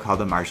hero called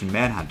the Martian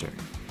Manhunter.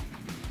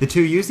 The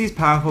two used these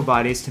powerful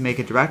bodies to make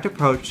a direct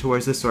approach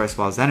towards the Source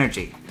Wall's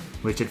energy,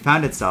 which had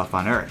found itself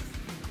on Earth.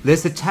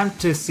 This attempt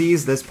to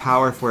seize this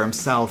power for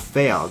himself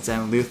failed,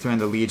 and Luthor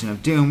and the Legion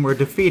of Doom were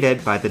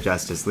defeated by the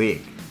Justice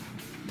League.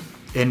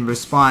 In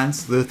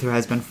response, Luthor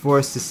has been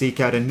forced to seek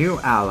out a new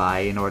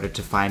ally in order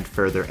to find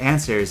further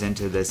answers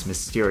into this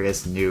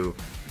mysterious new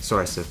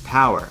source of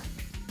power.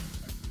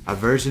 A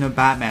version of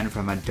Batman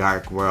from a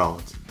dark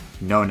world.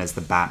 known as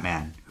the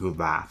Batman Who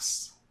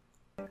Laughs.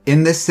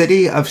 In the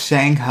city of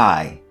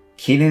Shanghai,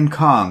 Kenan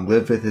Kong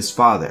lived with his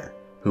father,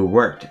 who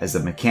worked as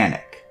a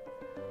mechanic.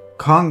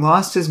 Kong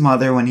lost his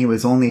mother when he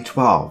was only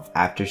 12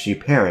 after she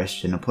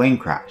perished in a plane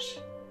crash.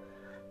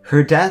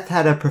 Her death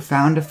had a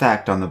profound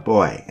effect on the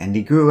boy, and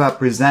he grew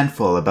up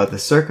resentful about the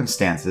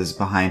circumstances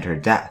behind her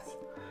death,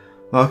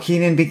 while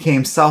Kenan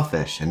became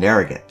selfish and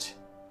arrogant.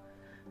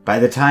 By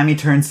the time he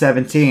turned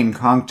 17,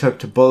 Kong took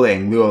to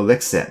bullying Luo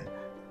Lixin,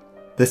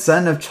 the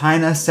son of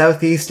China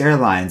Southeast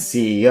Airlines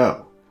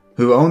CEO,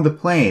 who owned the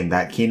plane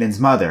that Kenan's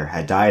mother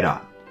had died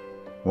on.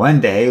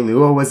 One day,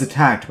 Luo was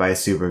attacked by a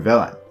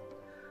supervillain.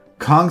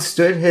 Kong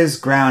stood his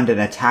ground and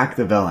attacked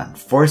the villain,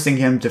 forcing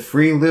him to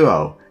free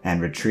Luo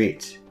and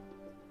retreat.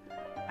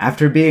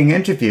 After being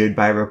interviewed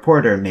by a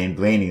reporter named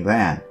Blaney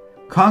Lan,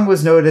 Kong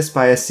was noticed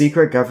by a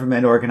secret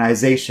government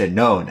organization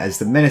known as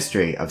the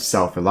Ministry of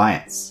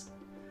Self-Reliance.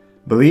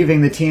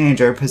 Believing the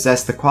teenager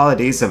possessed the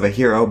qualities of a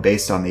hero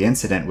based on the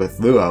incident with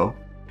Luo,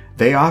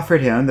 they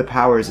offered him the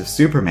powers of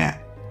Superman,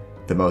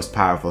 the most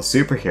powerful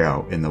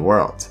superhero in the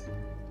world.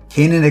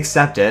 Kenan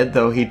accepted,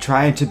 though he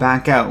tried to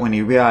back out when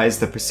he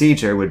realized the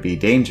procedure would be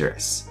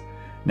dangerous.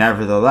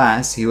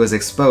 Nevertheless, he was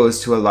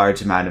exposed to a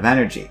large amount of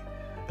energy,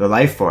 the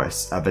life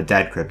force of a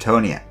dead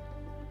Kryptonian.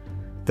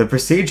 The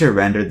procedure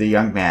rendered the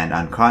young man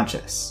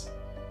unconscious.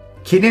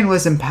 Kenan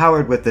was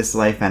empowered with this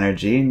life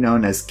energy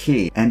known as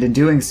Ki, and in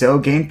doing so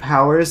gained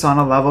powers on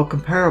a level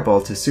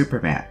comparable to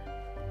Superman.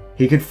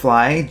 He could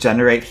fly,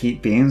 generate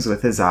heat beams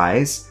with his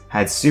eyes,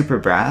 had super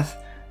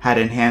breath, had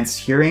enhanced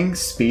hearing,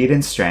 speed,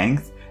 and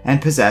strength,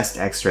 and possessed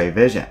X-ray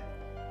vision.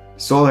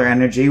 Solar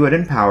energy would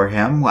empower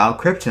him, while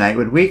kryptonite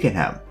would weaken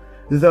him,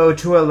 though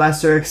to a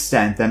lesser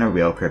extent than a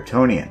real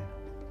Kryptonian.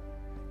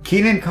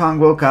 Kenan Kong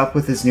woke up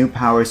with his new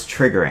powers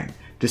triggering,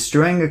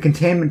 destroying a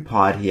containment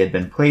pod he had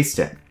been placed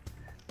in.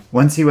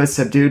 Once he was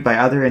subdued by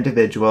other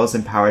individuals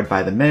empowered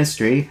by the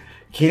Ministry,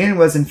 Kenan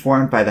was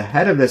informed by the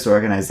head of this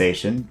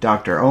organization,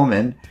 Dr.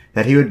 Omen,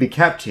 that he would be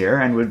kept here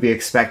and would be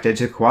expected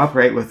to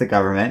cooperate with the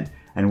government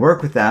and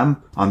work with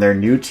them on their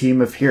new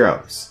team of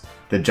heroes,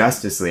 the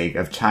Justice League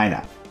of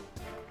China.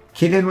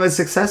 Kenan was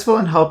successful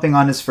in helping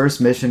on his first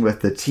mission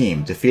with the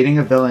team, defeating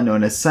a villain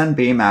known as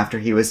Sunbeam after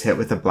he was hit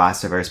with a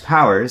blast of Earth's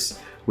powers,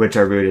 which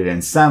are rooted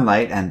in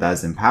sunlight and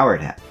thus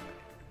empowered him.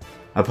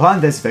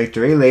 Upon this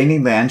victory, Laney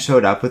Land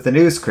showed up with the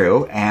news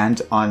crew, and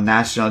on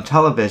national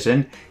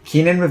television,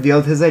 Kenan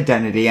revealed his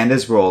identity and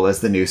his role as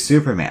the new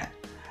Superman,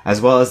 as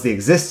well as the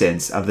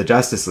existence of the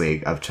Justice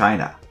League of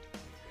China.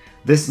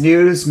 This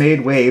news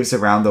made waves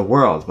around the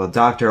world, while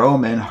Dr.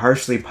 Omen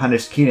harshly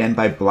punished Kenan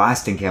by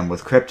blasting him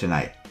with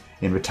kryptonite,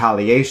 in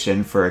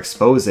retaliation for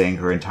exposing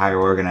her entire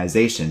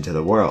organization to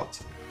the world.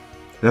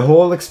 The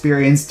whole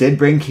experience did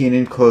bring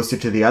Kenan closer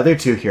to the other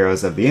two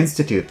heroes of the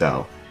Institute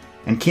though,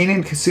 and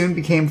Kenan soon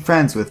became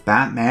friends with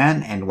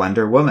Batman and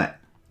Wonder Woman.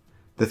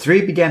 The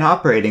three began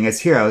operating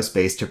as heroes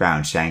based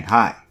around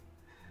Shanghai.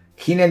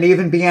 Kenan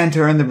even began to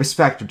earn the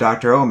respect of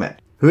Dr. Omen,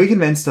 who he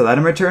convinced to let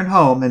him return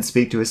home and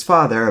speak to his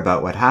father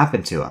about what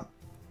happened to him.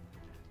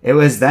 It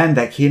was then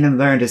that Kenan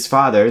learned his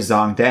father,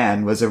 Zong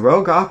Dan, was a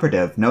rogue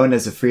operative known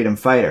as a freedom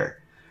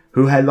fighter,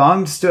 who had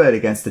long stood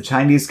against the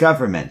Chinese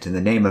government in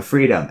the name of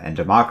freedom and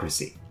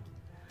democracy.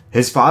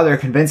 His father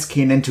convinced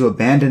Kenan to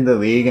abandon the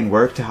League and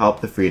work to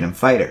help the freedom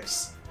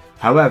fighters.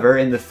 However,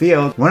 in the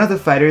field, one of the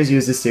fighters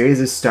used a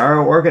series of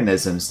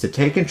star-organisms to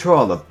take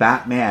control of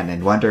Batman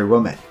and Wonder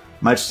Woman,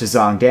 much to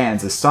Zong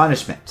Dan's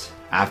astonishment.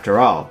 After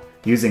all,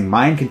 using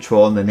mind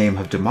control in the name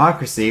of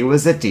democracy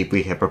was a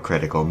deeply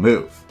hypocritical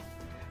move.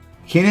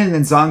 Kenan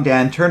and Zong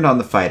Dan turned on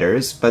the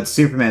fighters, but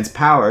Superman's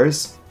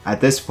powers,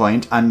 at this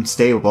point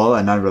unstable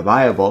and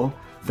unreliable,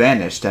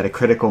 vanished at a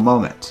critical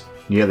moment,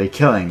 nearly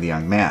killing the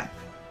young man.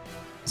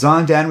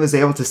 Zong Dan was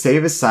able to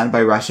save his son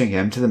by rushing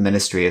him to the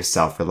Ministry of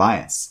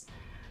Self-Reliance.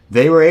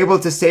 They were able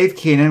to save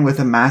Kenan with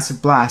a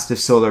massive blast of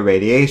solar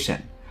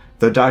radiation,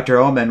 though Dr.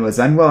 Omen was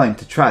unwilling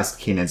to trust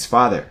Kenan's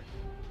father.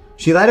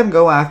 She let him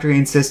go after he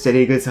insisted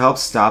he could help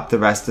stop the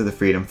rest of the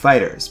freedom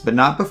fighters, but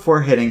not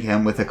before hitting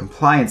him with a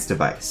compliance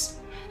device,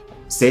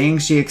 saying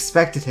she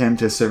expected him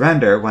to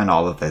surrender when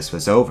all of this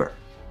was over.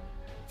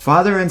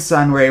 Father and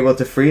son were able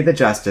to free the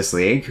Justice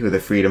League, who the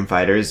freedom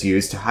fighters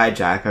used to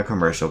hijack a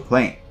commercial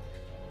plane.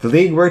 The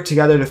League worked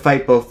together to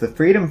fight both the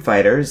freedom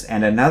fighters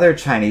and another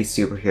Chinese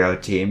superhero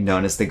team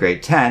known as the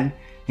Great Ten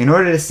in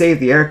order to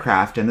save the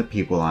aircraft and the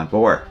people on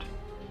board.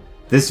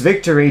 This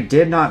victory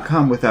did not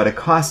come without a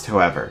cost,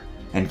 however,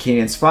 and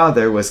Kenan's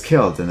father was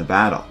killed in the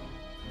battle.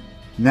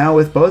 Now,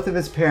 with both of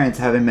his parents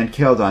having been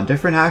killed on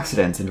different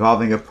accidents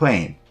involving a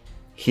plane,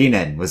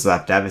 Kenan was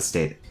left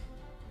devastated.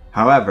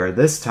 However,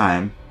 this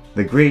time,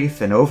 the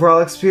grief and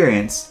overall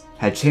experience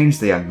had changed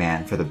the young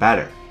man for the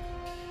better.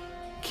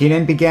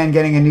 Kenan began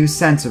getting a new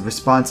sense of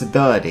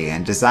responsibility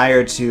and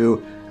desire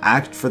to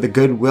act for the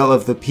goodwill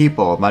of the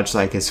people, much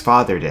like his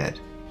father did.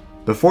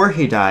 Before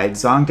he died,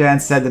 Zong Dan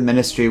said the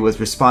ministry was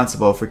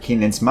responsible for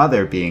Kenan's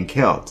mother being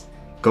killed,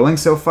 going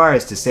so far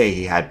as to say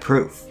he had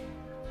proof.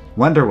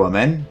 Wonder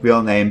Woman,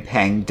 real name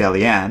Peng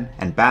Delian,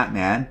 and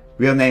Batman,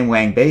 real name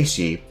Wang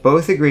Beishi,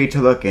 both agreed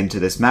to look into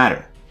this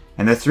matter,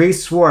 and the three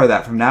swore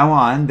that from now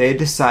on they'd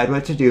decide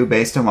what to do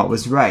based on what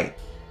was right,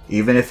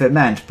 even if it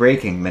meant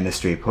breaking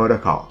Ministry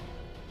protocol.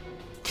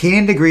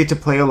 Kenan agreed to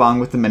play along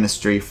with the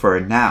Ministry for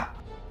now,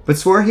 but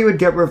swore he would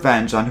get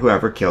revenge on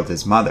whoever killed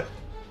his mother.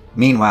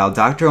 Meanwhile,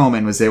 Dr.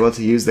 Omen was able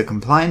to use the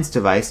compliance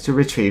device to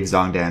retrieve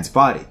Zongdan's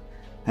body,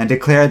 and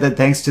declared that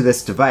thanks to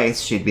this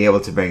device she'd be able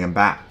to bring him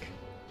back.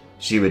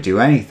 She would do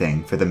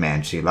anything for the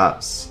man she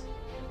loves.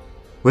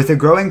 With a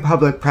growing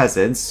public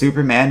presence,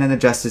 Superman and the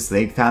Justice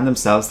League found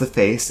themselves the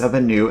face of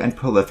a new and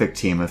prolific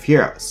team of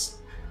heroes.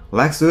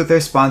 Lex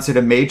Luthor sponsored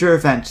a major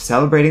event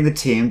celebrating the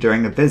team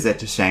during a visit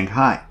to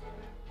Shanghai,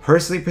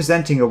 personally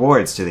presenting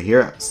awards to the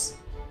heroes.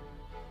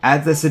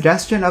 At the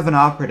suggestion of an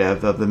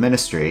operative of the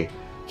Ministry,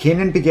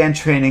 Kenan began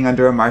training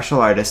under a martial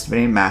artist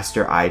named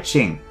Master I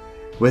Ching,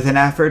 with an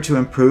effort to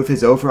improve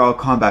his overall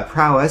combat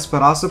prowess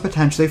but also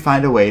potentially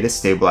find a way to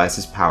stabilize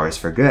his powers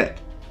for good.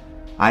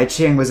 I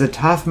Ching was a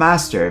tough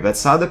master but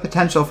saw the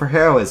potential for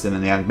heroism in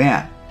the young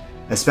man,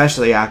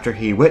 especially after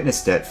he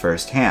witnessed it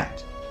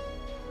firsthand.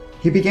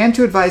 He began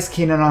to advise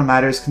Kenan on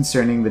matters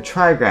concerning the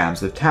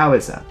trigrams of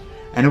Taoism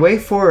and a way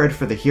forward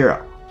for the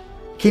hero.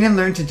 Kenan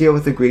learned to deal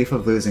with the grief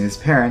of losing his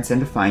parents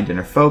and to find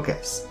inner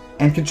focus,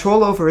 and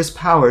control over his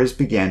powers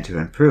began to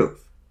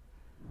improve.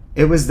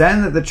 It was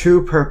then that the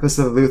true purpose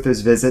of Luthor's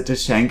visit to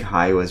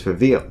Shanghai was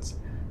revealed.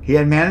 He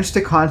had managed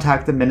to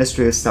contact the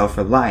Ministry of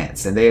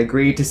Self-Reliance, and they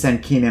agreed to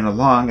send Kenan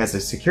along as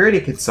a security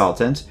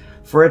consultant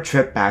for a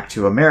trip back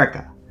to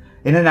America,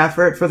 in an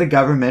effort for the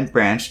government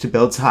branch to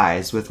build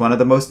ties with one of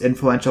the most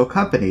influential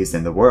companies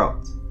in the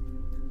world.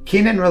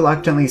 Kenan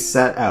reluctantly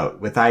set out,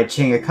 with I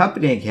Ching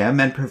accompanying him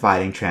and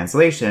providing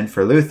translation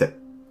for Luthor.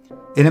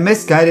 In a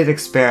misguided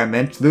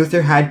experiment,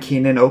 Luthor had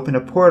Kenan open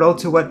a portal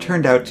to what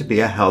turned out to be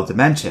a hell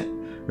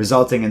dimension,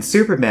 resulting in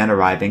Superman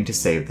arriving to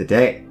save the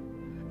day.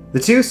 The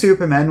two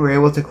Supermen were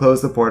able to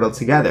close the portal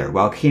together,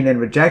 while Kenan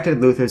rejected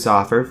Luthor's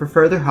offer for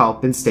further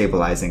help in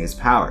stabilizing his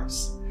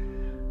powers.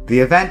 The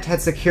event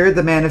had secured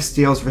the Man of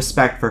Steel's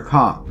respect for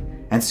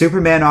Kong, and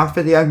Superman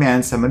offered the young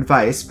man some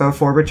advice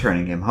before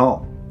returning him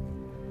home.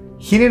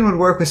 Kenan would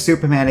work with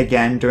Superman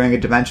again during a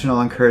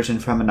dimensional incursion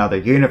from another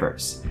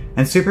universe,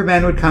 and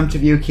Superman would come to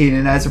view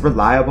Kenan as a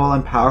reliable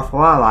and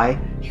powerful ally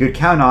he could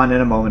count on in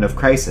a moment of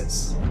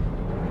crisis.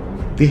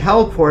 The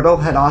Hell Portal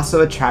had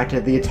also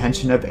attracted the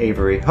attention of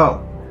Avery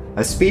Ho,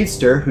 a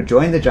speedster who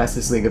joined the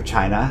Justice League of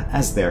China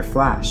as their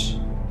Flash.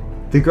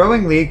 The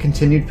growing League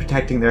continued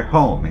protecting their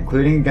home,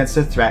 including against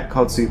a threat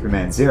called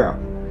Superman Zero,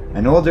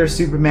 an older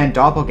Superman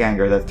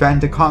doppelganger that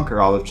threatened to conquer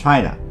all of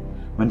China,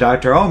 when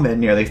Dr. Omen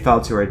nearly fell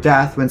to her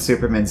death when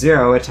Superman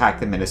Zero attacked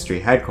the Ministry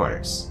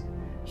headquarters.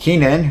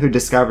 Kenan, who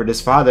discovered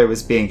his father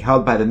was being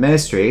held by the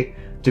Ministry,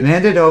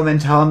 demanded Omen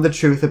tell him the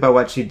truth about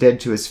what she did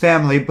to his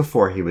family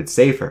before he would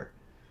save her.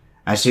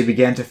 As she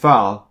began to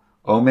fall,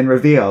 Omen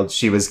revealed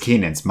she was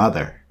Kenan's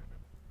mother.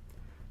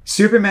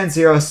 Superman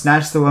Zero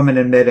snatched the woman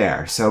in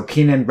midair, so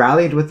Kenan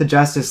rallied with the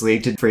Justice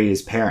League to free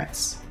his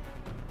parents.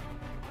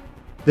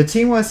 The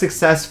team was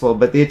successful,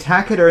 but the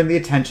attack had earned the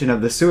attention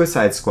of the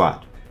Suicide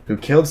Squad, who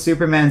killed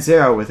Superman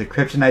Zero with a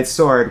kryptonite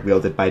sword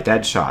wielded by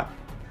Deadshot.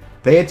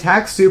 They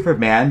attacked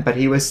Superman, but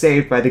he was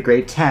saved by the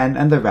Great Ten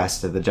and the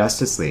rest of the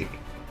Justice League.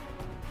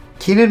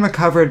 Kenan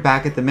recovered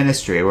back at the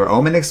Ministry, where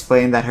Omen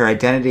explained that her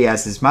identity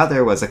as his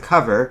mother was a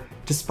cover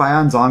to spy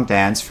on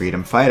Zongdan's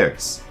freedom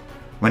fighters.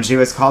 When she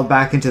was called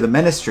back into the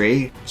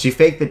Ministry, she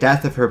faked the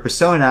death of her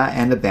persona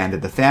and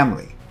abandoned the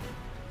family.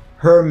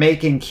 Her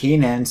making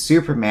Kenan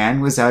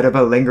Superman was out of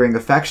a lingering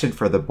affection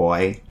for the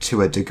boy,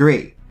 to a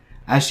degree,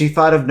 as she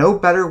thought of no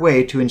better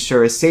way to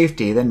ensure his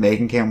safety than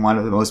making him one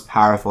of the most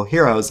powerful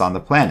heroes on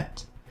the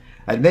planet,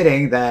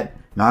 admitting that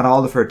not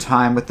all of her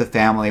time with the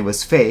family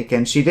was fake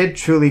and she did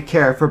truly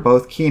care for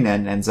both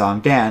Kenan and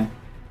Zongdan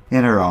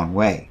in her own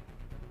way.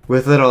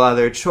 With little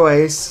other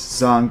choice,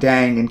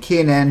 Zongdan and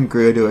Kenan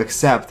grew to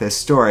accept this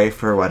story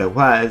for what it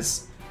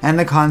was, and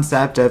the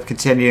concept of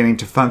continuing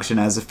to function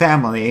as a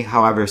family,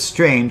 however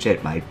strange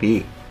it might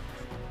be.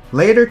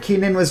 Later,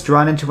 Kenan was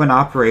drawn into an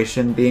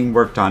operation being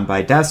worked on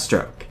by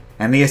Deathstroke,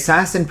 and the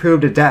assassin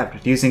proved adept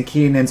at using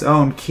Kenan's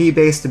own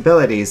ki-based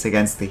abilities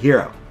against the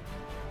hero.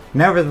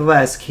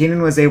 Nevertheless,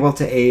 Kenan was able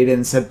to aid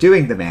in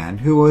subduing the man,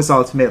 who was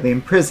ultimately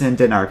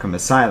imprisoned in Arkham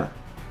Asylum.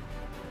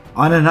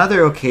 On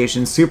another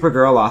occasion,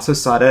 Supergirl also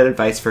sought out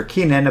advice for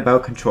Kenan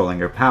about controlling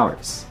her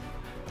powers.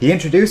 He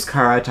introduced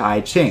Kara to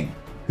I Ching,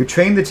 who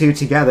trained the two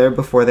together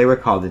before they were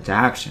called into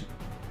action.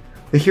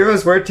 The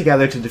heroes worked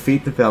together to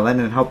defeat the villain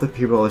and help the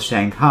people of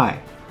Shanghai,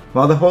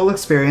 while the whole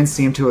experience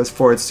seemed to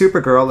afford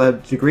Supergirl a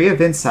degree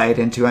of insight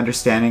into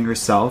understanding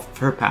herself,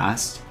 her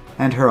past,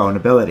 and her own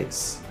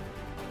abilities.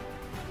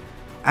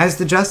 As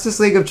the Justice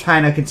League of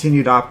China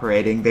continued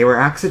operating, they were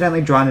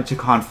accidentally drawn into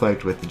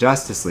conflict with the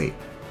Justice League.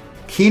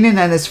 Kenan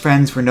and his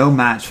friends were no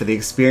match for the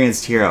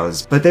experienced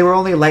heroes, but they were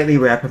only lightly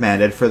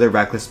reprimanded for their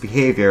reckless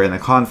behavior in the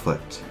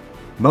conflict.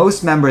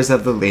 Most members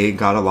of the League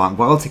got along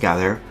well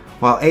together,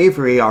 while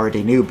Avery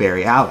already knew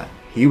Barry Allen.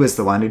 He was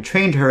the one who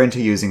trained her into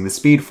using the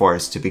Speed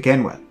Force to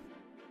begin with.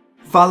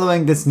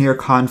 Following this near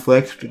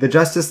conflict, the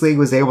Justice League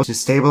was able to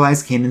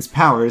stabilize Kanon's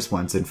powers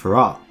once and for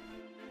all.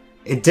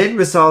 It did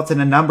result in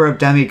a number of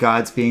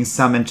demigods being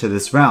summoned to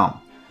this realm,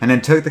 and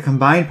it took the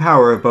combined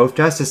power of both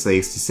Justice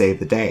Leagues to save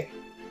the day.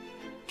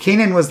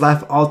 Kanon was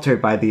left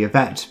altered by the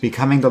event,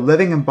 becoming the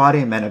living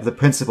embodiment of the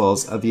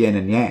principles of yin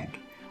and yang,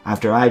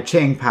 after I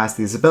Ching passed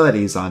these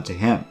abilities on to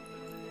him.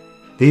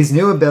 These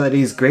new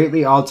abilities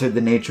greatly altered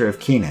the nature of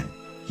Kanon.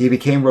 He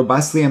became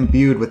robustly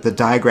imbued with the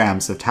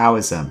diagrams of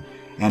Taoism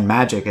and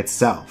magic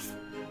itself,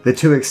 the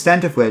true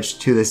extent of which,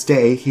 to this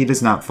day, he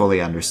does not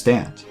fully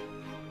understand.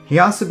 He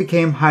also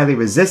became highly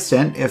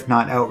resistant, if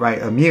not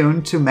outright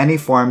immune, to many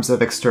forms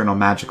of external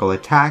magical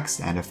attacks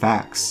and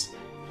effects.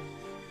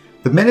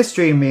 The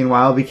Ministry,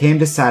 meanwhile, became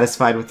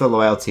dissatisfied with the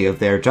loyalty of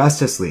their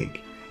Justice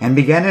League, and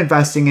began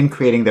investing in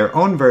creating their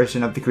own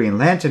version of the Green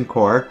Lantern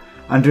Corps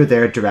under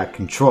their direct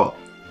control.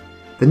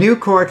 The new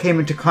Corps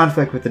came into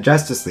conflict with the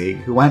Justice League,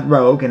 who went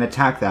rogue and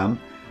attacked them,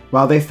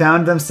 while they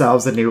found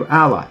themselves a new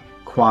ally,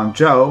 Kwang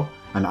Jo,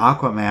 an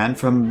Aquaman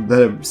from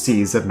the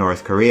seas of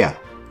North Korea.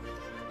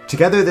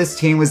 Together, this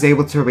team was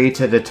able to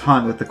reach a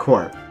detente with the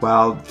Corps,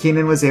 while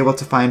Kanon was able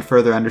to find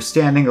further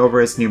understanding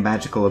over his new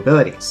magical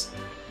abilities,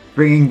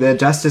 bringing the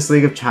Justice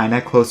League of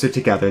China closer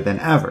together than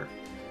ever,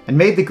 and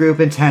made the group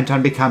intent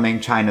on becoming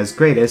China's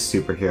greatest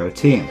superhero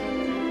team.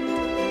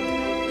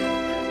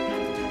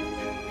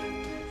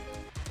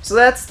 So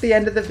that's the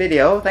end of the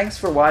video. Thanks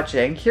for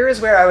watching. Here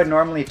is where I would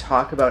normally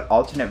talk about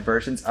alternate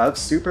versions of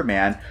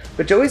Superman,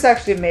 but Joey's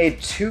actually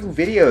made 2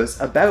 videos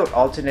about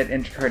alternate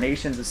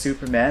incarnations of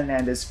Superman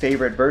and his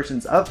favorite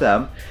versions of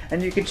them,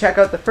 and you can check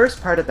out the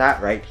first part of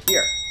that right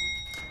here.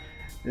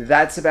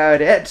 That's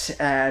about it,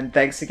 and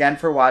thanks again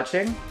for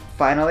watching.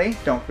 Finally,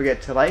 don't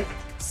forget to like,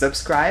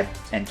 subscribe,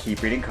 and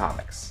keep reading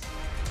comics.